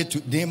PA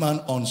to Naaman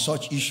on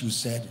such issues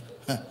said,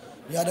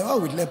 you are the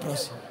one with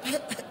leprosy.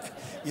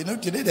 You know,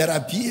 today there are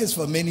PAs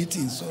for many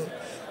things. So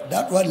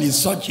that one is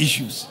such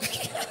issues.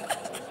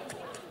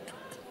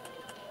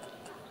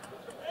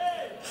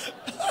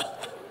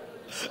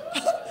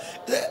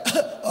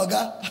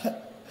 Oga,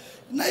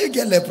 now you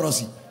get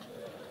leprosy.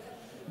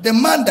 The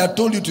man that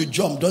told you to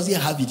jump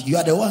doesn't have it. You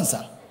are the one,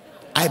 sir.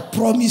 I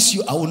promise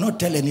you, I will not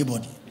tell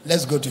anybody.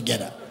 Let's go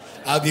together.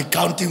 I'll be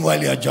counting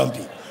while you are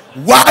jumping.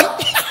 1,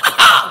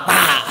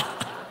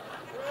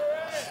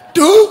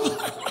 2.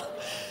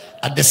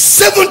 At the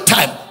 7th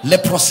time,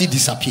 leprosy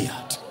disappeared.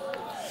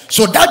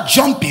 So that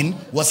jumping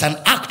was an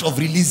act of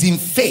releasing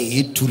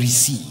faith to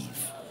receive.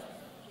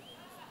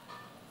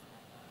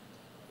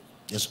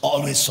 There's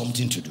always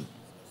something to do.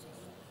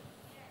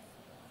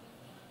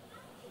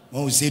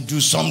 When we say do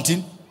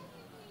something,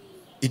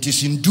 it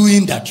is in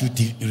doing that you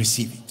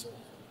receive it.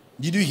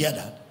 Did you hear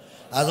that?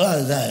 As long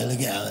as that,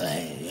 look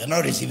at, you're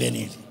not receiving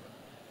anything.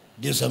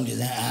 Do something,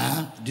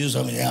 do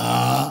something,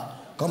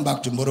 come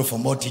back tomorrow for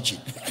more teaching.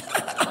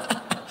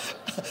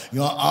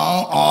 Your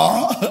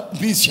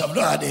means you have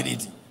not had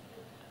anything.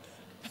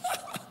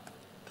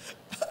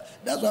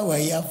 That's why we're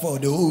here for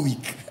the whole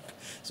week.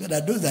 So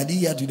that those that didn't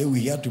hear today will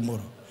hear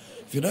tomorrow.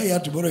 If you don't hear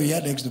tomorrow, you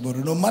hear next tomorrow.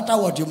 No matter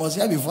what, you must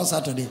hear before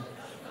Saturday.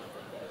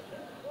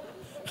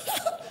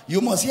 You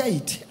must hear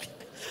it.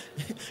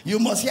 You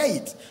must hear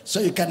it.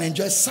 So you can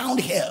enjoy sound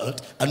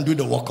health and do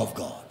the work of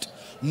God.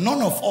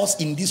 None of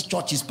us in this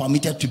church is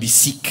permitted to be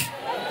sick.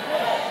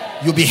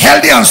 You'll be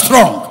healthy and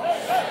strong.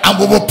 And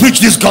we will preach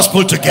this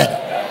gospel together.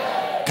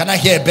 Can I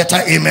hear a better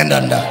amen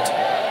than that?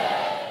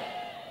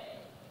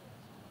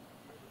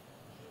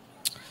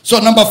 So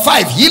number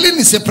 5, healing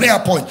is a prayer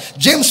point.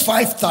 James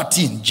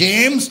 5:13.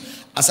 James,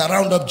 as I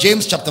round up,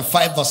 James chapter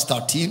 5 verse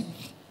 13.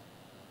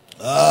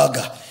 Oh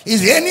God.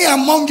 Is any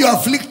among you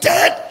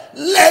afflicted?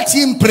 Let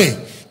him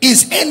pray.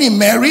 Is any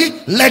merry?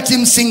 Let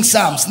him sing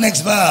psalms.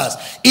 Next verse.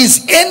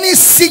 Is any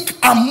sick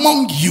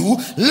among you?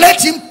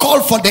 Let him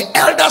call for the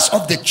elders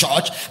of the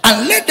church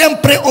and let them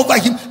pray over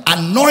him,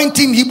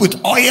 anointing him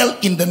with oil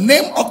in the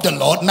name of the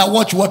Lord. Now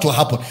watch what will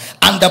happen.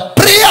 And the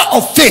prayer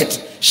of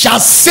faith shall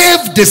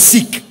save the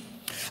sick,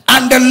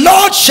 and the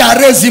Lord shall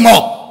raise him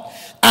up.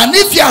 And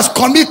if he has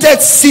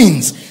committed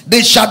sins,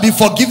 they shall be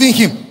forgiven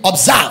him.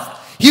 Observe.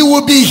 He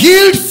will be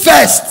healed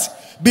first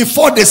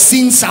before the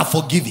sins are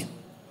forgiven.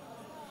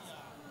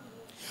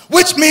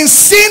 Which means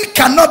sin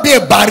cannot be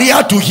a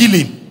barrier to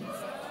healing.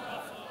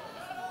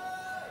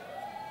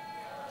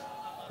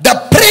 The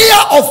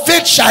prayer of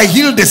faith shall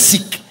heal the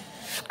sick,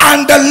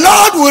 and the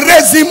Lord will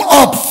raise him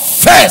up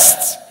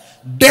first.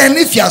 Then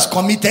if he has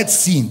committed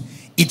sin,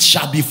 it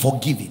shall be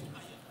forgiven.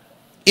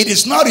 It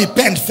is not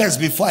repent first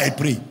before I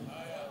pray.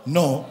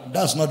 No,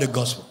 that's not the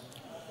gospel.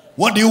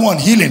 What do you want?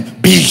 Healing.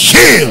 Be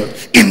healed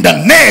in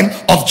the name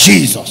of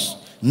Jesus.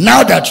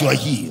 Now that you are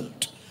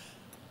healed.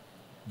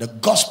 The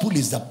gospel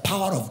is the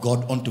power of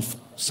God unto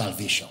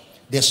salvation.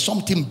 There's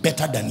something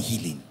better than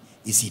healing.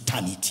 It's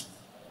eternity.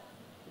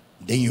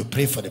 Then you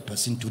pray for the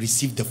person to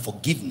receive the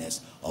forgiveness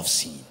of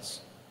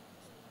sins.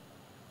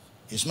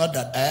 It's not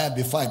that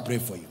before I pray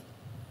for you.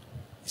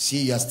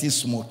 See, you are still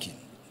smoking.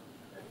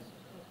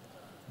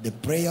 The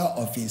prayer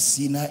of a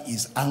sinner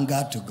is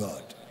anger to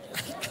God.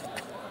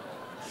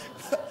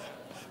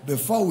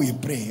 Before we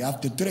pray, you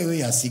have to throw away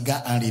your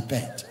cigar and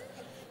repent.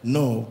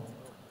 No.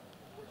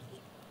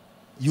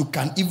 You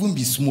can even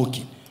be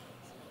smoking.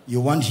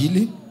 You want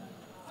healing?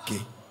 Okay.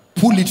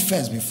 Pull it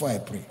first before I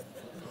pray.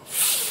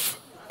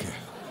 Okay.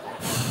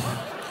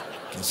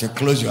 Okay, so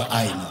close your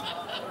eye now.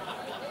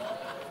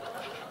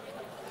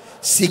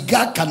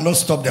 Cigar cannot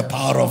stop the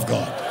power of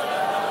God.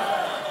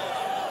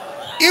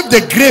 If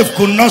the grave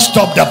could not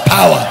stop the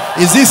power,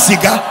 is this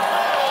cigar?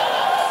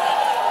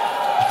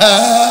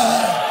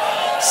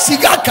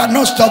 Cigar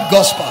cannot stop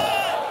gospel.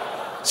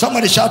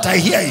 Somebody shout, I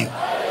hear you.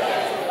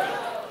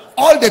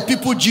 All the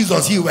people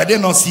Jesus healed, were they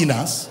not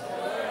sinners?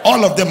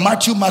 All of them,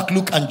 Matthew, Mark,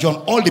 Luke, and John,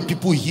 all the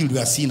people he healed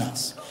were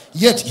sinners.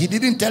 Yet he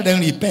didn't tell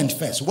them repent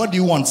first. What do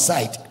you want?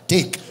 Sight,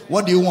 take.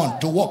 What do you want?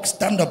 To walk,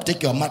 stand up,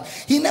 take your mat.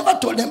 He never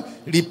told them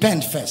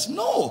repent first.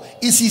 No,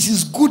 it's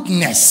his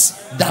goodness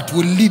that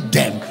will lead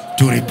them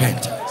to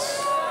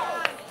repentance.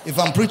 If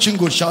I'm preaching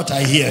good, shout,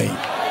 I hear you.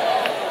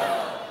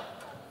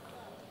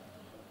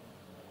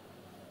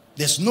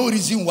 There's no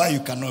reason why you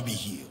cannot be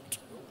healed.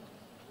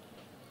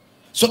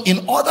 So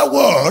in other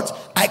words,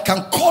 I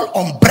can call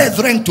on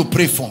brethren to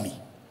pray for me.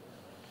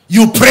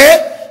 You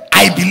pray,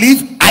 I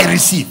believe, I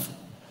receive.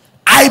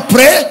 I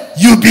pray,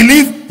 you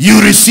believe,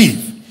 you receive.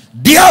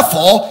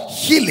 Therefore,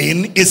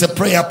 healing is a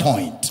prayer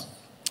point.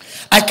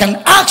 I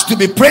can ask to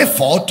be prayed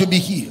for to be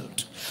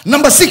healed.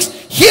 Number 6,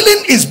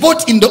 healing is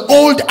both in the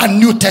Old and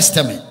New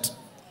Testament.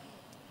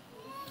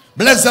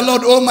 Bless the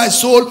Lord, O my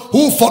soul,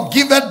 who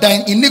forgiveth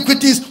thine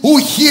iniquities, who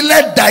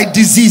healeth thy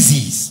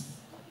diseases.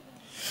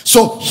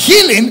 So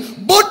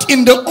healing, both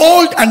in the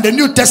Old and the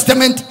New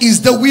Testament,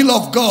 is the will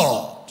of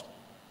God.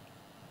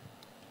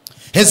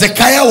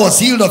 Hezekiah was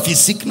healed of his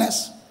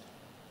sickness.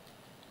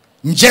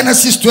 In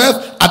Genesis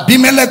 12,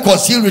 Abimelech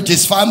was healed with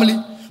his family,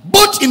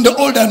 both in the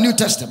Old and New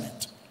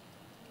Testament.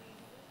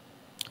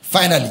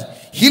 Finally,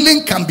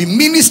 healing can be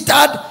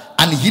ministered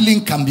and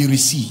healing can be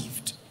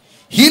received.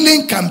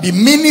 Healing can be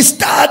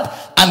ministered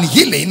and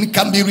healing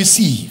can be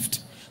received.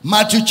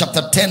 Matthew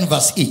chapter 10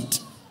 verse 8.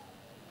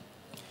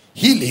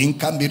 Healing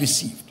can be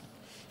received.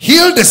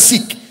 Heal the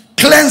sick,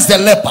 cleanse the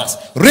lepers,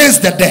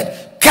 raise the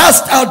dead,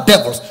 cast out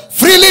devils.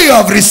 Freely you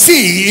have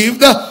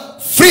received,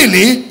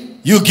 freely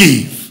you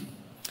give.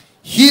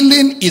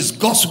 Healing is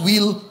God's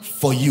will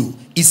for you.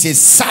 It's a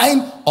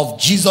sign of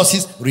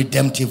Jesus'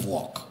 redemptive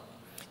work.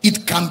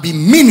 It can be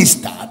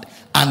ministered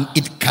and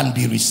it can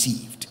be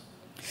received.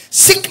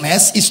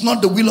 Sickness is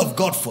not the will of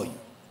God for you.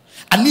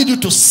 I need you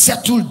to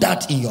settle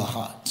that in your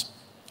heart.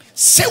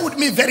 Say with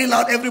me very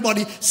loud,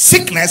 everybody,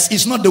 sickness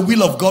is not the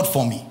will of God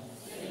for me.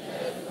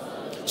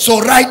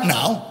 So right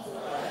now,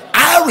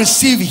 I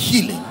receive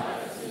healing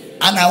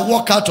and I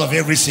walk out of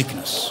every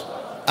sickness.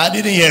 I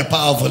didn't hear a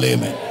powerful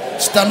amen.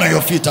 Stand on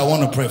your feet. I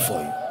want to pray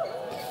for you.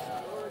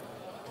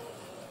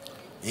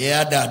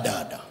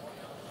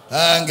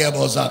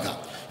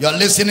 You're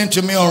listening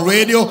to me on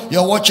radio.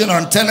 You're watching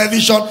on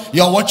television.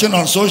 You're watching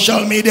on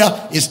social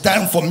media. It's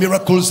time for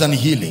miracles and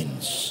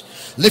healings.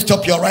 Lift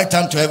up your right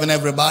hand to heaven,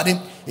 everybody.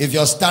 If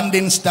you're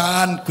standing,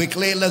 stand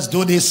quickly. Let's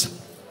do this.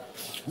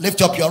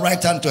 Lift up your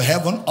right hand to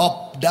heaven,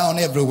 up, down,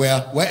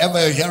 everywhere. Wherever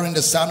you're hearing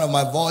the sound of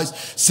my voice,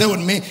 say with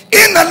me,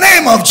 in the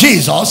name of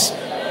Jesus,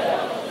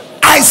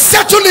 I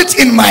settle it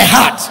in my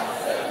heart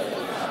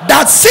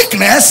that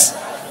sickness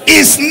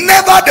is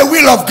never the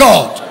will of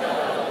God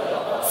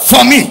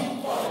for me.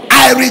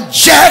 I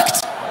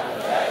reject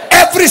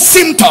every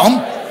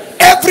symptom,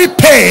 every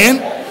pain,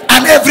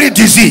 and every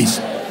disease.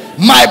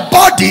 My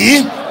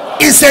body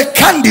is a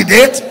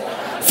candidate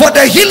for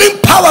the healing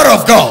power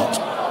of God.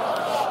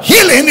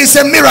 Healing is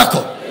a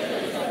miracle.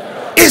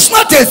 It's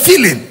not a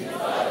feeling.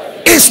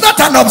 It's not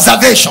an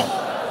observation.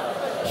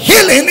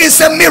 Healing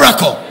is a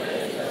miracle.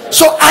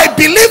 So I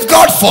believe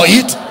God for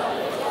it.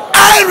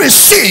 I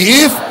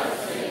receive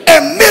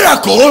a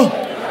miracle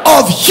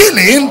of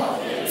healing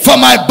for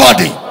my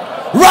body.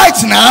 Right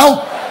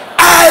now,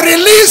 I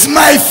release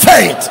my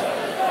faith.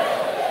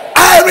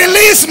 I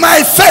release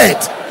my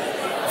faith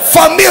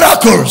for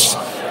miracles.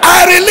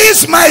 I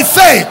release my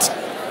faith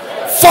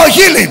for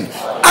healing.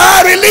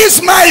 I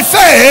release my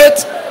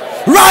faith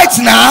right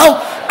now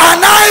and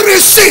I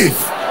receive.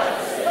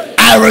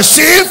 I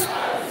receive.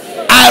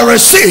 I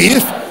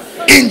receive.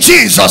 In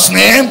Jesus'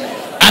 name.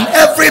 And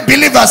every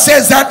believer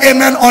says that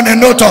amen on a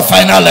note of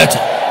finality.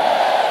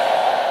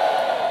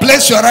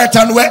 Place your right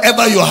hand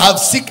wherever you have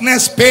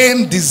sickness,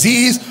 pain,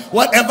 disease,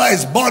 Whatever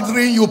is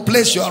bothering you,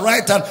 place your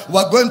right hand.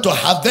 We're going to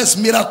harvest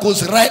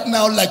miracles right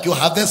now like you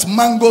harvest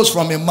mangoes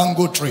from a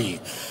mango tree.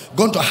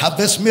 Going to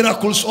harvest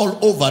miracles all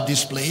over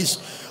this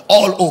place.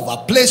 All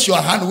over. Place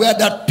your hand where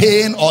that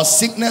pain or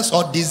sickness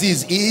or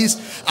disease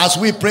is. As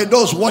we pray,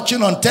 those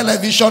watching on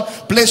television,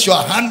 place your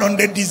hand on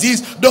the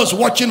disease. Those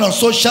watching on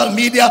social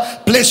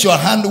media, place your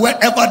hand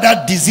wherever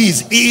that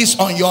disease is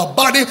on your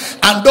body.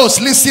 And those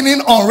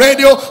listening on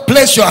radio,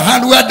 place your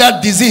hand where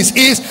that disease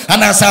is.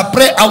 And as I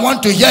pray, I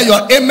want to hear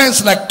your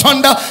amens like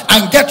thunder.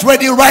 And get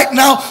ready right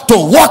now to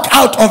walk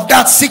out of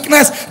that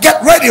sickness.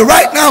 Get ready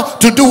right now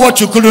to do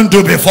what you couldn't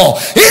do before.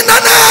 In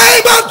the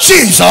name of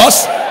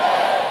Jesus.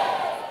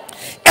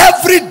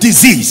 Every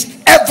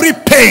disease, every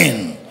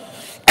pain,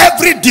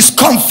 every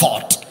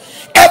discomfort,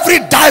 every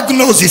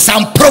diagnosis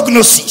and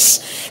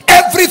prognosis,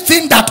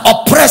 everything that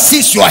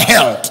oppresses your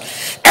health,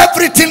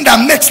 everything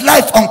that makes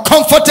life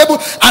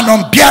uncomfortable and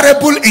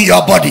unbearable in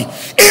your body,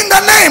 in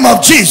the name of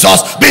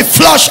Jesus, be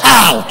flushed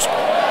out.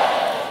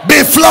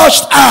 Be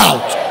flushed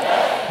out.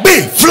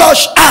 Be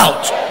flushed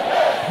out.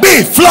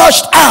 Be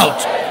flushed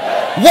out.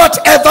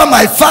 Whatever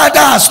my Father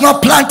has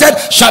not planted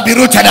shall be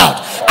rooted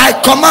out. I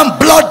command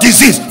blood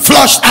disease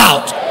flushed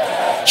out,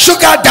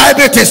 sugar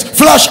diabetes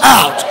flushed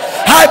out,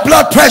 high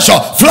blood pressure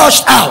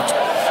flushed out,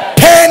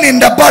 pain in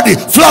the body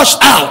flushed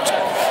out,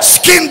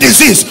 skin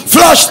disease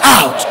flushed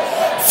out,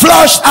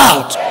 flushed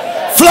out,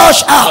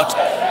 flushed out.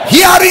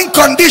 Hearing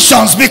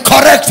conditions be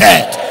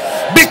corrected,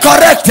 be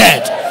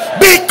corrected,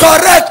 be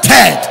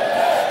corrected.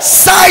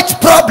 Sight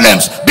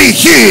problems be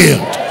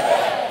healed,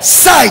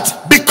 sight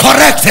be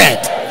corrected,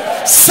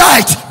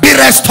 sight be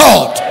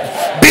restored,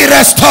 be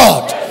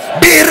restored,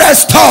 be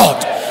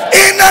restored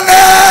in the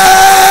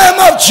name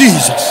of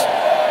Jesus.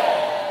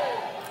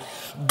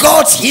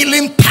 God's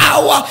healing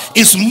power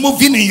is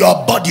moving in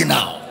your body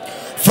now.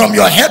 From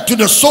your head to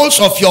the soles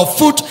of your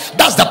foot.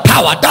 That's the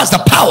power, that's the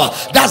power,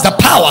 that's the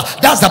power,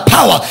 that's the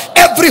power.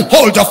 Every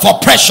hold of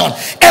oppression,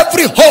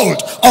 every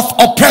hold of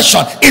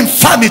oppression,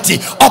 infirmity,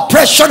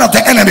 oppression of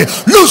the enemy,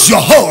 lose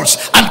your holds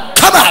and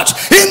come out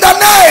in the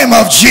name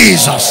of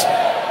Jesus.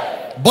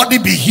 Body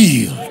be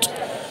healed,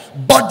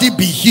 body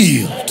be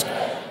healed.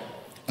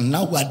 And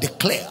now we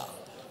declare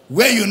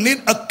where you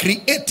need a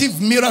creative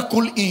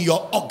miracle in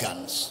your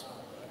organs,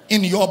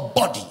 in your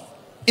body,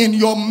 in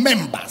your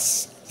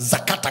members,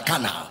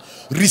 Zakatakana,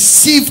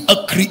 receive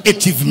a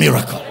creative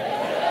miracle.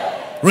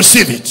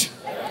 Receive it.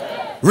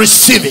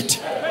 Receive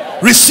it.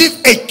 Receive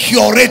a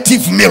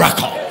curative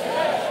miracle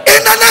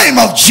in the name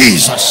of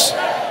Jesus.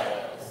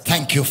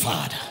 Thank you,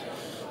 Father.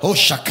 Oh,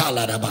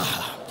 Shakala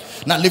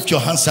Rabaha. Now lift your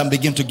hands and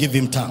begin to give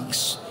him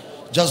thanks.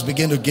 Just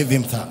begin to give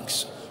him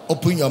thanks.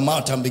 Open your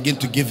mouth and begin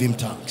to give him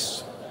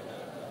thanks.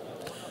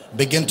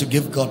 Begin to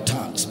give God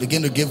thanks.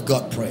 Begin to give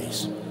God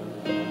praise.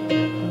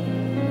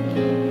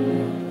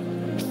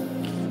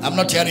 I'm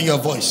not hearing your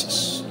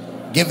voices.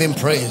 Give him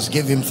praise.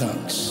 Give him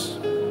thanks.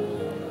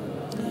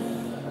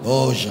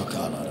 Oh,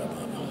 Jakala da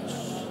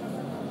Babas.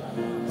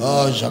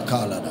 Oh,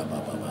 Jakala da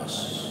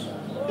Babas.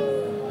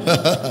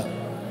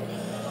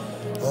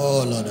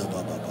 Oh, Lord of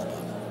Baba.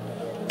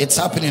 It's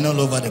happening all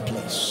over the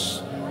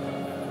place.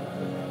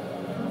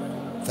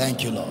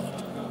 Thank you,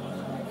 Lord.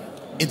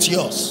 It's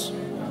yours.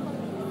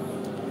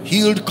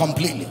 Healed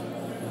completely.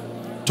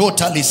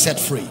 Totally set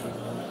free.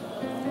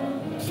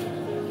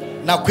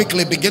 Now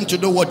quickly begin to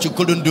do what you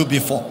couldn't do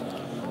before.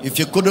 If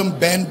you couldn't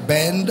bend,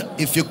 bend.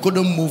 If you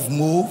couldn't move,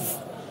 move.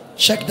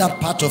 Check that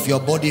part of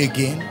your body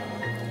again.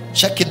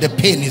 Check it. The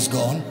pain is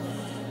gone.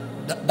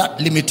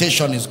 That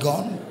limitation is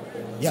gone.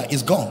 Yeah,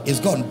 it's gone. It's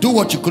gone. Do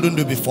what you couldn't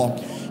do before.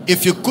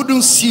 If you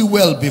couldn't see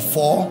well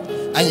before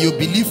and you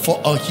believe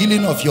for a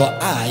healing of your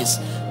eyes,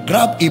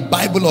 grab a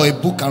Bible or a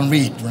book and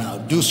read now.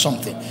 Do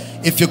something.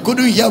 If you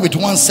couldn't hear with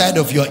one side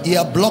of your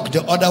ear, block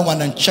the other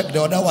one and check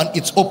the other one.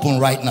 It's open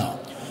right now.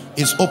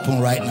 It's open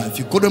right now. If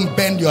you couldn't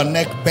bend your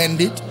neck, bend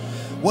it.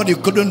 What you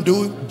couldn't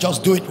do,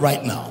 just do it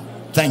right now.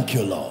 Thank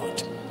you,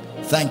 Lord.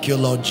 Thank you,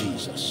 Lord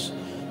Jesus.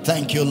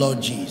 Thank you,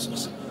 Lord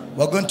Jesus.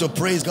 We're going to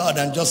praise God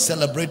and just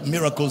celebrate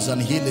miracles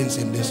and healings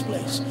in this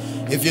place.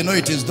 If you know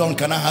it is done,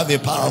 can I have a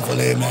powerful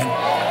amen?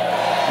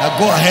 Now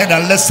go ahead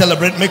and let's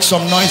celebrate. Make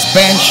some noise,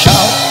 bend,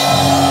 shout,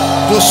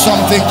 do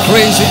something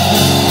crazy.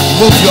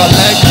 Move your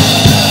leg,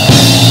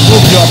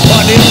 move your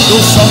body, do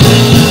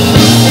something.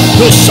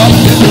 Do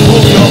something,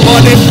 move your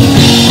body.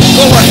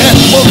 Go ahead,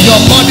 move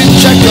your body,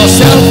 check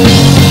yourself.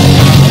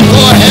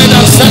 Go ahead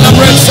and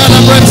celebrate,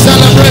 celebrate,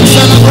 celebrate,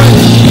 celebrate.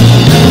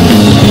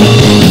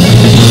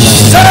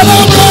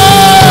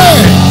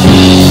 Celebrate!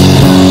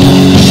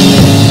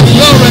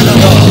 Glory to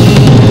God.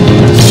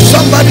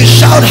 Somebody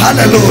shout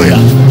hallelujah.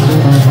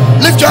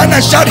 Lift your hand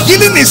and shout,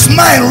 healing is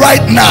mine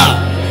right now.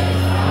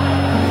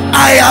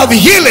 I have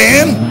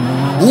healing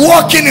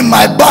walking in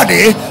my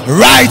body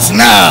right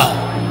now.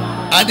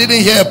 I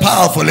didn't hear a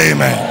powerful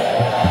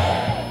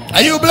amen.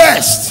 Are you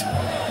blessed?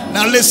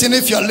 Now listen,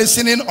 if you're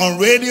listening on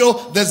radio,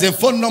 there's a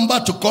phone number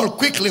to call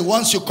quickly.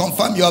 Once you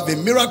confirm you have a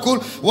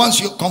miracle, once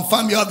you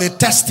confirm you have a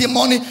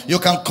testimony, you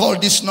can call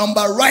this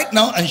number right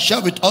now and share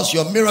with us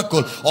your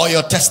miracle or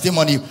your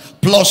testimony.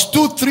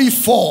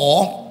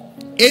 +234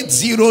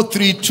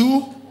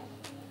 8032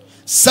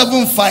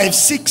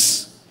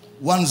 756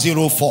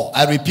 104.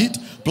 I repeat,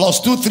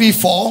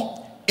 +234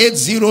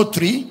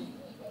 803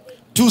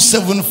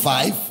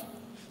 275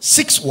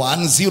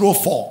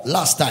 6104.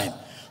 Last time,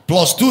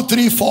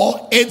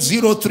 +234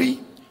 803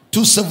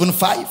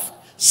 275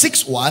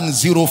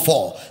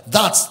 6104.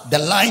 That's the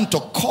line to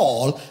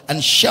call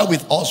and share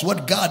with us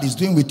what God is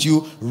doing with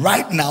you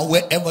right now,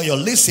 wherever you're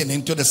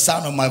listening to the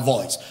sound of my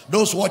voice.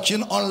 Those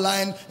watching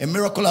online, a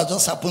miracle has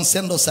just happened.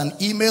 Send us an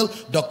email,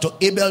 Dr.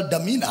 Abel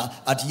Damina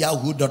at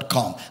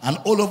yahoo.com. And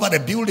all over the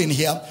building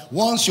here,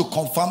 once you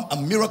confirm a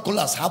miracle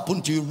has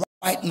happened to you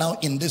right now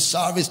in this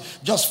service,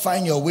 just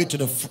find your way to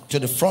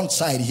the front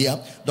side here.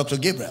 Dr.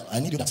 Gabriel, I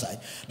need you that side.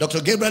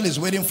 Dr. Gabriel is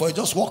waiting for you.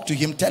 Just walk to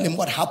him, tell him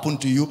what happened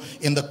to you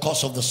in the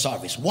course of the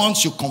service.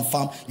 Once you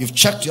confirm, you've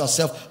checked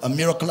yourself, a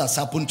miracle has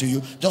happened to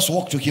you, just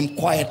walk to him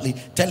quietly,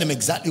 tell him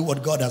exactly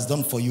what God has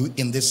done for you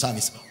in this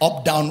service.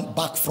 Up, down,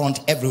 back,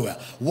 front, everywhere.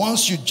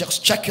 Once you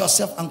just check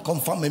yourself and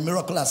confirm a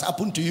miracle has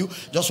happened to you,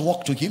 just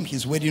walk to him.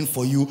 He's waiting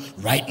for you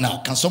right now.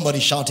 Can somebody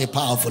shout a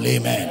powerful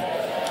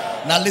amen?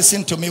 Now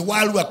listen to me.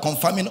 While we're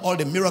confirming all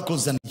the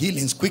miracles and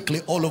healings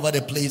quickly all over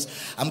the place,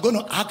 I'm going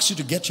to ask you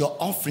to get your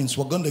offerings.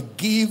 We're going to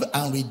give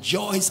and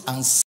rejoice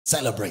and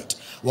celebrate.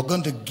 We're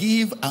going to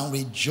give and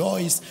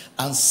rejoice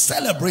and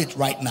celebrate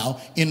right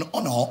now in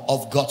honor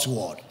of God's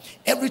word.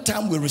 Every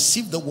time we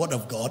receive the word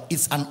of God,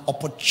 it's an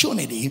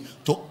opportunity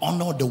to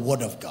honor the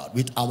word of God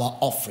with our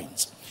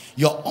offerings.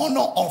 Your honor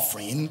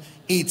offering,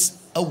 it's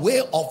a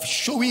way of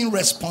showing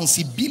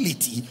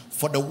responsibility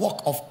for the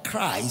work of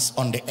Christ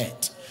on the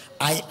earth.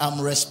 I am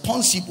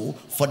responsible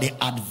for the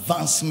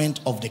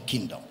advancement of the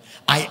kingdom.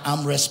 I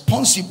am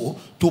responsible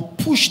to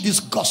push this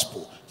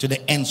gospel to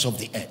the ends of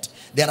the earth.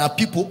 There are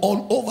people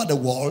all over the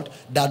world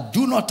that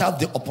do not have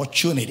the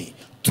opportunity.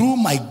 Through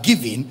my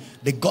giving,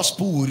 the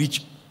gospel will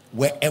reach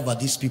wherever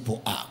these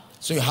people are.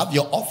 So you have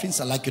your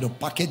offerings. I'd like you to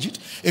package it.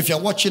 If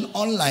you're watching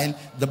online,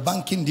 the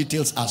banking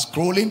details are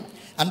scrolling.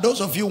 And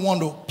those of you who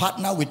want to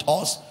partner with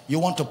us, you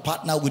want to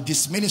partner with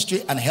this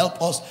ministry and help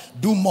us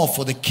do more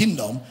for the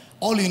kingdom,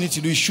 all you need to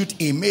do is shoot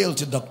a mail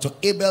to Dr.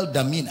 Abel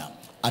Damina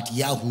at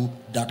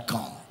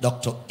yahoo.com.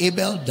 Dr.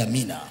 Abel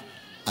Damina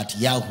at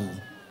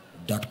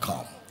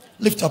yahoo.com.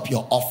 Lift up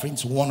your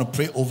offerings. We want to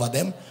pray over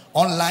them.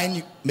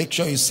 Online, make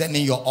sure you're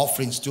sending your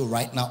offerings to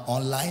right now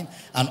online.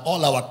 And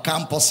all our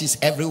campuses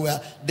everywhere.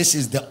 This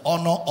is the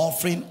honor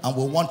offering. And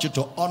we want you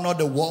to honor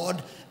the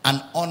word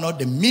and honor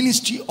the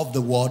ministry of the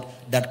word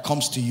that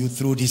comes to you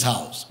through this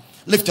house.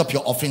 Lift up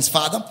your offerings.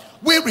 Father,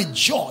 we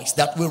rejoice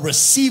that we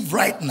receive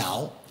right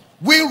now.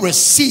 We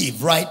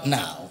receive right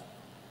now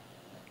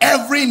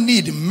every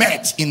need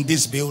met in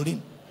this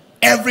building,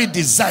 every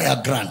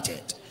desire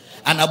granted.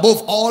 And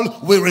above all,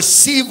 we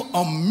receive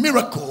a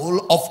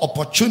miracle of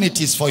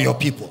opportunities for your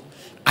people,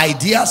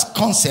 ideas,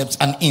 concepts,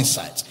 and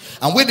insights.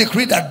 And we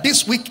decree that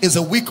this week is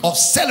a week of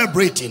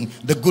celebrating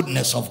the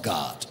goodness of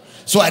God.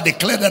 So I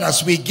declare that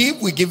as we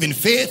give in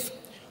faith,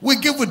 we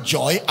give with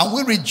joy, and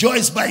we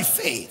rejoice by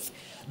faith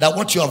that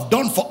what you have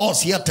done for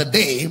us here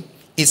today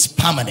is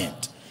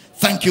permanent.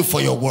 Thank you for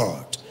your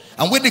word.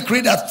 And we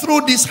decree that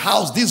through this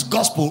house, this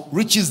gospel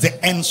reaches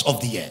the ends of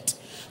the earth.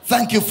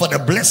 Thank you for the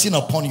blessing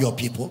upon your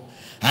people.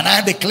 And I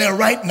declare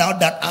right now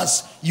that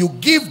as you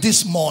give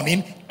this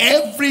morning,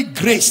 every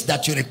grace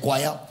that you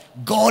require,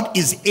 God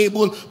is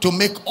able to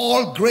make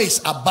all grace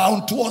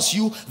abound towards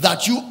you,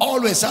 that you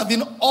always have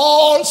in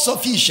all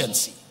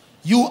sufficiency.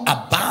 You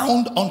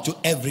abound unto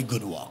every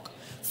good work.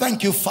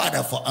 Thank you,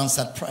 Father, for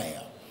answered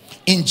prayer.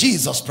 In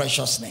Jesus'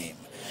 precious name.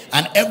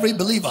 And every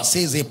believer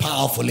says a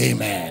powerful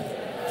amen.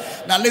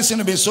 Now listen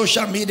to me,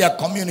 social media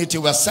community,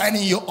 we're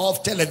signing you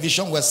off.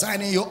 Television, we're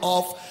signing you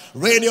off.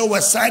 Radio,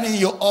 we're signing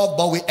you off.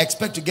 But we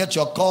expect to get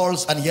your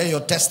calls and hear your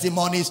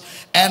testimonies.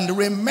 And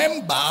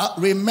remember,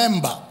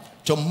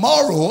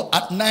 tomorrow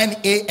at 9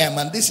 a.m.,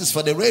 and this is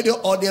for the radio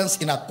audience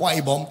in Akwa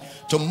Ibom,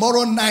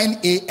 tomorrow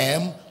 9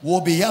 a.m.,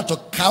 we'll be here to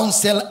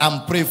counsel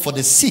and pray for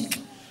the sick.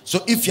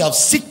 So if you have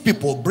sick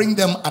people, bring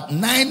them at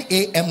 9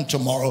 a.m.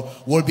 tomorrow.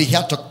 We'll be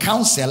here to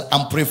counsel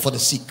and pray for the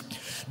sick.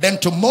 Then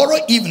tomorrow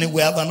evening,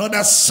 we have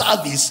another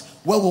service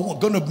where we're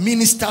going to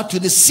minister to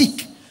the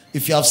sick.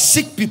 If you have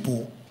sick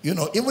people, you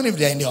know, even if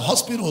they're in their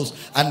hospitals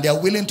and they're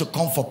willing to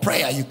come for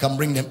prayer, you can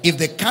bring them. If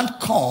they can't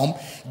come,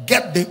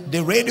 get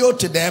the radio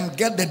to them,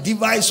 get the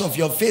device of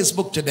your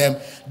Facebook to them.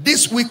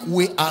 This week,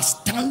 we are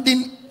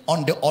standing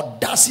on the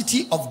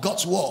audacity of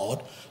God's word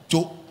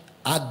to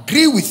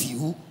agree with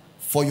you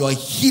for your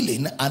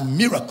healing and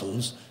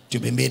miracles to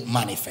be made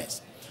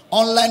manifest.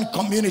 Online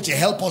community,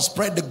 help us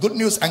spread the good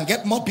news and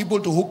get more people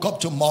to hook up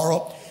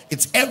tomorrow.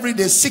 It's every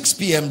day 6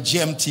 p.m.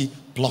 GMT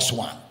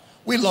 +1.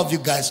 We love you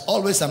guys.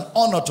 Always an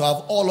honor to have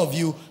all of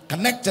you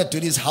connected to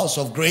this house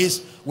of grace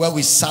where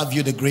we serve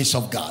you the grace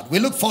of God. We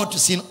look forward to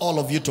seeing all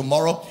of you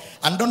tomorrow.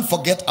 And don't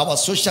forget, our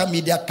social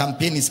media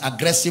campaign is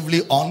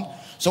aggressively on.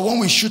 So when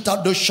we shoot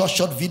out those short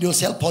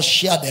videos, help us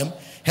share them.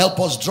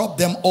 Help us drop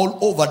them all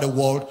over the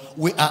world.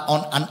 We are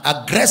on an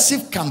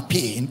aggressive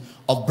campaign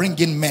of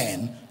bringing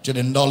men to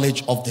the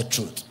knowledge of the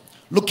truth.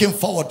 Looking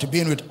forward to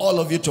being with all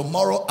of you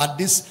tomorrow at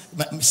this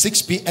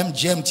 6 p.m.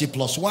 GMT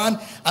 +1.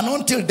 And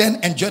until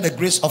then, enjoy the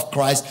grace of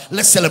Christ.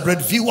 Let's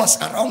celebrate viewers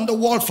around the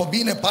world for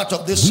being a part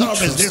of this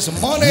service this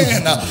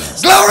morning.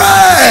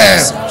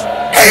 Glory!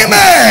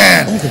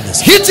 Amen!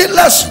 Hit it,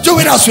 let's do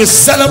it as we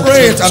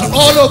celebrate and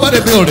all over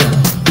the building.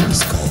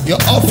 Your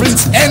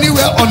offerings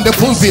anywhere on the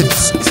pulpit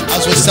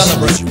as we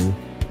celebrate.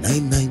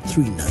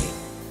 9939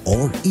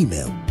 or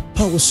email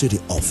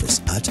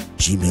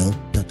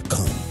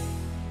powercityoffice@gmail.com.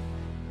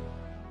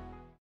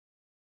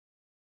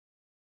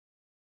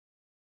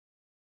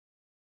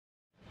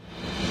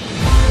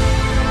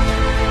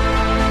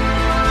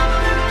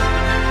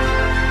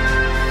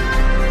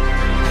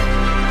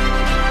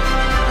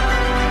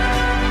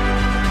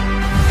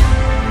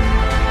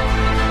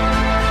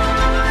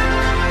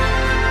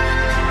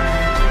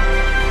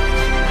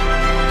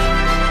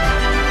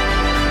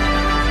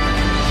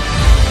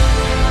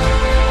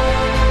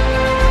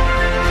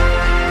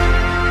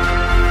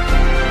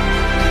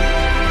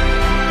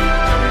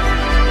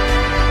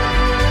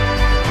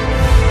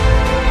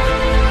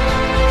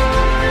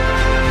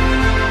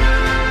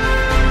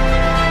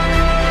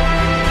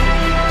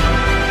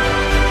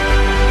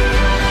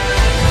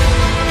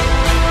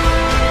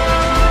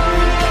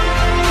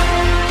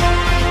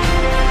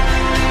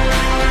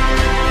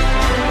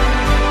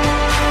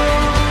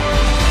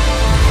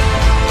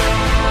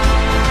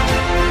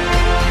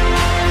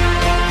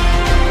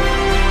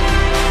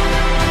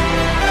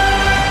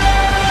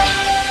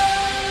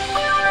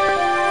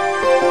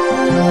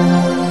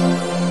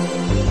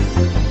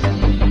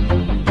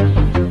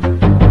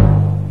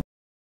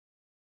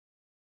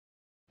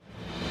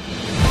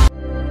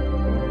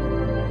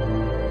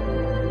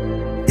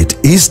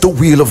 Is the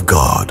will of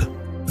God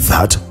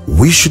that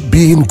we should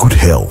be in good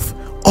health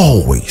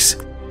always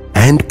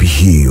and be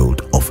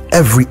healed of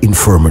every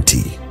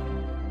infirmity.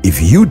 If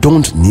you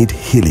don't need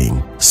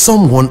healing,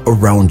 someone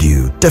around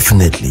you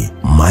definitely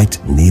might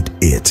need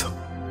it.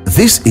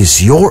 This is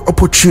your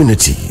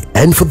opportunity,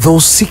 and for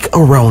those sick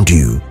around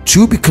you,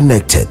 to be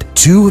connected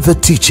to the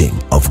teaching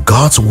of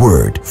God's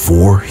word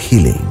for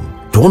healing.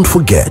 Don't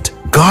forget,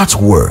 God's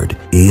word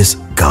is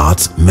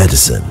God's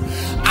medicine.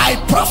 I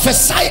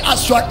prophesy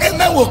as your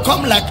amen will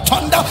come like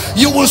thunder,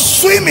 you will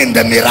swim in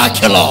the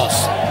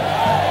miraculous.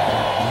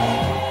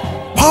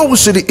 Power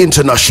City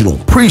International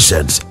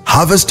presents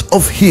Harvest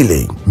of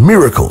Healing,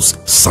 Miracles,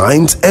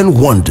 Signs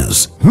and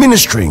Wonders,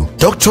 ministering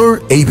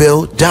Dr.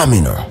 Abel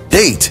Damina.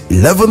 Date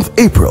 11th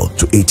April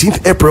to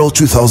 18th April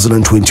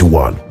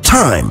 2021.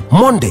 Time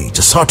Monday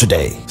to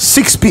Saturday,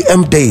 6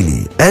 p.m.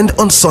 daily, and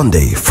on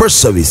Sunday,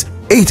 first service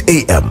 8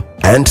 a.m.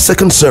 and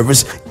second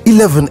service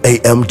 11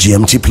 a.m.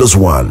 GMT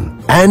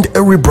 +1, and a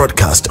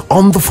rebroadcast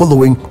on the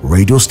following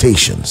radio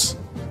stations: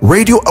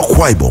 Radio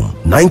Aquaibom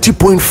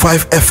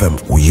 90.5 FM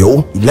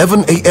Uyo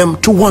 11 a.m.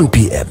 to 1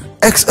 p.m.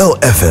 XL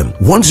FM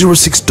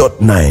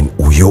 106.9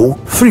 Uyo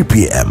 3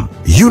 p.m.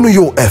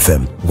 Unuyo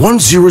FM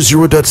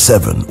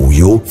 100.7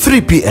 Uyo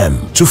 3 p.m.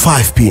 to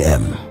 5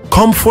 p.m.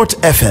 Comfort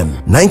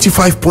FM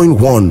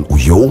 95.1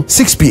 Uyo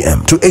 6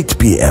 p.m. to 8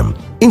 p.m.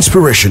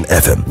 Inspiration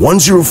FM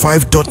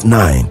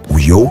 105.9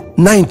 Uyo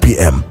 9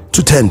 p.m.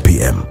 to 10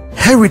 p.m.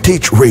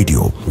 Heritage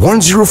Radio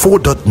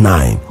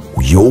 104.9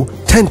 Uyo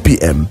 10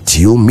 p.m.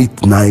 till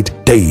midnight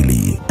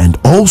daily, and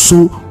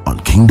also on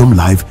Kingdom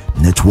Live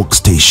Network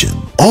Station.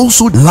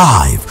 Also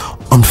live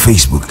on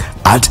Facebook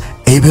at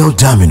Abel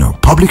Damina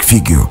Public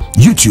Figure,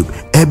 YouTube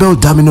Abel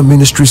Damina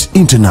Ministries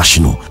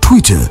International,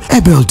 Twitter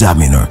Abel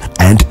Damina,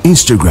 and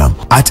Instagram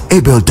at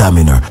Abel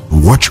Damina.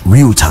 Watch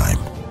real time.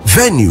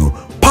 Venue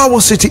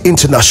Power City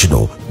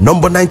International,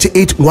 number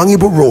 98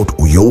 Wangibo Road,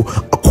 Uyo,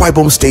 Akwa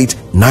Ibom State,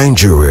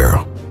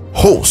 Nigeria.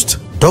 Host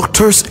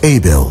Doctors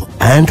Abel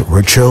and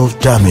Rachel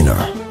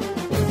Damina.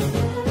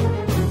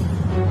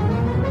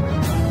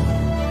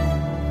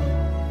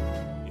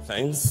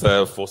 Thanks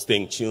for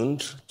staying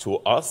tuned to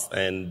us,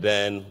 and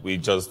then we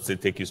just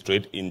take you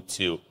straight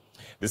into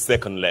the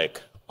second leg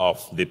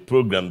of the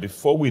program.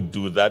 Before we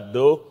do that,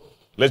 though,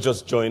 let's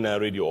just join our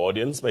radio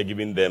audience by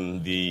giving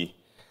them the,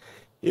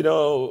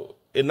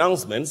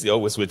 announcements you're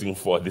always waiting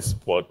for, this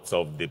part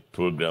of the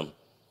program.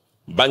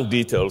 Bank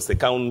details,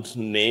 account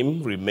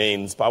name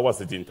remains Power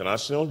City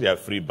International. There are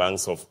three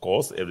banks, of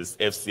course. There's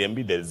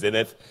FCMB, there's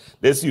Zenith,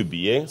 there's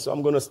UBA. So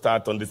I'm going to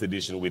start on this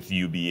edition with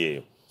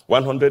UBA.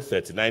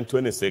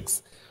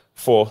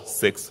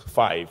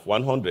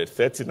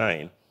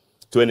 139-26-465.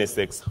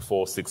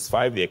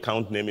 139-26-465. The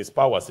account name is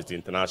Power City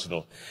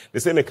International.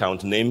 The same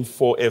account name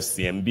for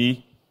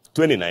FCMB,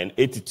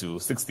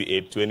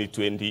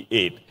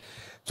 2982-68-2028.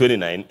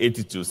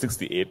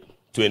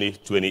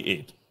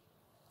 2982-68-2028.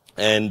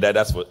 And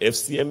that's for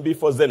FCMB.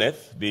 For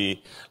Zenith, the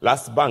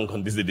last bank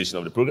on this edition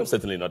of the program,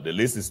 certainly not the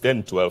least, is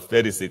 10 12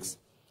 36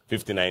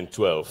 59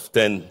 12.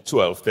 10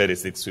 12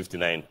 36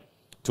 59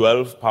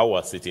 12.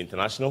 Power City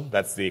International,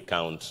 that's the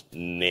account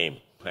name.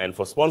 And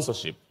for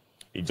sponsorship,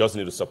 you just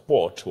need to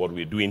support what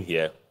we're doing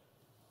here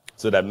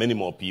so that many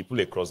more people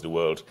across the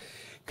world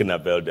can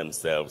avail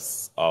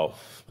themselves of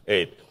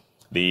it.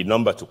 The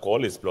number to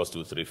call is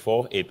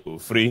 +234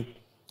 803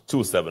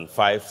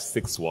 275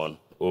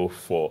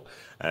 6104.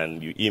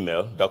 And you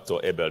email Dr.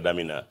 Abel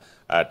Damina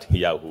at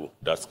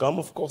yahoo.com.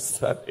 Of course,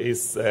 that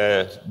is,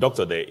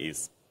 Doctor there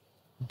is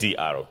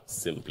DR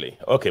simply.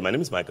 Okay, my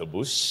name is Michael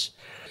Bush.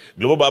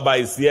 Global Baba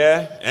is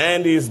here,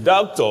 and is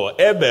Dr.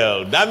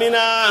 Abel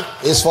Damina.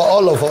 It's for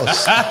all of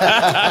us.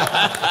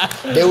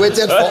 They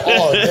waited for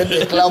all, then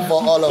they clap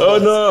for all of us.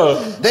 Oh,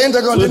 no. The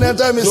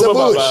Intercontinental, Mr.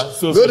 Global Bush. Baba,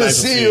 so Good to nice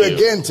see you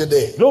again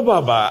today.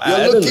 Global Baba.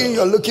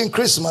 You're looking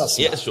Christmas.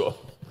 Yeah, sure.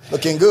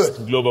 Looking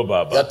good. Global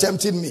Baba. You're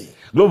tempting me.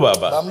 Global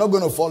Baba. I'm not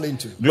going to fall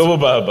into it. Global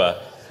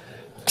Baba.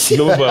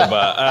 Global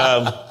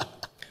Baba.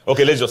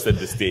 Okay, let's just set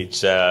the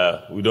stage.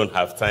 We don't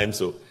have time,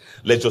 so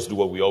let's just do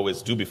what we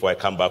always do before I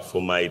come back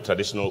for my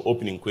traditional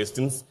opening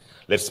questions.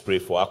 Let's pray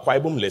for Akwa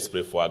Ibom. Let's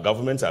pray for our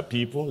government, our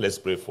people. Let's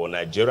pray for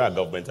Nigeria, our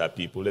government, our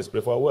people. Let's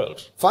pray for our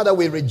world. Father,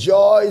 we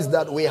rejoice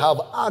that we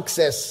have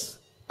access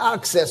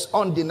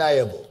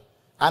undeniable,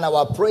 and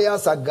our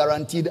prayers are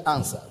guaranteed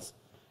answers.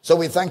 So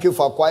we thank you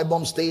for Akwa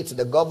Ibom State,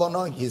 the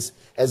governor, his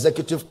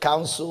executive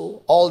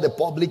council, all the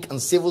public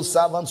and civil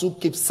servants who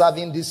keep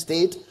serving this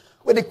state.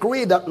 We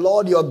decree that,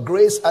 Lord, your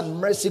grace and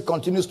mercy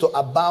continues to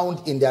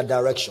abound in their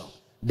direction.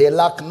 They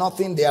lack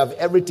nothing. They have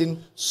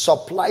everything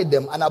supplied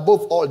them. And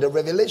above all, the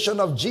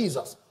revelation of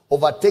Jesus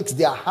overtakes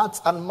their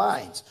hearts and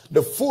minds.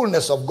 The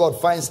fullness of God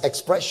finds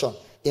expression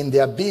in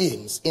their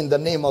beings in the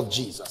name of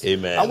Jesus.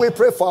 Amen. And we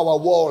pray for our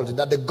world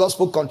that the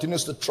gospel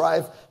continues to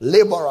thrive.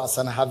 Laborers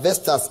and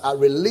harvesters are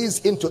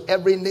released into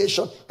every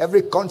nation,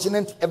 every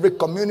continent, every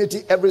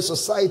community, every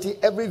society,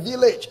 every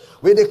village.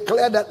 We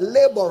declare that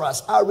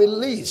laborers are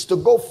released to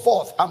go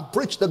forth and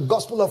preach the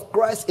gospel of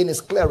Christ in its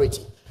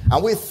clarity.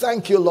 And we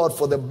thank you, Lord,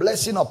 for the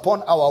blessing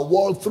upon our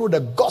world through the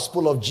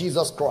gospel of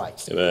Jesus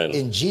Christ. Amen.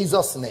 In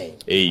Jesus' name.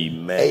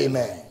 Amen.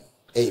 Amen.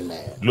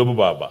 Amen. Global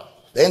Baba.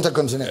 The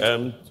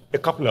Intercontinental. A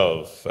couple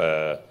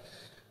of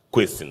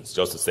questions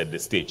just to set the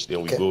stage.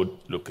 Then we go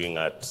looking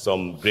at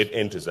some great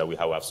entries that we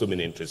have. We have so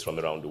many entries from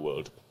around the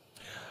world.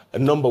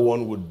 Number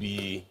one would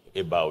be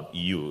about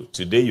you.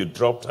 Today you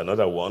dropped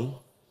another one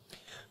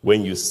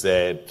when you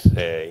said,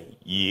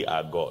 ye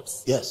are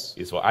gods. Yes.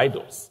 It's for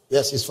idols.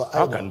 Yes, it's for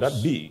idols. How can that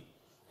be?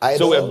 Idols,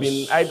 so we have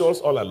been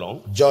idols all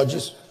along?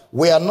 Judges.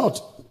 We are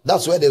not.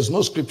 That's why there's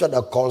no scripture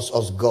that calls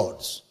us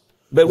gods.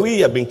 But we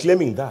have been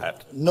claiming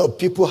that. No,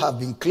 people have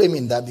been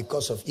claiming that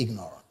because of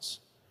ignorance.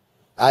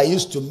 I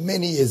used to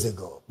many years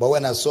ago, but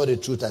when I saw the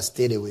truth, I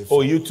stayed away from it.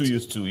 Oh, you too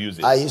used to use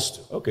it? I used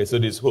to. Okay, so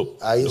there's hope.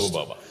 I used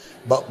to.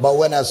 But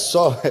when I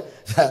saw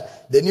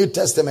the New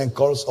Testament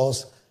calls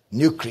us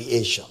new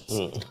creations.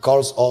 It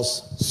calls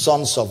us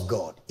sons of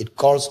God. It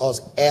calls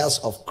us heirs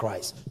of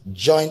Christ,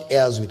 joint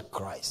heirs with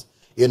Christ.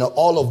 You know,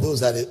 all of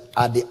those are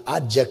the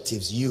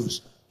adjectives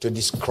used to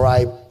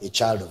describe a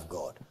child of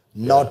God,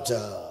 not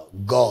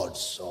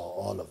gods or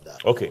all of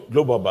that. Okay,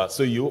 Global Baba,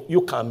 so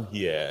you come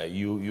here,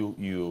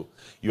 you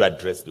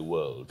address the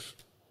world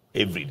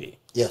every day.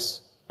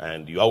 Yes.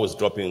 And you're always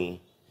dropping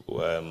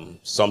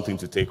something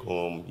to take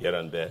home here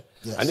and there.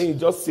 Yes. And then you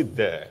just sit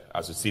there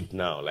as you sit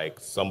now, like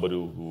somebody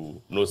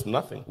who knows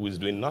nothing, who is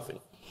doing nothing.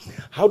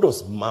 How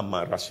does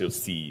Mama Rachel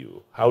see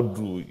you? How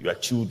do your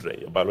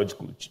children, your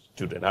biological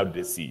children, how do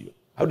they see you?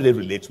 How do they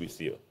relate with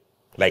you?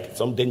 Like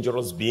some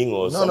dangerous being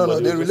or somebody? No.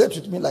 They relate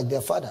with me like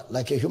their father,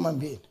 like a human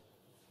being.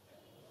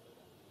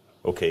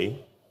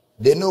 Okay.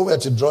 They know where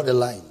to draw the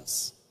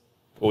lines.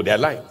 Oh, there are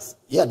lines?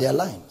 Yeah, there are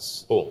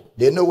lines. Oh.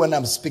 They know when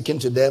I'm speaking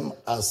to them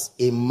as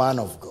a man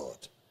of God,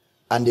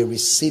 and they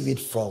receive it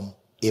from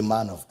a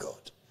man of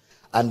God.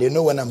 And they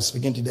know when I'm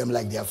speaking to them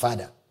like their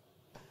father.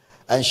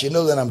 And she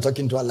knows when I'm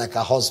talking to her like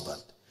her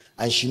husband.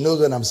 And she knows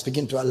when I'm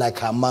speaking to her like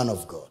her man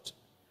of God.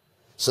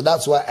 So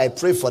that's why I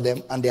pray for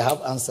them, and they have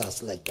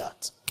answers like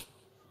that.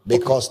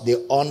 Because they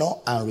honor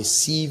and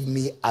receive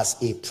me as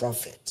a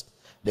prophet.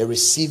 They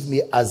receive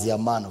me as their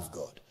man of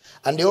God.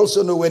 And they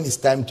also know when it's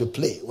time to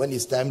play, when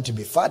it's time to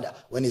be father,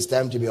 when it's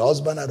time to be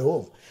husband at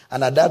home.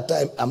 And at that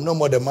time, I'm no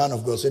more the man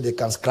of God, so they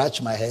can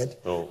scratch my head.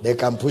 Oh. They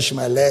can push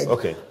my leg.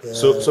 Okay.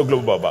 So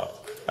Global Baba,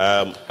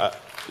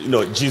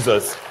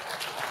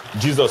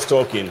 Jesus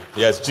talking.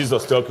 Yes,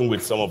 Jesus talking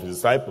with some of his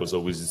disciples.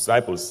 So his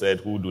disciples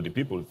said, who do the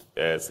people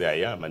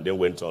say I am? And then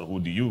went on, who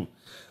do you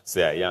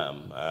say I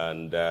am?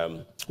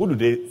 And who do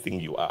they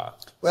think you are?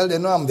 Well, they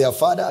know I'm their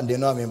father, and they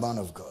know I'm a man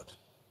of God.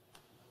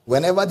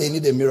 Whenever they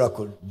need a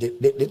miracle, they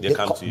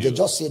come to you. They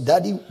just say,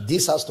 Daddy,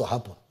 this has to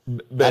happen.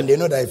 But, and they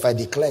know that if I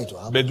declare it to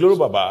happen. But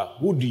Global Baba,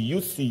 who do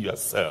you see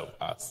yourself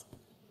as?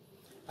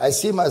 I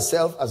see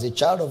myself as a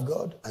child of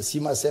God. I see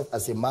myself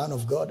as a man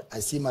of God. I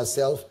see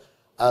myself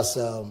as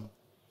a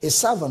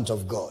servant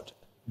of God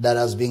that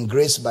has been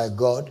graced by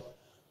God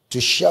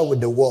to share with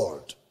the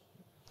world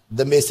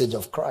the message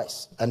of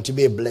Christ and to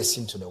be a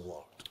blessing to the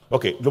world.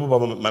 Okay,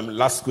 my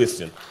last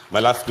question,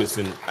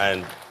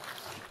 and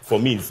for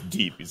me it's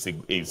deep.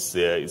 It's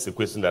a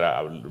question that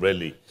I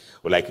really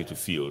would like you to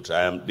field.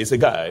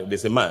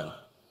 There's a man.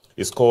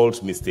 It's called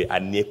Mr.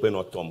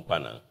 Anekpeno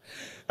Tompana.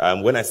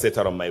 When I set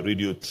out on my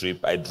radio trip,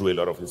 I drew a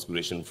lot of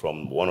inspiration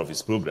from one of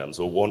his programs,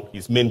 or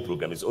his main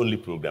program, his only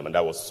program, and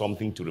that was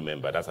Something to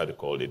Remember. That's how they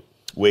called it,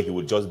 where he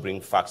would just bring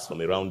facts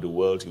from around the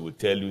world. He would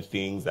tell you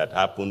things that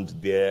happened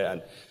there,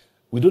 and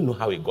we don't know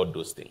how he got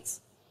those things.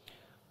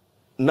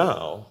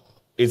 Now,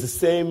 it's the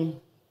same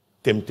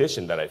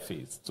temptation that I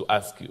face to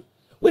ask you,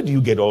 where do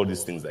you get all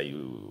these things that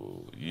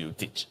you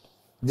teach?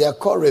 They are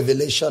called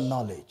revelation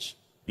knowledge.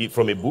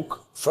 From a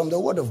book? From the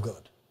Word of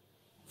God.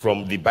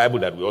 From the Bible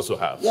that we also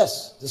have?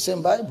 Yes, the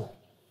same Bible.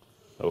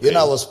 Okay. You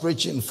know, I was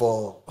preaching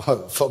for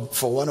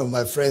one of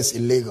my friends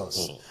in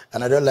Lagos,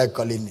 and I don't like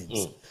calling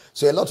names.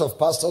 So a lot of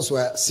pastors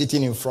were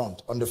sitting in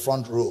front, on the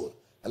front row.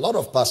 A lot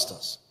of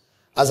pastors.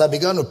 As I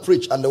began to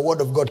preach and the Word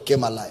of God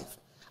came alive,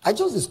 I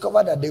just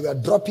discovered that they were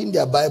dropping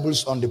their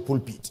Bibles on the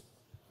pulpit.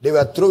 They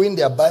were throwing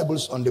their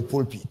Bibles on the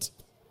pulpit.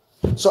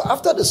 So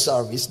after the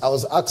service, I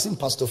was asking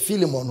Pastor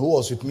Philemon, who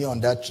was with me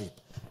on that trip,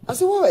 I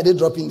said, why were they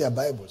dropping their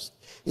Bibles?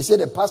 He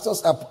said the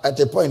pastors at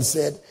a point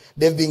said,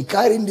 they've been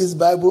carrying this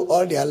Bible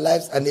all their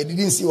lives and they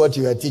didn't see what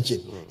you were teaching.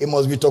 It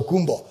must be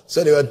Tokumbo.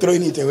 So they were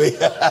throwing it away.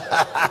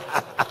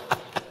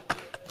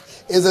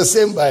 It's the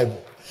same Bible.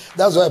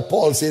 That's why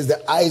Paul says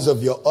the eyes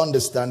of your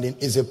understanding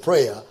is a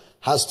prayer,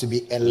 has to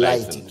be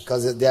enlightened.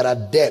 Because there are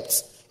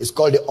depths. It's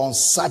called the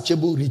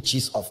unsearchable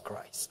riches of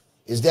Christ.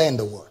 It's there in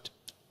the Word.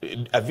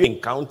 Have you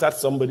encountered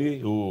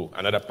somebody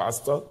another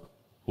pastor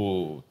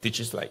who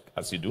teaches like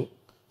as you do?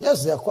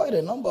 Yes, there are quite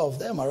a number of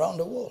them around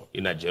the world.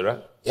 In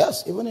Nigeria?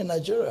 Yes, even in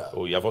Nigeria.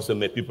 Oh, you have also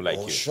met people like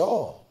you?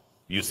 Sure.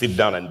 You sit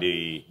down and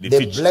they teach?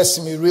 They bless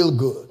me real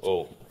good.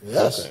 Oh,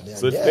 yes. Okay.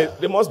 So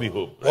there must be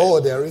hope, right? Oh,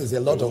 there is a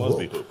lot of hope.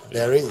 Be hope.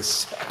 There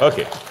is.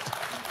 Okay.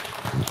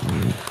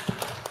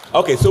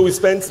 Okay, so we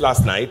spent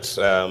last night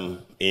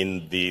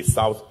in the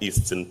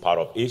southeastern part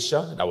of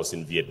Asia. That was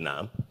in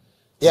Vietnam.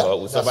 Yeah.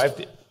 We survived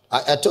it.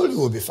 I told you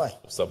we'll be fine.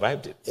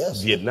 Survived it.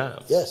 Yes.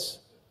 Vietnam. Yes.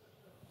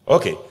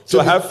 Okay.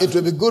 So it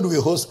will be good we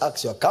host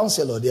Ask Your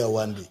Counselor there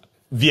one day.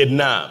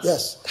 Vietnam.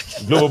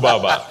 Yes. Global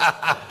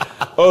Baba.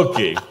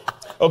 Okay.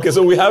 Okay,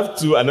 so we have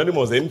two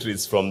anonymous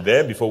entries from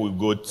there before we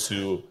go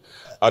to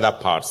other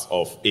parts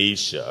of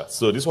Asia.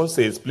 So this one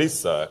says, please,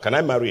 sir, can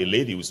I marry a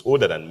lady who's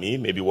older than me,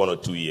 maybe 1 or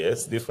 2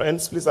 years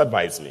difference? Please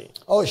advise me.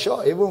 Oh,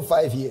 sure. Even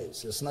 5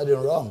 years. There's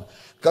nothing wrong.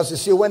 Because you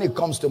see, when it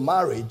comes to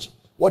marriage,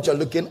 what you're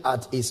looking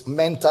at is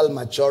mental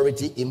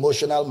maturity,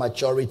 emotional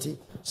maturity,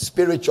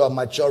 spiritual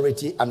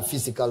maturity, and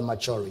physical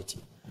maturity.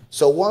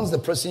 So once the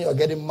person you're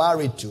getting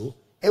married to,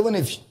 even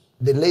if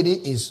the lady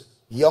is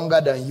younger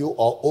than you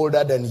or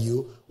older than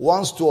you,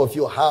 once two of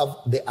you have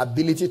the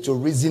ability to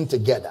reason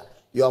together,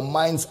 your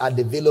minds are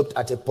developed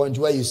at a point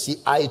where you see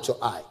eye to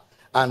eye,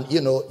 and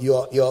you know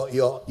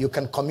you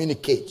can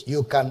communicate,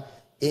 you can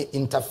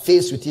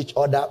interface with each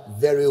other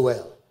very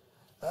well.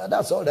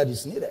 That's all that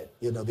is needed,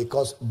 you know,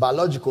 because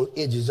biological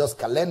age is just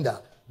calendar.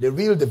 The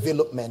real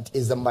development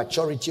is the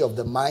maturity of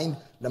the mind,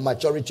 the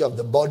maturity of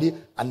the body,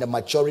 and the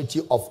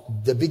maturity of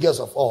the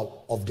biggest of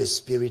all, of the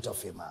spirit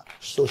of a man.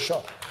 So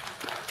short.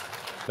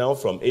 Now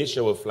from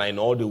Asia, we're flying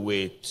all the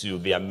way to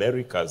the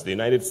Americas, the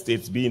United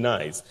States. Be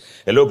nice.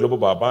 Hello, Global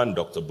Baba and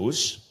Dr.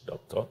 Bush.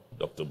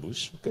 Dr.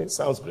 Bush. Okay,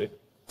 sounds great.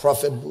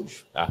 Prophet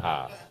Bush.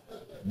 Aha.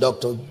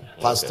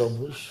 Pastor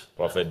Bush.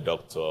 Prophet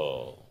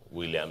Dr.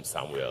 William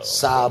Samuel.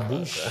 Sir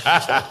Bush.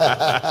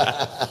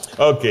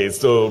 Okay,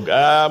 so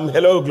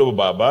hello, Global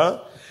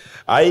Baba.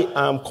 I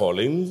am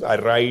calling.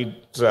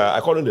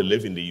 I currently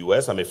live in the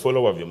U.S. I'm a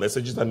follower of your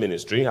messages and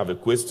ministry. I have a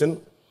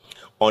question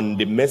on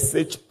the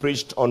message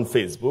preached on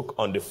Facebook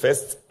on the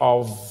 1st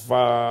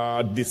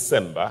of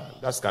December.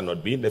 That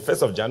cannot be. The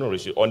 1st of January,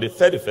 on the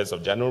 31st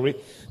of January,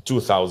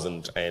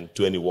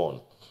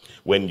 2021.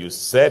 When you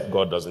said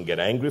God doesn't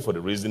get angry, for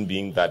the reason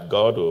being that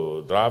God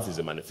or wrath is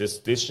a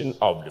manifestation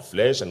of the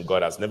flesh and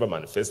God has never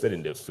manifested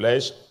in the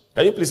flesh.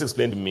 Can you please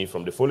explain to me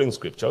from the following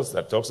scriptures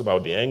that talks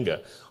about the anger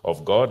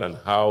of God and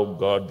how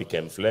God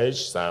became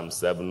flesh? Psalm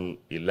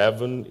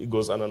 7:11, it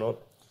goes on and on.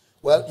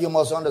 Well, you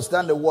must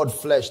understand the word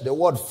flesh. The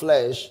word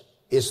flesh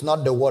is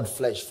not the word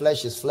flesh.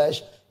 Flesh is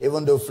flesh,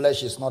 even though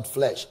flesh is not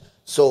flesh.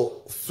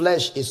 So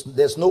flesh is,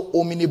 there's no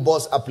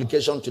omnibus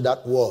application to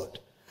that word.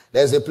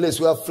 There's a place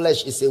where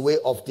flesh is a way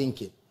of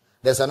thinking.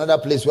 There's another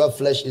place where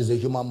flesh is a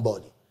human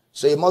body.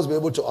 So you must be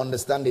able to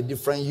understand the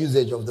different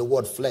usage of the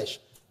word flesh.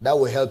 That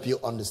will help you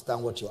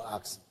understand what you're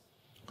asking.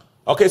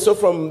 Okay, so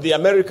from the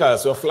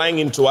Americas, we're flying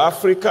into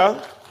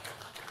Africa.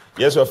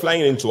 Yes, we're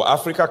flying into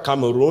Africa,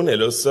 Cameroon.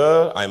 Hello,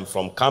 sir. I'm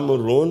from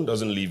Cameroon.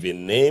 Doesn't leave a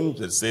name.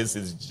 It says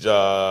it's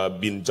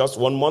been just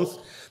 1 month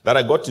that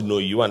I got to know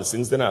you, and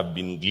since then I've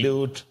been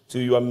glued to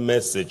your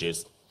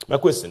messages. My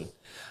question,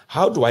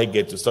 how do I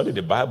get to study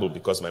the Bible?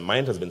 Because my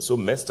mind has been so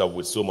messed up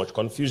with so much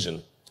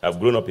confusion. I've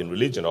grown up in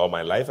religion all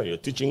my life, and your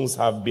teachings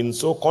have been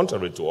so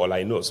contrary to all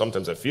I know.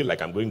 Sometimes I feel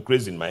like I'm going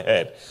crazy in my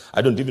head.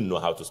 I don't even know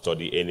how to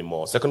study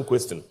anymore. Second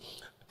question,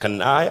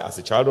 can I, as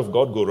a child of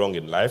God, go wrong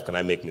in life? Can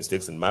I make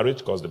mistakes in marriage?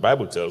 Because the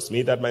Bible tells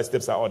me that my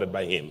steps are ordered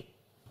by him.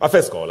 Our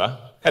first caller,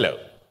 hello.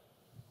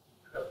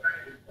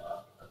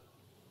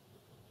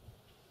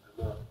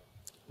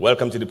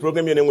 Welcome to the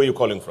program. Your name, where are you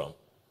calling from?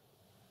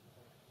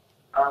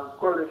 I'm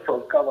calling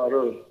from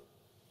Cameroon.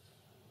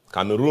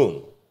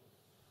 Cameroon.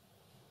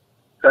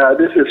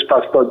 This is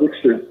Pastor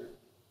Dixon.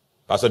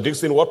 Pastor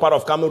Dixon, what part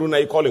of Cameroon are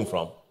you calling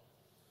from?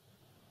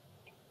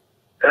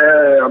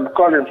 I'm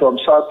calling from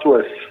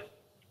Southwest.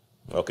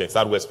 Okay,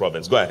 Southwest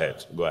Province. Go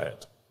ahead. Go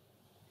ahead.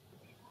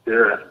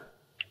 Yeah.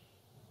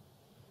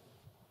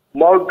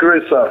 More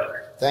grace,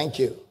 sir. Thank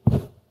you. I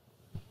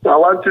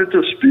want you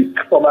to speak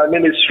for my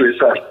ministry,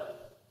 sir.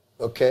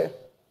 Okay.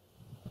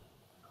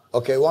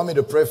 Okay, you want me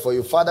to pray for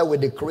you? Father, we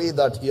decree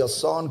that your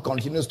son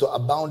continues to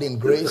abound in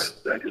grace,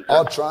 Thank you, sir.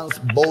 utterance,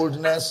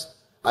 boldness,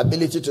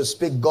 ability to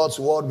speak God's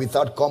word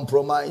without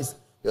compromise.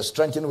 You're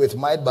strengthened with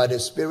might by the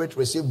Spirit.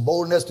 Receive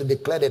boldness to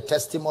declare the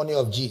testimony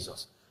of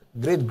Jesus.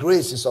 Great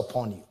grace is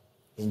upon you.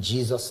 In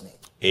Jesus' name.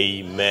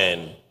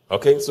 Amen.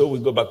 Okay, so we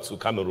go back to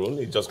Cameroon.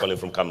 He's just calling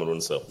from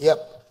Cameroon, sir.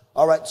 Yep.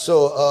 All right,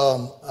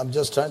 so I'm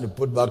just trying to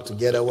put back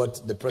together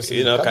what the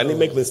president... can he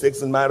make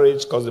mistakes in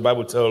marriage? Because the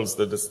Bible tells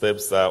that the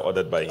steps are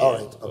ordered by him. All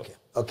right, okay.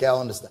 Okay, I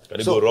understand. Can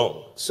he go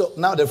wrong? So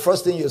now the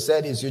first thing you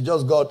said is you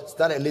just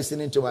started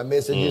listening to my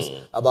messages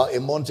about a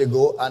month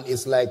ago, and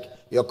it's like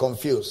you're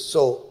confused.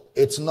 So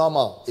it's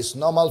normal. It's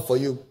normal for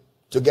you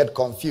to get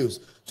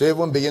confused, to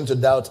even begin to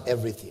doubt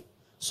everything.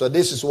 So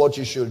this is what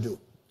you should do.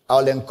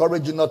 I'll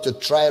encourage you not to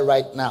try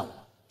right now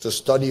to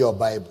study your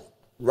Bible.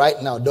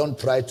 Right now, don't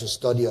try to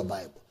study your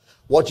Bible.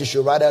 What you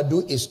should rather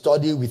do is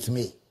study with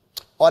me.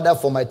 Order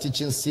for my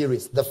teaching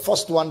series. The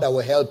first one that will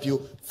help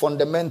you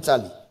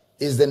fundamentally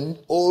is the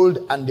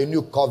Old and the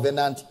New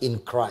Covenant in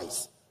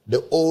Christ.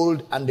 The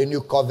Old and the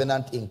New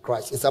Covenant in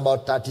Christ. It's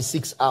about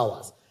 36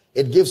 hours.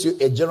 It gives you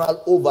a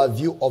general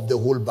overview of the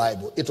whole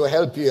Bible. It will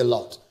help you a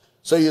lot.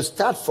 So you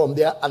start from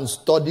there and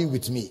study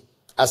with me.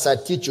 As I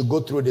teach you,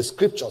 go through the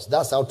scriptures.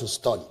 That's how to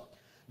study.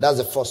 That's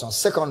the first one.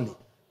 Secondly,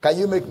 can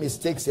you make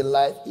mistakes in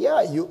life?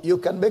 Yeah, you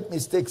can make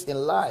mistakes in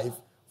life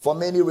for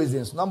many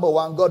reasons. Number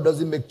one, God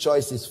doesn't make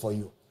choices for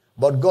you,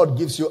 but God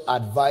gives you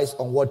advice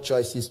on what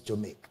choices to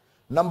make.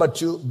 Number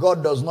two,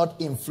 God does not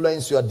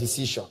influence your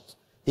decisions.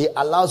 He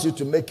allows you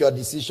to make your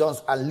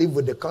decisions and live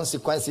with the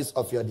consequences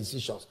of your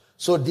decisions.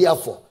 So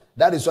therefore,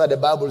 that is why the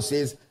Bible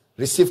says,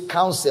 receive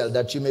counsel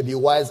that you may be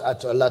wise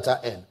at your latter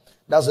end.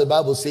 That's what the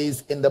Bible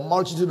says, in the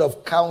multitude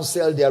of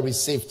counsel there is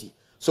safety.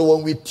 So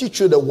when we teach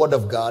you the word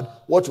of God,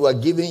 what we are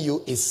giving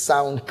you is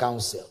sound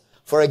counsel.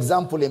 For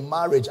example, in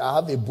marriage, I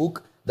have a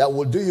book that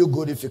will do you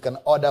good if you can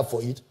order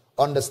for it,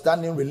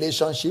 Understanding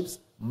Relationships,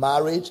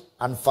 Marriage,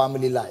 and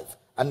Family Life.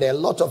 And there are a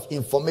lot of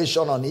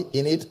information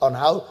in it on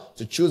how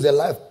to choose a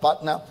life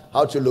partner,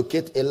 how to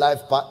locate a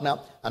life partner,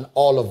 and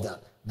all of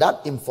that. That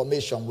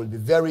information will be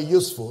very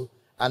useful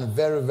and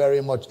very,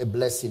 very much a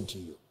blessing to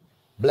you.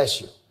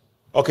 Bless you.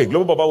 Okay,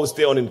 Global Baba will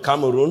stay on in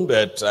Cameroon,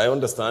 but I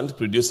understand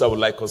producer would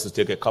like us to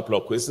take a couple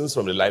of questions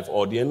from the live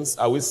audience.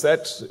 Are we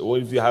set? Well,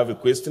 if you have a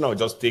question, I'll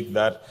just take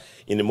that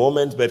in a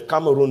moment. But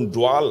Cameroon,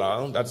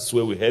 Douala, that's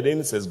where we're heading.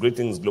 It says,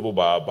 greetings, Global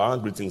Baba.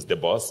 Greetings, the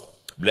boss.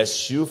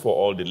 Bless you for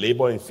all the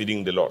labor in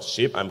feeding the Lord's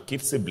sheep. I'm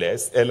Kitsi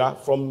Bless, Ella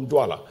from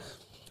Douala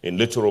in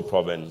Littoral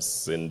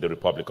Province in the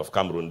Republic of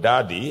Cameroon.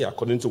 Daddy,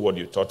 according to what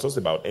you taught us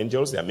about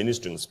angels, they are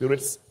ministering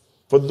spirits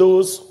for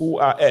those who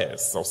are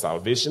heirs of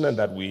salvation, and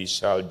that we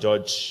shall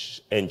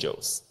judge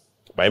angels.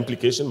 By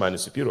implication, man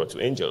is superior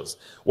to angels.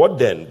 What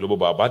then, Global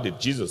Baba, did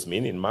Jesus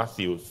mean in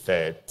Matthew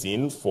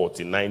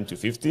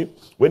 13:49-50,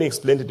 when he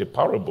explained the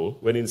parable,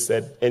 when he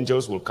said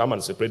angels will come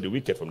and separate the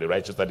wicked from the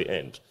righteous at the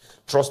end?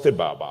 Trusted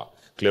Baba,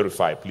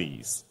 clarify,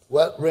 please.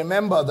 Well,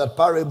 remember that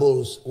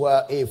parables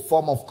were a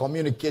form of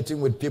communicating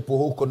with people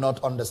who could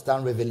not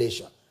understand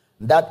revelation.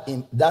 That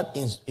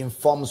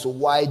informs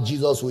why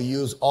Jesus will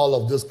use all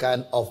of this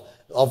kind of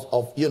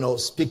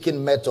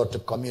speaking method to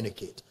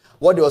communicate.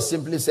 What he was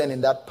simply saying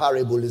in that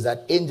parable is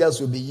that angels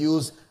will be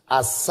used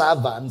as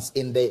servants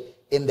in the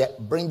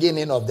bringing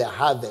in of the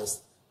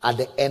harvest at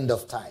the end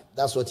of time.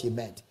 That's what he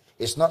meant.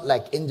 It's not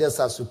like angels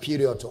are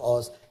superior to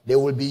us. They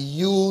will be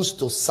used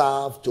to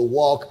serve, to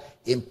work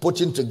in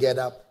putting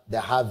together the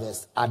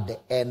harvest at the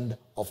end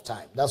of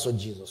time. That's what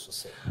Jesus was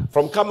saying.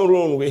 From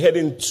Cameroon, we're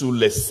heading to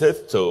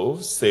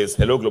Lesotho. Says,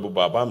 hello, Global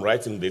Baba. I'm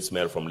writing this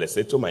mail from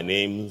Lesotho. My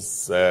name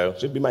is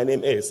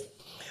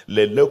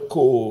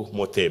Leloko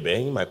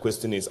Motebe. My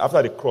question is,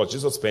 after the cross,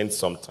 Jesus spent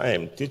some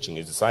time teaching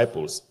his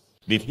disciples.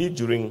 Did he,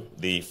 during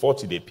the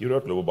 40-day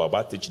period, Global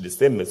Baba, teach the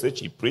same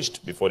message he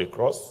preached before the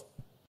cross?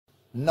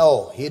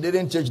 No, he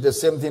didn't teach the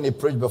same thing he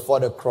preached before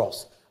the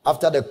cross.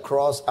 After the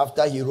cross,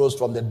 after he rose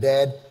from the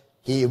dead,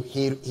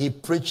 he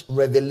preached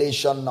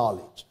revelation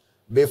knowledge.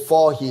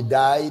 Before he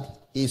died,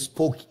 he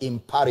spoke in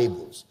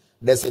parables.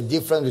 There's a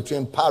difference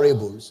between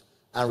parables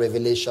and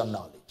revelation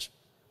knowledge.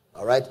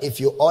 All right. If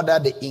you order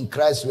the In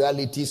Christ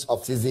Realities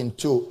of season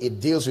 2,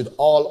 it deals with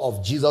all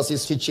of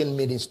Jesus' teaching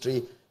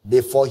ministry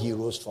before he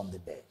rose from the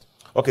dead.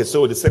 Okay,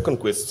 so the second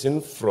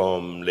question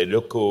from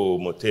Leloko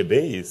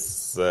Motebe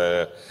is,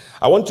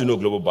 I want to know,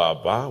 Global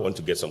Baba, I want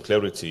to get some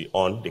clarity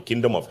on the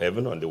kingdom of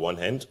heaven on the one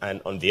hand,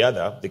 and on the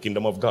other, the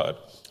kingdom of God.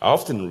 I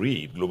often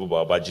read, Global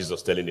Baba,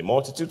 Jesus telling the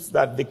multitudes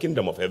that the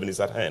kingdom of heaven is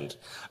at hand.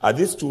 Are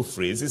these two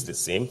phrases the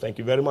same? Thank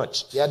you very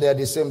much. Yeah, they are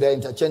the same. They are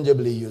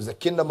interchangeably used. The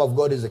kingdom of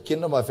God is the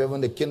kingdom of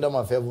heaven. The kingdom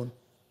of heaven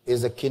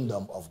is the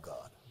kingdom of God.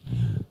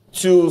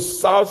 To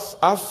South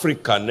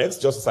Africa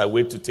next, just as I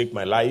wait to take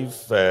my live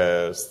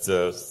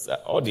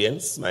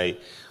audience, my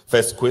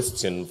first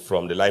question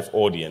from the live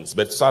audience.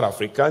 But South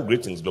Africa,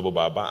 greetings, Global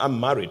Baba. I'm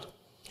married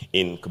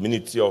in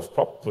community of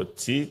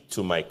property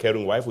to my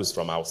caring wife who is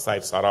from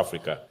outside South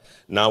Africa.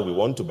 Now we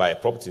want to buy a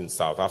property in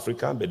South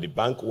Africa, but the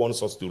bank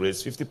wants us to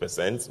raise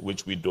 50%,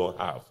 which we don't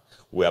have.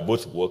 We are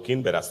both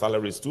working, but our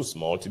salary is too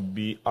small to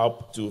be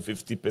up to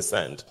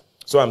 50%.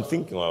 So I'm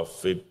thinking of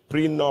a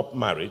prenup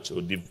marriage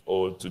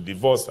or to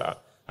divorce her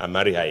and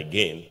marry her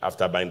again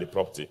after buying the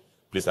property.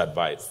 Please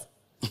advise.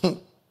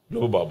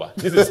 No, Baba.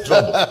 This is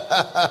trouble.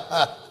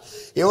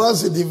 He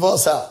wants to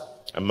divorce her.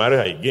 And marry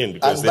her again.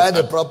 Because and buy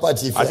the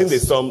property first. I think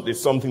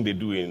there's something they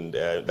do in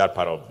that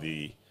part of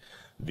the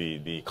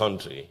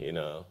country, you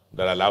know,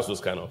 that allows those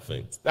kind of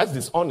things. That's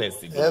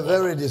dishonesty. They're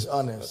very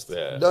dishonest.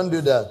 Don't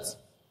do that.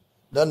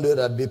 Don't do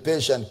that. Be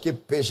patient.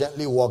 Keep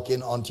patiently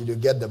working until you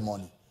get the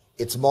money.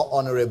 It's more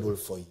honorable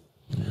for you.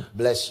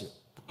 Bless you.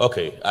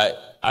 Okay.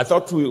 I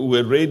thought we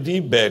were ready,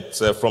 but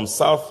from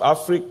South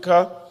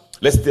Africa,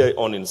 let's stay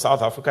on in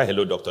South Africa.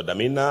 Hello, Dr.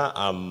 Damina.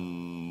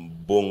 I'm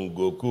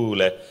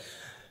Bongokule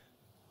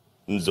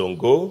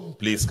Nzongo.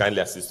 Please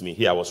kindly assist me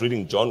here. I was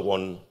reading John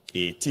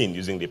 1:18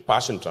 using the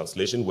Passion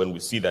Translation when we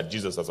see that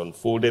Jesus has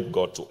unfolded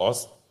God to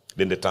us.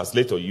 Then the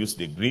translator used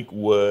the Greek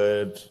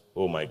word,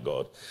 oh my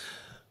God.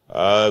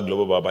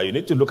 Global Baba, you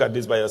need to look at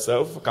this by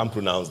yourself. I can't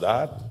pronounce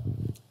that.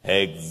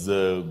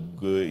 Exegomai.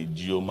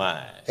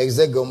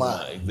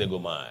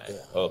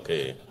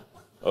 Yeah.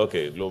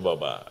 Okay, Global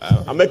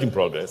Baba. I'm making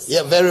progress.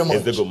 Yeah, very much.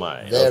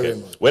 Exegomai. Very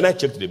much. When I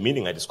checked the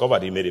meaning, I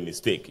discovered he made a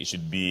mistake. It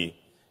should be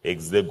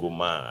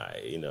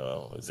Exegomai,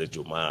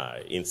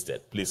 Exegomai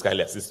instead. Please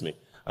kindly assist me.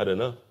 I don't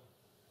know.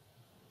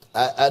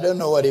 I don't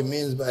know what it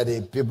means by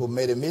the people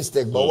made a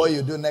mistake, but what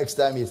you do next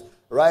time is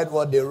write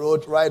what they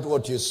wrote, write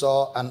what you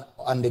saw,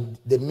 and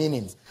the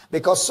meanings.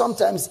 Because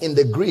sometimes in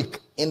the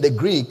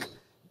Greek,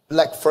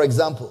 like for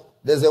example,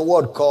 there's a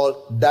word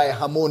called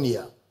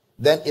diharmonia.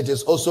 Then it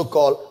is also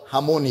called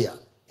harmonia.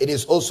 It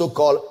is also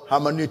called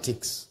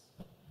hermeneutics.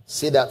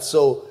 See that?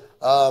 So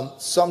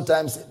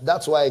sometimes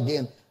that's why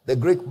again the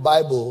Greek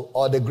Bible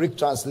or the Greek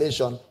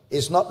translation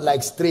is not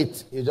like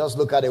straight. You just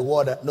look at a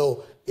word.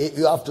 No,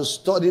 you have to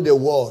study the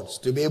words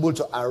to be able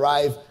to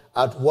arrive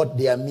at what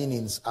their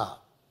meanings are.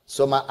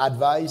 So my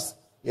advice,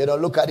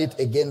 look at it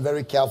again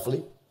very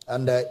carefully.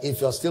 And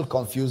if you're still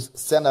confused,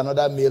 send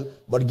another mail,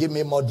 but give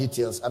me more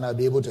details and I'll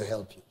be able to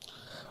help you.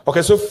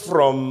 Okay, so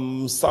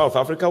from South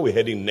Africa, we're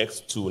heading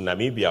next to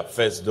Namibia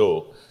first,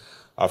 though.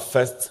 Our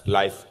first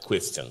live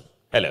question.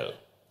 Hello.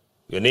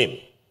 Your name?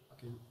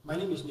 Okay. My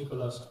name is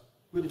Nicholas.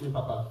 Good evening,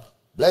 Papa.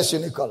 Bless you,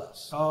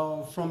 Nicholas.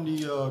 From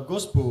the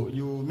gospel,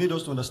 you made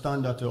us to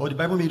understand that, or the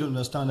Bible made us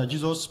understand that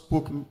Jesus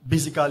spoke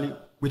basically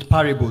with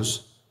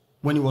parables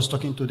when he was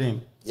talking to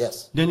them.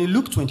 Yes. Then in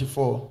Luke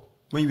 24,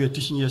 when we were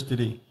teaching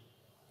yesterday,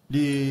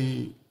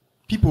 the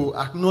people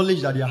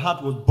acknowledged that their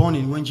heart was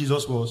burning when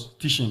Jesus was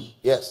teaching.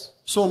 Yes.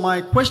 So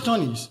my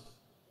question is,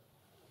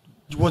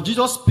 was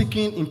Jesus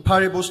speaking in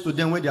parables to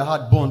them when their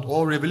heart burned,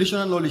 or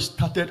revelational knowledge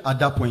started at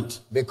that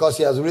point? Because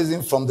he has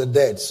risen from the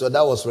dead. So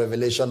that was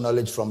revelation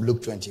knowledge from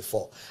Luke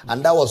 24.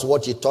 And that was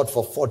what he taught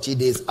for 40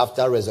 days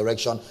after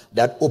resurrection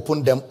that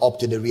opened them up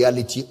to the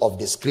reality of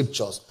the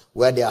scriptures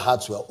where their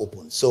hearts were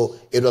open. So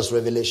it was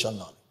revelation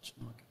knowledge.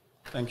 Okay.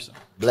 Thank you, sir.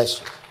 Bless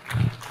you.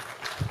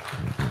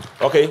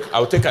 Okay,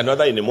 I'll take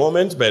another in a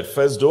moment, but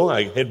first though,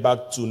 I head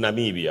back to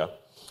Namibia.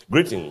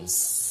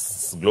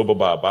 Greetings, Global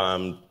Baba.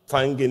 I'm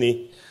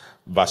Tangini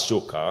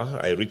Vashoka.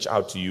 I reach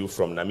out to you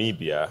from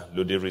Namibia,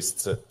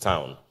 Loderist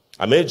town.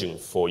 I'm urging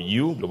for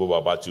you, Global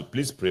Baba, to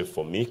please pray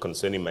for me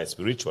concerning my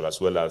spiritual as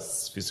well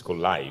as physical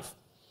life.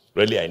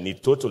 Really, I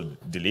need total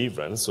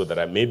deliverance so that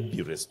I may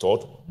be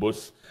restored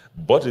both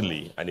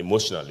bodily and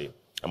emotionally.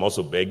 I'm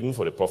also begging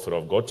for the prophet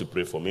of God to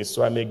pray for me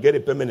so I may get a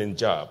permanent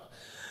job.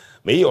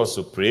 May he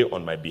also pray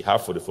on my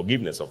behalf for the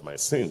forgiveness of my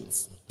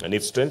sins. I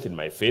need strength in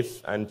my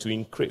faith and to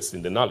increase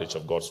in the knowledge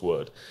of God's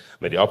word.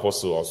 May the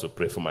apostle also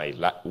pray for my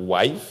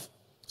wife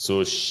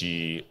so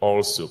she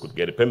also could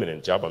get a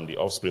permanent job. I'm the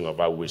offspring of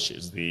our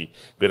wishes. The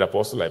great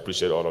apostle, I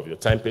appreciate all of your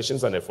time,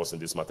 patience, and efforts in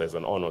this matter. It's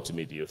an honor to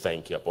meet you.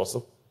 Thank you,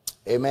 apostle.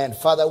 Amen.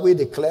 Father, we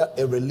declare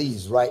a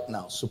release right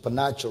now,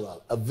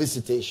 supernatural, a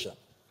visitation,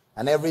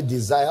 and every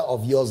desire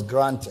of yours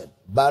granted,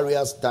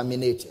 barriers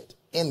terminated.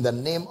 In the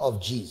name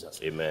of Jesus.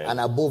 Amen. And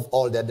above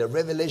all, that the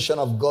revelation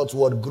of God's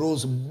word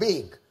grows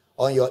big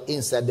on your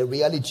inside. The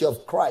reality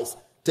of Christ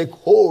take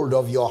hold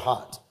of your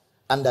heart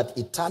and that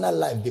eternal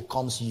life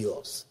becomes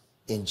yours.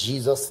 In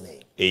Jesus'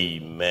 name.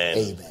 Amen.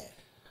 Amen.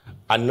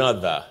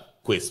 Another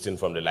question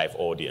from the live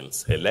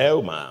audience.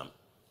 Hello, ma'am.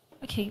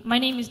 Okay, my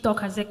name is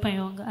Dr.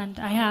 Zekpayong, and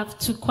I have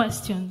 2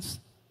 questions.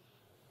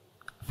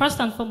 First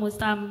and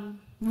foremost, I'm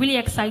really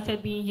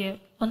excited being here.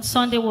 On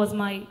Sunday was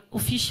my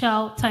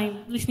official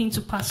time listening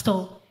to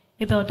Pastor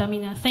Abel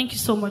Damina. Thank you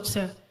so much,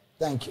 sir.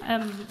 Thank you.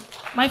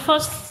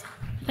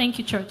 Thank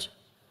you, church.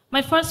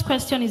 My first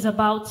question is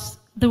about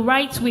the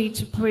right way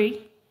to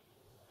pray.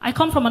 I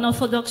come from an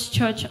Orthodox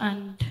church,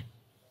 and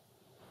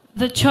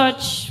the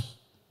church,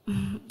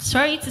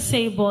 sorry to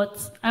say,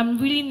 but I'm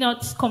really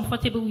not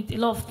comfortable with a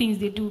lot of things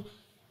they do.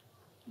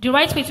 The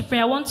right way to pray,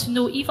 I want to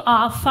know if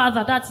our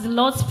Father, that's the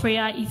Lord's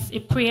Prayer, is a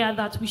prayer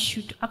that we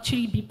should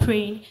actually be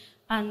praying.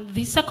 And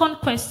the second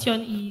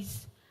question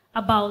is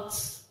about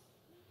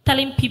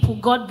telling people,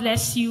 God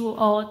bless you,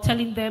 or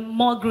telling them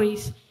more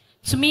grace.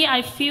 To me,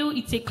 I feel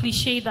it's a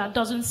cliche that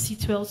doesn't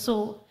sit well.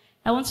 So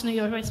I want to know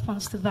your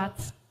response to that.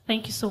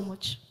 Thank you so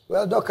much.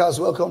 Well, Doctors,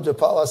 welcome to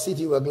Power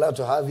City. We're glad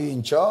to have you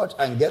in church,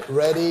 and get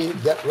ready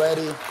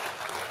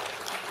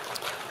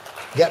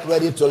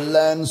to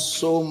learn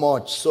so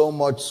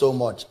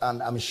much.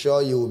 And I'm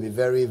sure you will be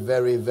very,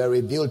 very,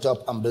 very built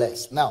up and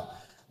blessed. Now,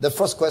 the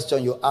first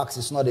question you ask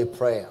is not a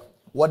prayer.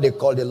 What they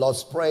call the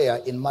Lord's Prayer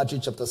in Matthew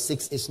chapter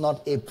 6 is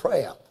not a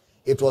prayer.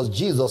 It was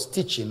Jesus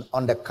teaching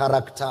on the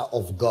character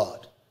of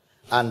God.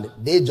 And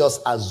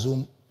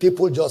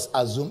people just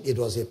assume it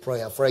was a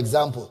prayer. For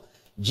example,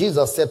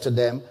 Jesus said to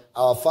them,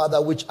 our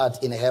Father which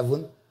art in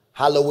heaven,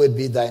 hallowed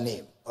be thy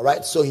name. All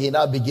right, so he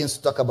now begins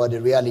to talk about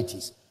the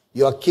realities.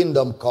 Your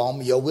kingdom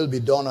come, your will be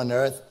done on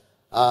earth,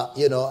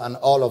 and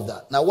all of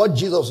that. Now, what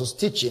Jesus was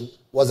teaching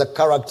was the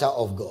character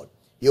of God.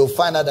 You'll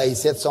find out that he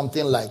said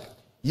something like,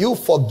 you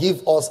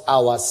forgive us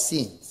our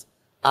sins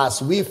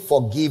as we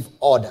forgive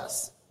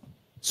others.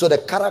 So the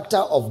character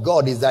of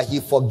God is that he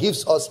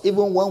forgives us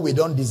even when we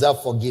don't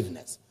deserve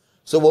forgiveness.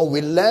 So when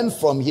we learn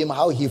from him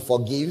how he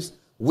forgives,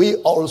 we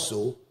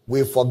also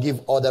will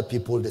forgive other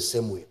people the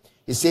same way.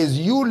 He says,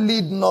 you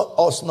lead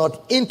us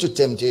not into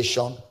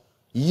temptation,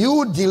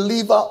 you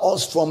deliver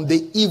us from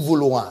the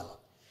evil one.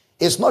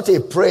 It's not a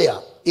prayer.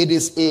 It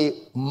is a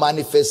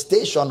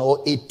manifestation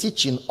or a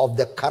teaching of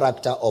the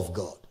character of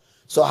God.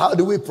 So how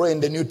do we pray in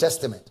the New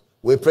Testament?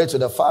 We pray to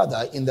the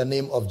Father in the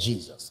name of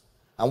Jesus.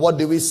 And what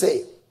do we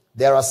say?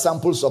 There are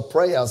samples of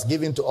prayers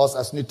given to us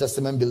as New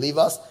Testament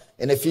believers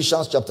in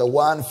Ephesians chapter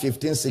 1,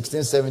 15,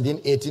 16,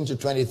 17, 18 to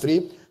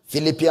 23.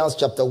 Philippians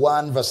chapter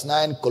 1, verse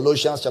 9.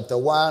 Colossians chapter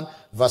 1,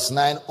 verse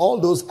 9. All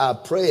those are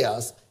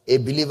prayers a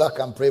believer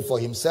can pray for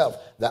himself.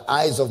 The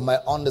eyes of my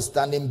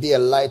understanding be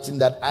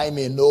enlightened, that I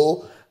may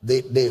know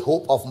the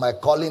hope of my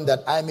calling,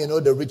 that I may know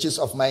the riches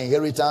of my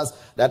inheritance,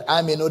 that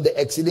I may know the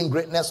exceeding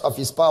greatness of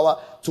his power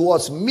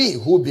towards me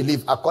who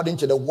believe, according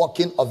to the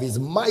working of his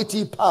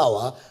mighty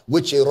power,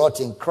 which he wrought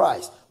in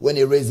Christ when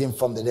he raised him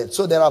from the dead.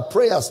 So there are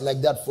prayers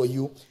like that for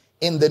you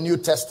in the New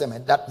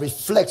Testament that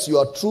reflects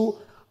your true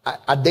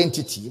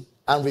identity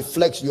and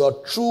reflects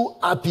your true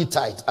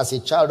appetite as a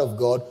child of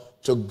God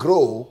to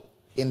grow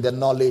in the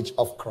knowledge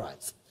of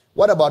Christ.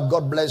 What about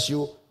God bless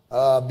you,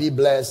 be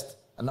blessed,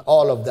 and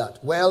all of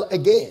that? Well,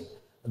 again,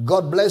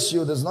 God bless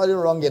you. There's nothing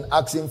wrong in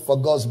asking for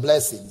God's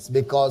blessings,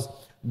 because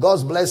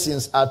God's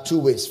blessings are 2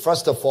 ways.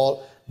 First of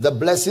all, the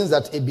blessings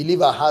that a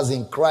believer has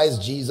in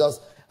Christ Jesus,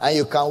 and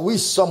you can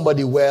wish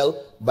somebody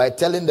well by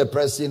telling the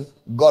person,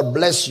 God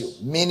bless you.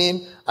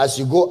 Meaning, as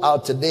you go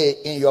out today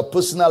in your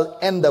personal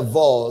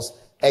endeavors,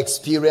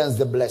 experience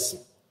the blessing.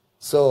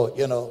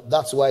 So,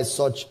 that's why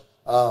such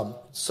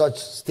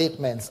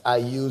statements are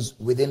used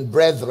within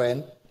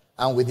brethren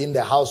and within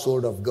the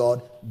household of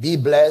God. Be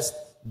blessed,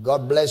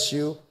 God bless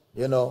you,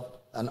 and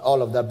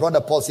all of that.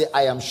 Brother Paul said,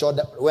 I am sure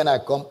that when I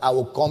come, I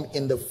will come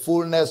in the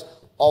fullness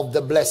of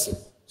the blessing.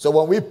 So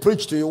when we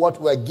preach to you, what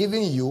we're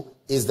giving you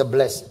is the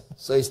blessing.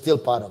 So it's still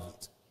part of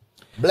it.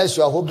 Bless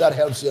you. I hope that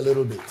helps you a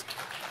little bit.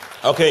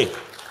 Okay.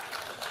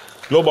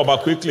 Baba,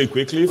 quickly,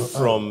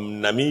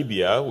 from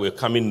Namibia, we're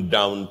coming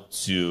down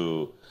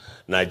to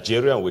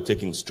Nigeria, and we're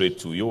taking straight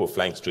to you. We're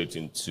flying straight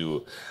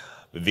into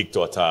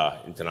Victor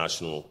Ata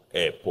International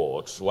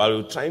Airport. While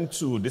we're trying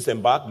to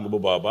disembark,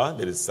 Baba,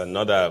 there is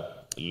another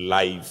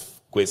live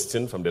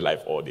question from the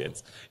live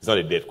audience. It's not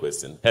a dead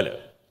question. Hello.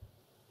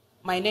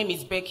 My name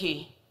is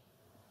Becky.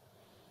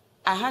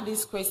 I had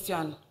this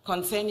question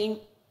concerning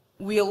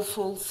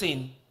willful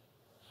sin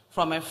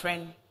from a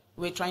friend.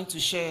 We're trying to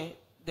share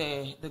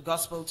the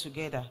gospel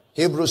together.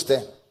 Hebrews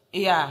 10.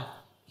 Yeah,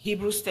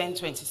 Hebrews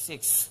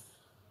 10:26.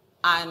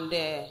 And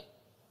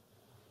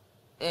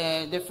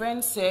the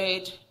friend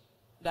said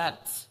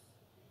that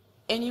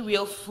any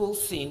willful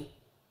sin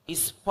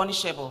is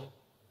punishable.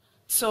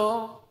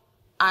 So,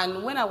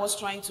 and when I was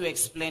trying to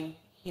explain,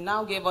 he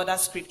now gave other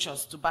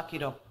scriptures to back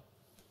it up.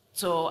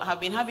 So I've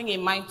been having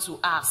in mind to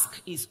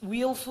ask, is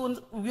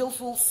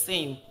willful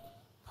sin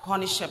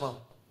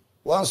punishable?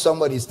 Once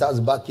somebody starts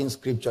backing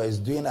scripture, is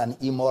doing an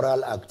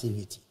immoral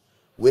activity.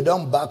 We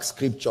don't back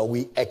scripture,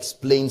 we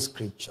explain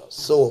scripture.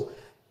 So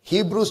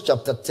Hebrews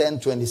chapter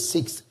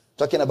 10:26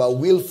 talking about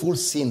willful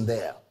sin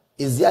there.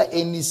 Is there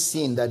any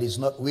sin that is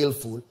not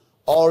willful?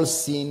 All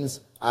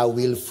sins are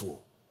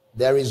willful.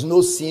 There is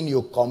no sin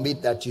you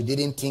commit that you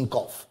didn't think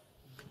of.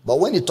 But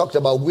when he talked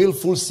about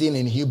willful sin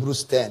in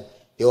Hebrews 10,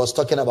 he was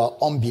talking about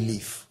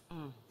unbelief.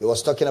 He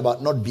was talking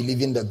about not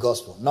believing the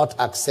gospel, not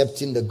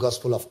accepting the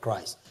gospel of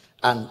Christ.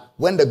 And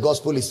when the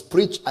gospel is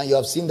preached and you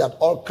have seen that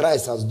all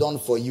Christ has done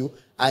for you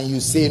and you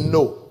say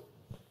no,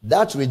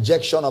 that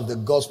rejection of the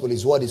gospel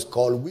is what is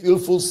called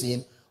willful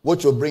sin,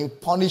 which will bring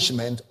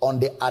punishment on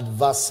the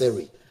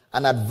adversary.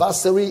 An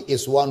adversary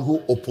is one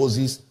who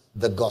opposes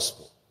the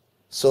gospel.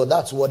 So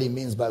that's what he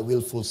means by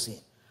willful sin.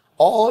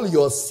 All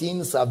your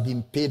sins have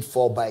been paid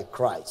for by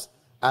Christ.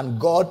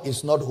 And God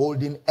is not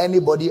holding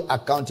anybody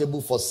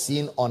accountable for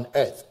sin on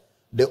earth.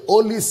 The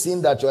only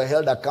sin that you're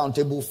held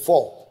accountable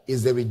for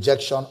is the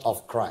rejection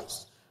of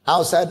Christ.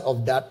 Outside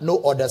of that, no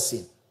other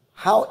sin.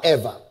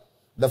 However,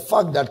 the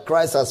fact that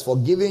Christ has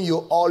forgiven you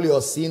all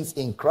your sins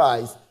in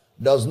Christ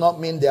does not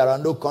mean there are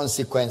no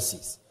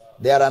consequences.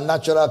 There are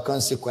natural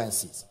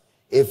consequences.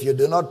 If you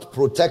do not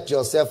protect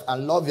yourself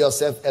and love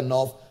yourself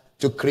enough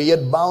to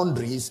create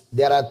boundaries,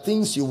 there are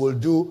things you will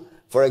do.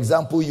 For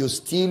example, you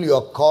steal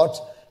your coat.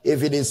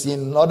 If it is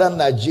in northern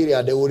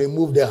Nigeria, they will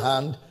remove the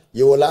hand.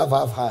 You will have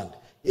half hand.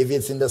 If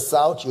it's in the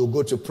south, you'll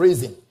go to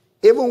prison.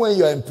 Even when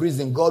you're in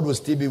prison, God will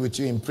still be with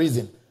you in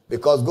prison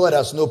because God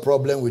has no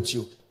problem with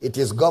you. It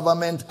is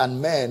government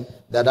and men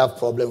that have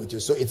problem with you.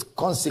 So it's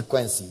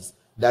consequences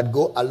that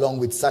go along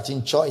with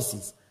certain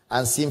choices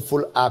and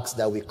sinful acts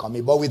that we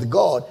commit. But with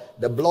God,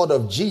 the blood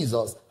of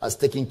Jesus has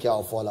taken care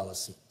of all our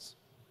sins.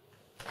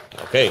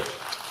 Okay.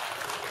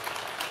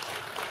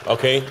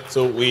 Okay,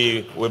 so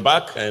we're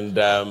back and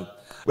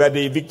we're at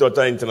the Victor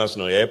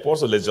International Airport.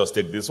 So let's just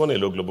take this one.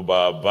 Hello, Global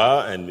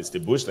Baba and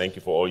Mr. Bush. Thank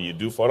you for all you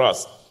do for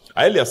us.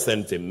 I earlier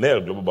sent a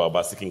mail, Global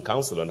Baba, seeking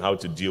counsel on how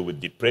to deal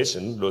with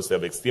depression, low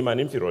self-esteem, and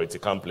inferiority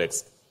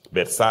complex.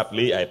 But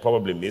sadly, I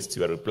probably missed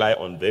your reply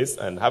on this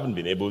and haven't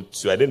been able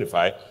to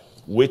identify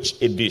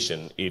which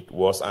edition it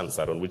was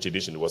answered, on which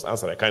edition it was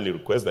answered. I kindly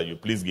request that you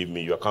please give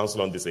me your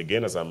counsel on this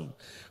again as I'm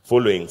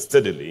following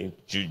steadily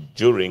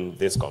during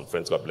this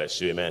conference. God bless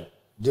you. Amen.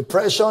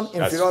 Depression,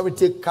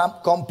 inferiority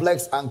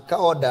complex, and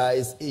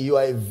cowardice, you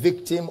are a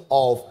victim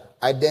of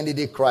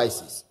identity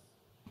crisis.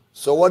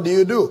 So what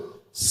do?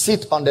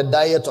 Sit on the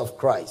diet of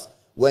Christ.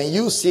 When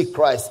you see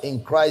Christ,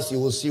 in Christ you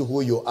will see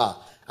who you are.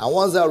 And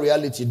once that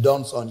reality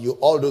dawns on you,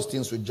 all those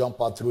things will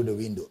jump out through the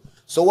window.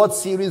 So what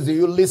series do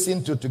you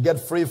listen to get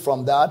free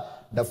from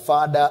that? The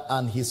Father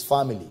and His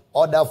Family.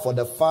 Order for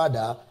the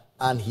Father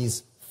and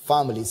His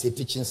Family. It's a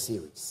teaching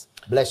series.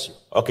 Bless you.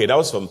 Okay, that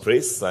was from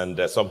Praise, and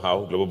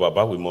somehow, Global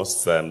Baba, we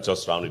must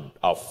just round it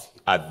off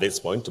at this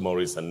point. Tomorrow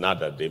is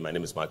another day. My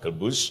name is Michael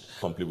Bush,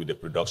 complete with the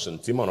production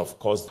team, and of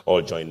course,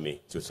 all join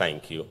me to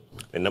thank you.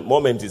 And the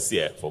moment is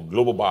here for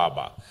Global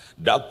Baba,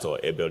 Dr.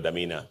 Abel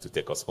Damina, to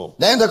take us home.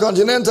 The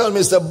Intercontinental,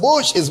 Mr.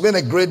 Bush, it's been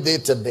a great day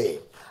today.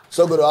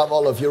 So good to have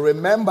all of you.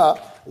 Remember,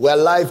 we're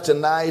live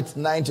tonight,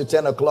 9 to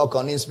 10 o'clock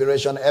on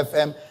Inspiration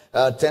FM,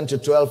 10 to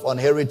 12 on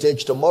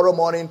Heritage. Tomorrow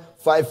morning,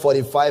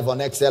 5:45 on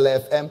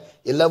XLFM,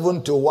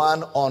 11 to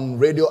 1 on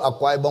Radio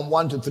Akwa Ibom,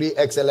 1 to 3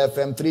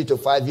 XLFM, 3 to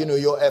 5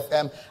 Unuyo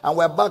FM. And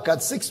we're back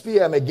at 6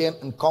 p.m. again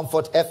in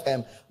Comfort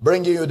FM,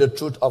 bringing you the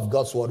truth of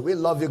God's word. We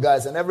love you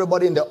guys. And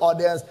everybody in the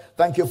audience,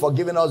 thank you for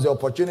giving us the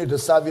opportunity to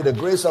serve you the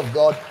grace of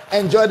God.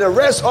 Enjoy the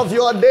rest of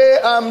your day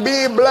and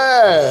be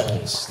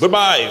blessed.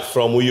 Goodbye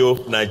from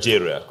Uyo,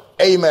 Nigeria.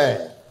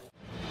 Amen.